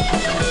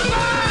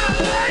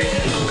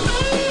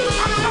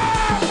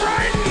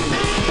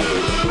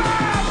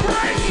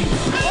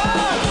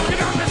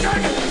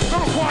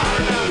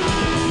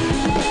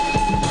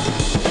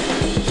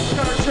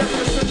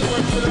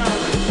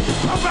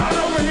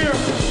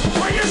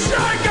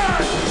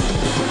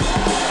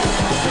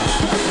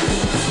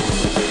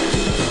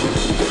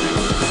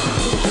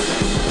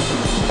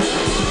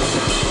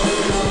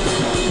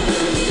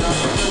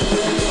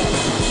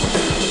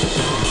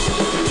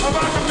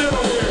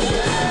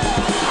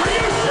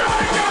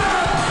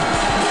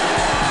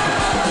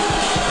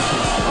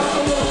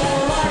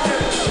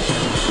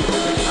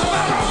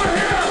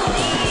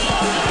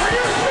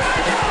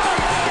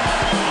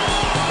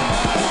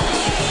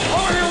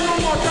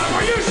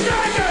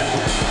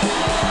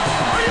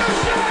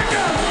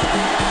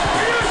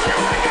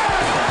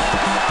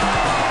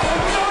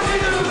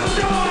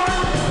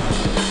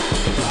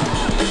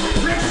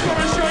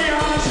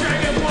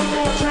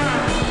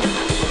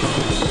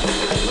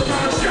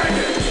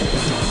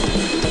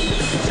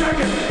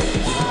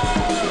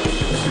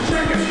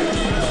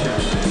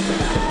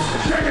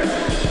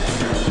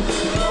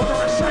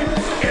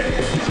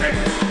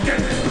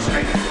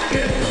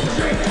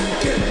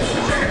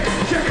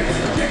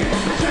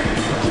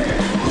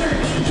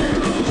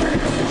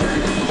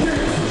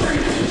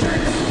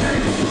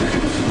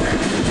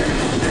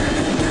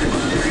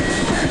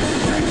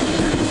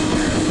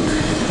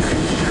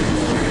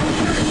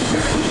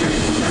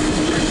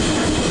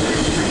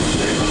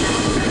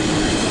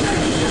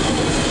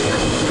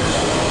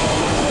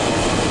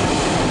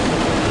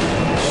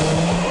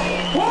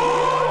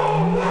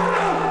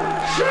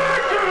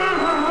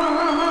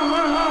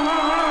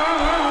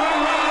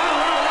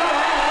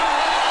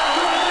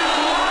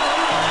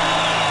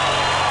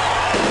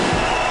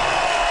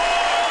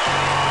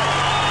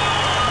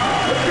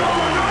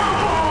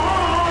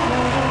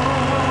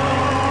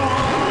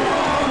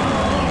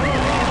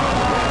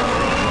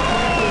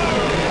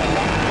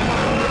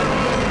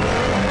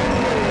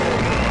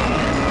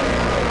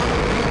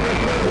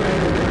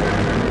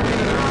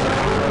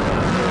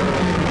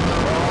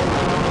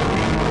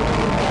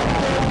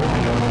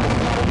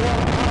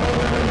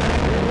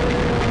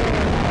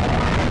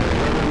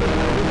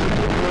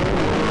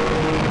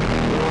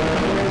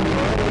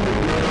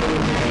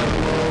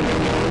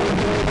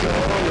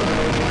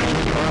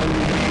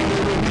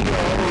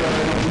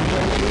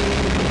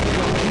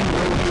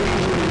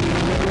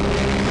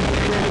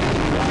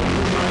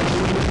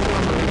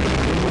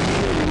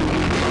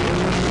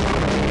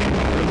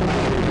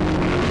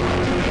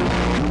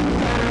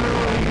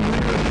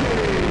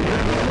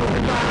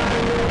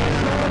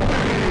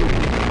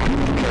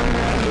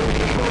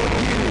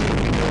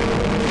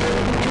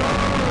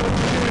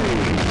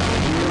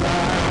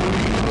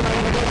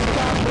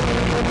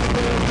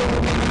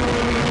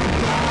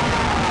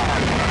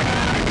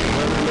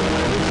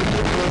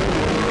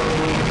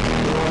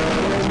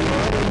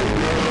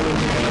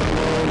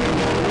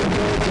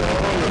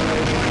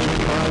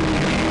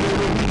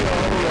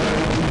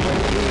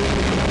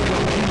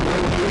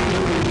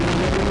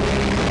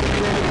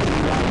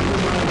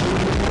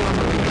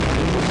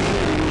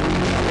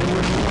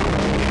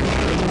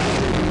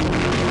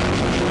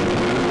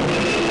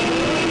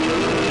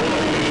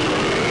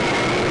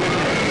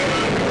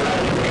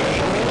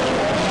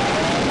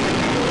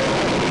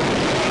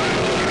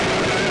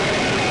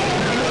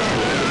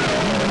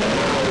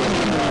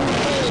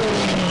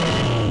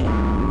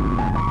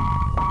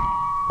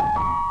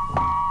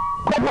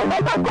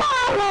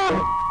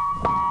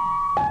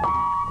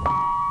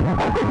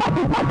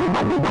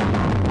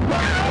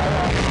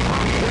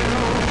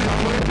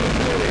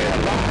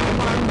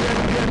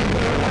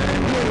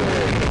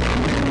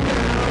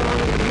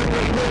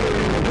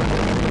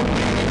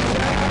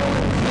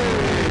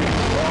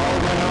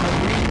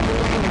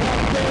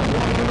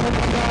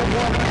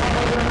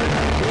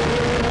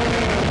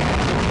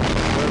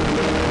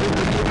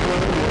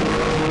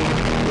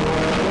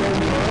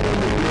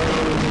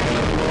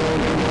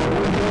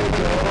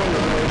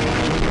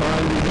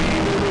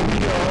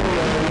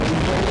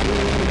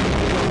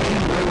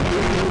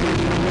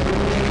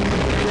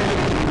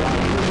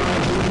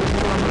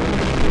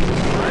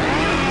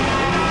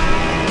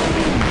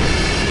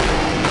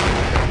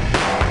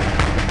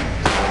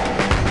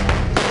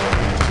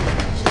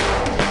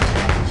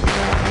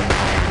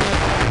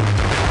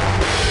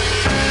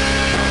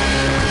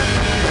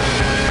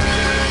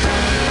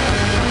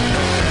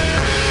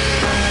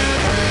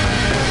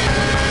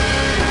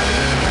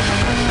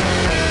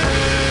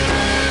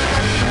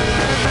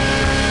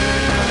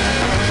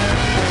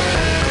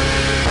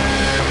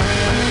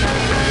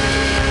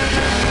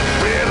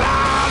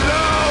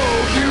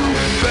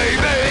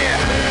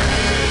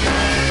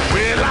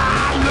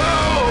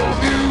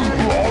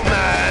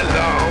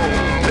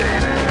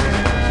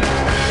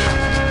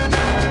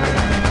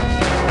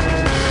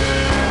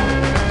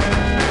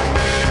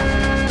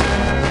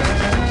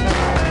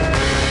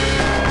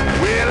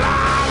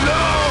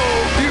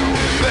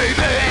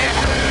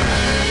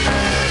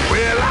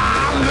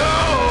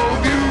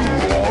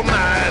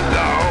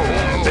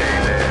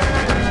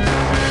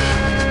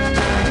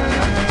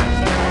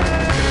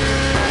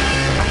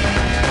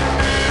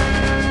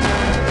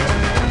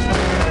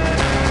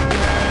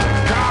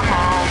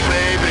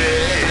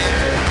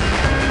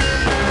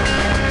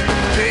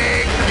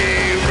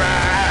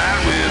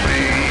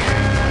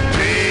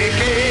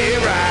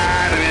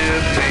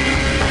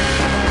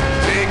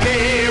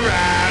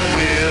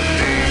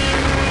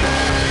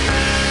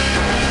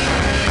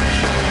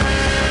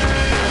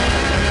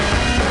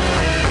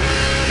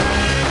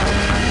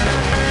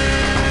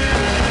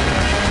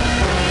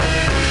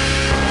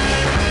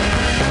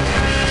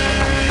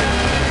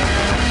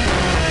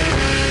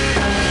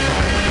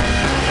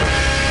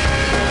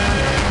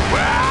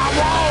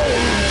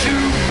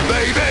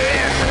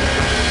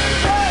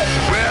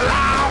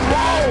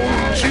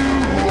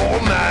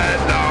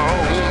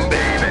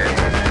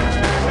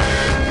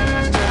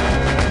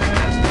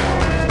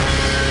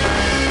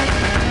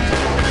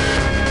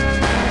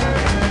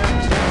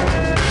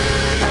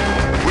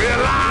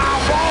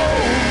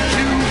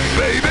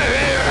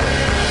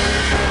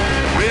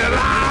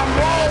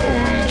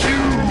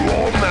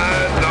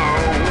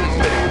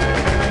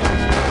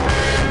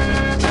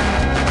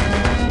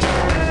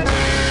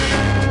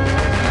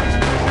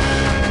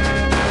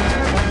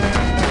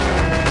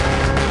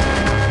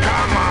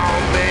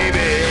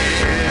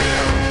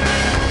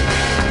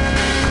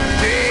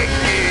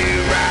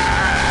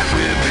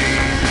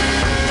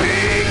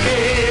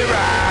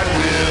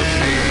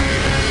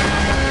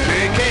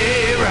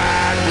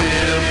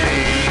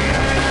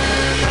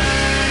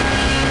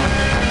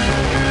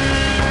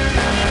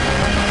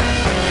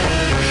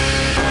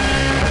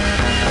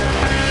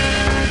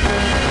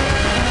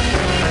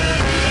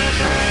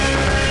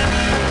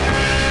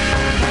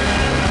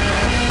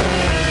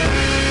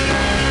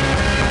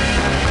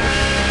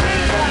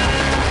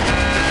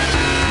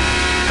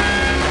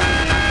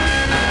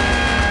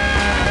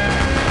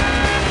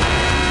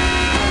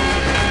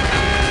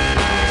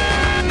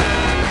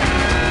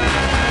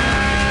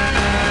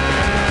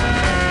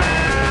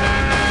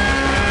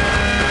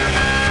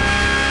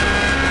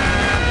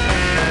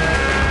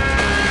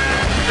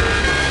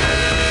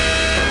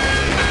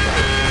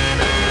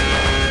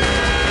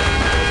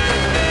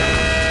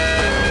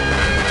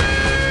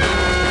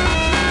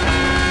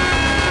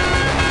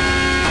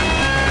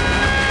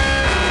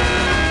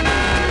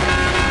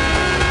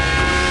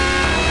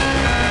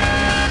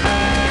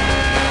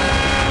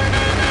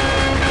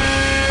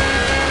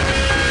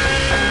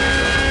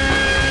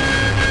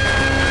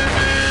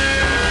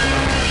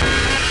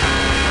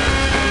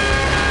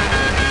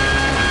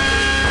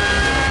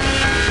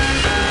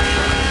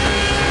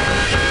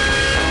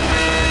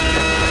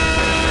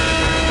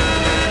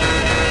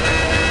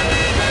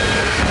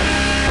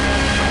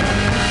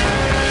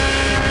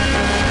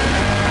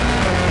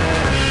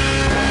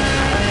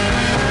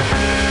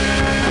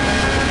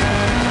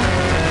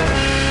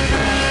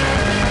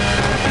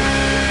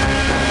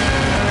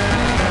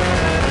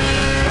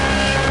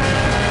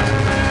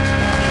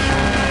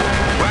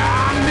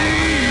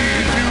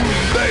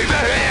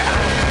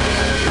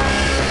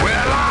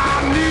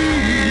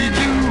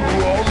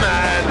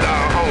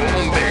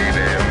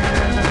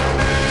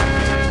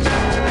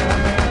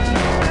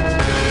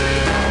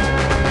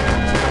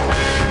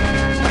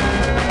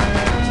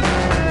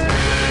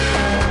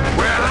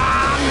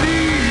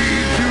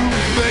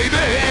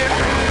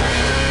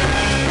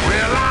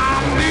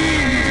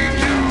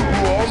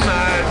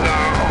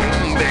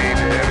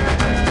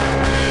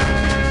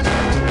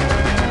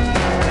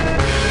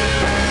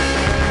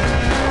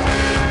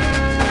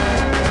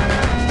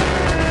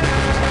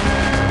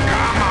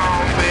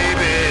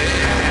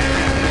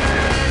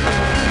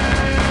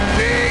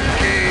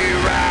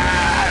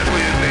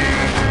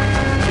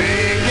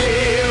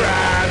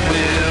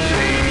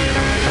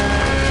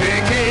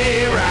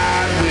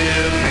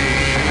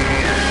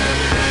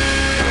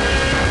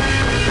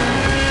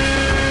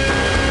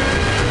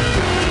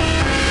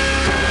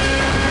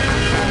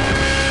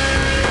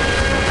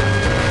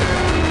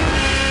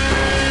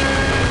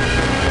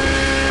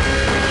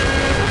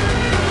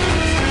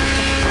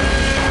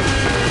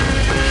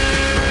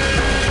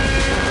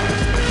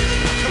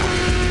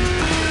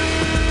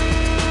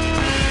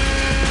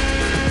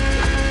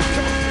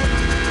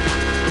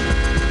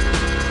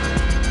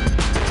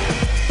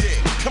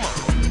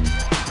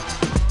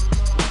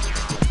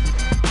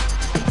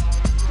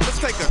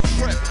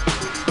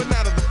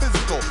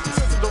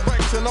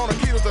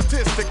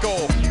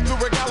statistical.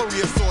 Through a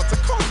gallery of sorts, a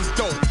cause is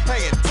dope.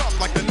 Hanging tough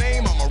like the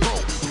name I'm a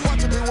rope. Want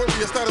to be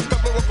warrior, status,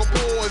 step lyrical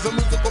boys. A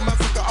musical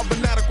massacre of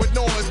inadequate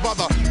noise by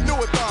the new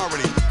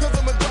authority. Cause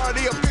the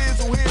majority of peers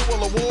who hear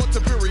will award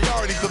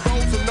superiority to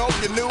those who know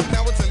you knew.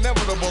 Now it's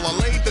inevitable. I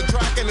laid the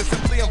track and it's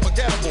simply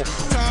unforgettable.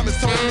 Time is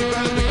totally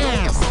better than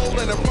gold. My soul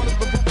and in front of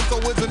the people,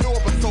 so it's a new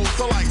episode.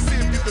 So like, see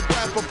if you can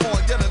grasp upon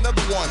yet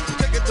another one.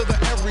 Take it to the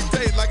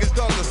everyday like it's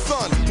done the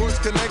sun.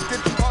 Words connected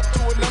up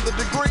to another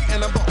degree,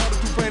 and I'm the artist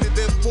who painted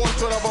this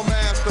portrait of a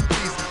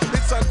masterpiece.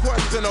 It's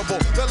unquestionable.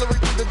 The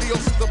lyrics to the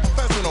DOC's a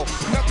professional.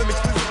 Nothing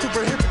explicit to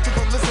prohibit you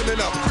from listening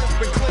up.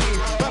 Crisp and clean,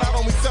 but I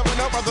don't mean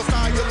 7-Up. Other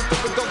style, you're looking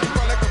for don't be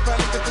running a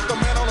panic. It's just a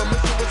man on a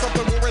mission with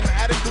something more in the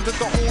attitude. Just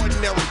the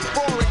ordinary,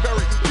 boring,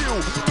 very few.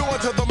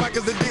 Doing to the mic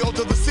is the deal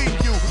to the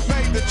CU.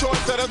 Made the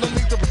choice that I don't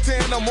need to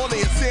pretend I'm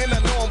only a sin. I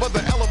know I'm where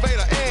the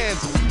elevator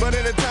ends, but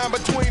in the time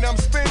between I'm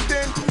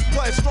spending,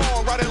 play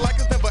strong, ride it like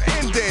it's never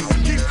ending.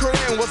 Keep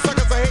creating what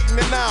suckers are hating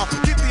it now.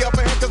 Get the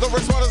upper hand cause the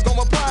rich runners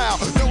gonna plow.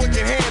 No one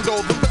can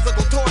handle the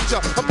physical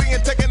torture of being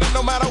taken in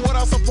no matter what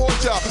I support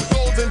ya.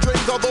 Goals and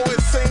dreams, although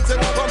it seems it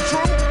won't come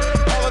true.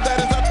 All of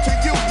that is up to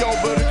you, yo,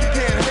 but if you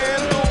can't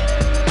handle,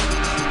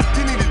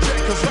 you need to check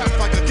cause rap's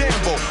like a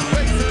gamble.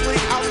 Basically,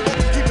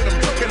 outspoken, keeping them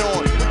cooking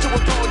on. What you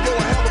would call yo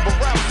a hell of a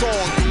rap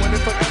song. Doing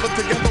it forever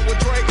together with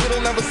Drake,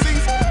 it'll never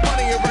cease.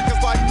 Money and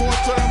records like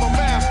portrait of a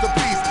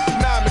masterpiece.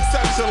 Now I'm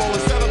exceptional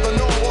instead of the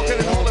norm, walking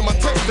and holding my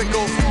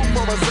testicles. Smooth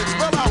for a six,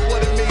 spell out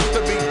what it means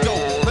to be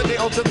dope. Let the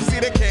to the C,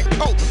 they can't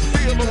cope.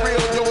 Feel the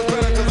real, yo, it's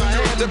better cause I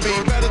had to be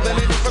better than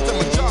any percent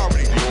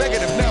majority.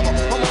 Negative never,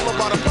 I'm all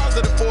about a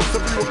positive force.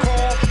 If you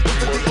recall, it's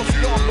the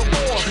DOC on the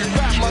board.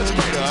 That much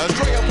greater,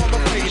 Dre up on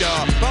the fader.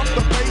 Bump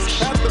the bass,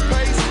 at the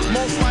pace.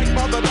 Most like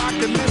brother Doc,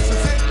 and this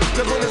is it.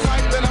 Cause when it's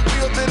hype, then I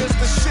feel that it's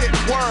the shit.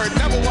 Word,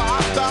 never will I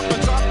stop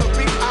and drop the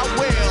beat, I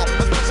will.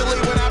 Especially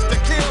when after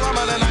kill,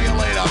 I'm an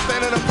annihilator.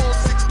 Standing a full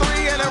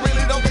 6'3", and I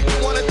really don't think you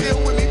wanna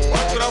deal with me.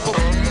 Watch it up, hold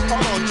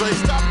on, Dre,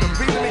 stop the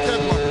beat, let me catch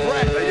my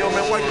breath. Hey, yo,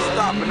 man, why you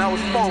stopping? That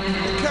was funky.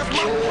 Catch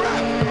my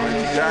breath.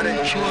 You got it?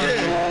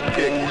 Yeah.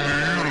 Kick.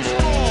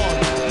 Strong,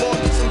 Lord,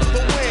 listen to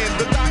the wind.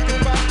 The Doc is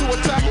about to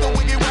attack the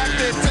wiggy whack,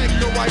 then take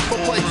the rightful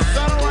place.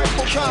 At a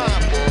rightful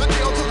time. The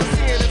deal to the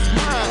sea and it's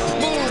mine.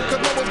 Move,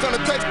 cause no one's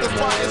gonna take the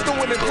spot. It's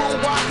doing it cool.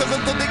 Why? Cause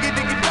it's the diggy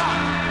diggy doc.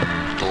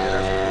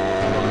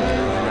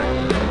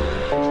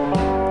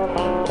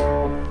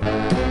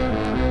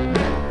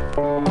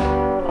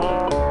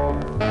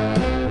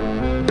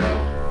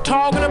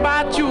 Talking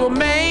about you, a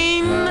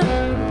man,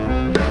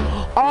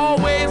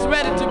 always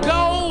ready to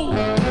go.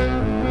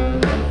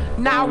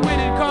 Now when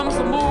it comes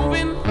to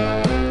moving,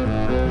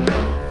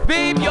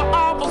 babe, you're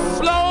awful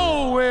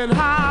slow and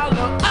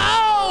holler.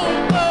 Oh,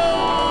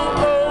 oh,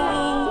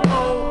 oh,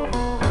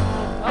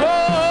 oh, oh,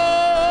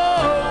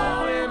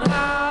 and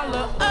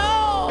holler.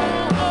 Oh,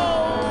 oh,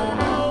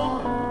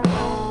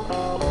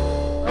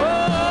 oh,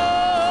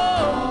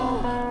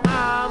 oh,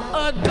 I'm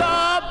a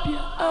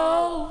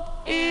W-O-M.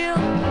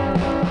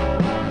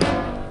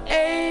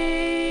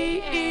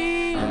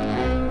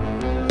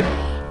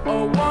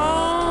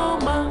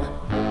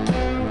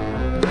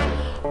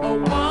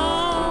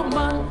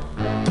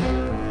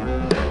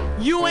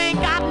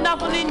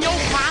 In your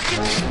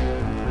pocket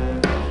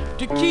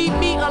to keep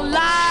me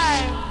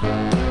alive,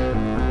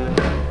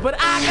 but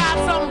I got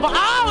something for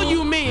all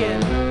you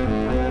men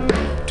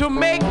to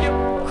make you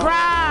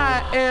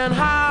cry and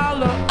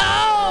holler.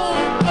 Oh,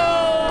 oh,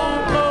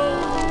 oh,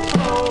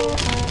 oh,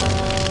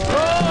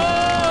 oh,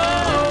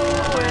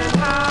 and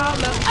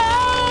holler. Oh,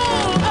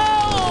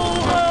 oh,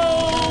 oh,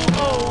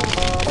 oh,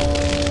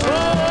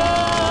 oh,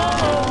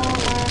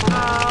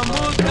 I'm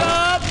a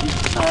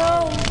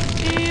W-O-M.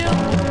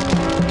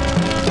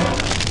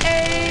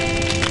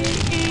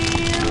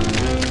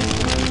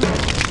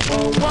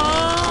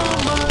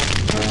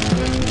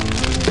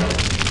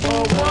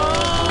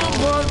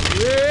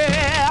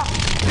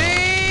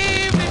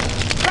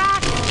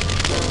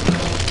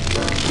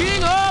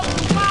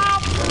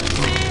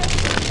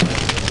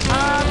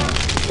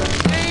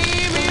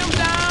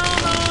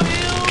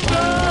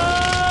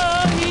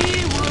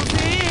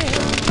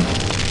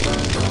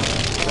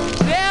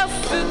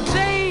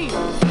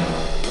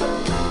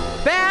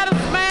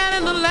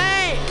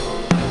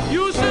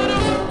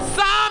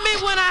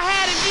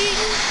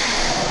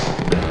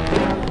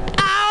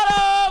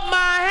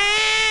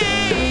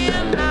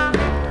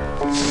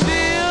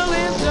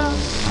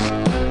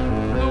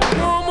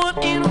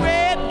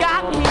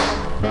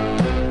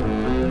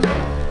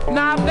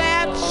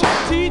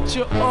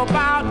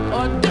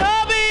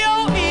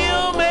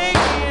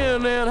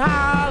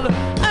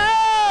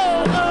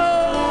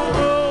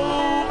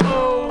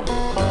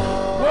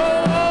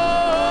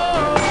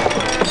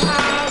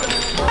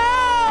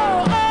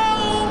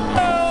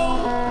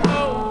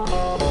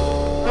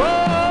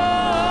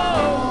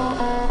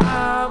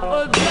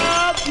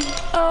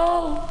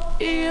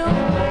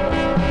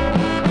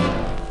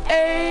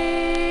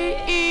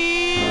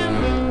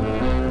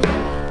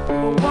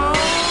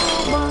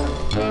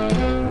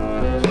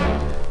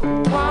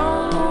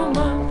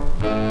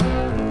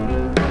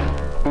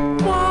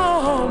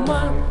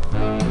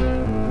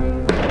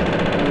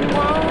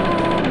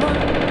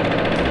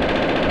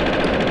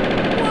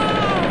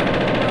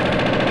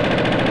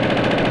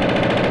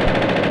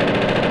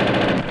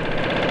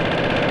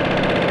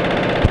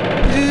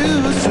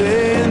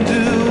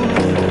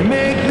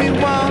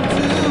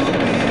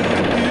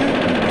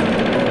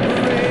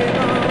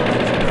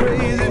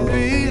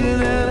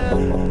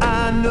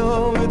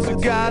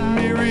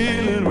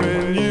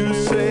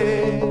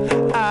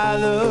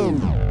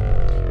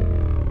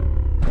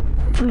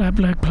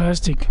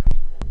 FlatBlackPlastic.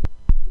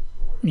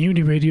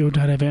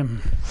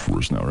 MutinyRadio.fm.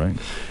 First now, right?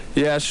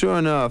 Yeah, sure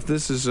enough.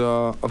 This is,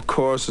 of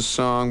course, a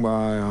song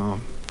by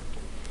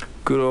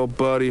good old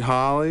Buddy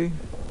Holly.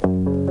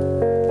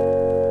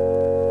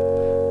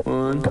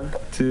 1,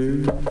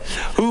 2.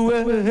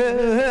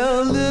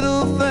 Well,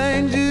 little thing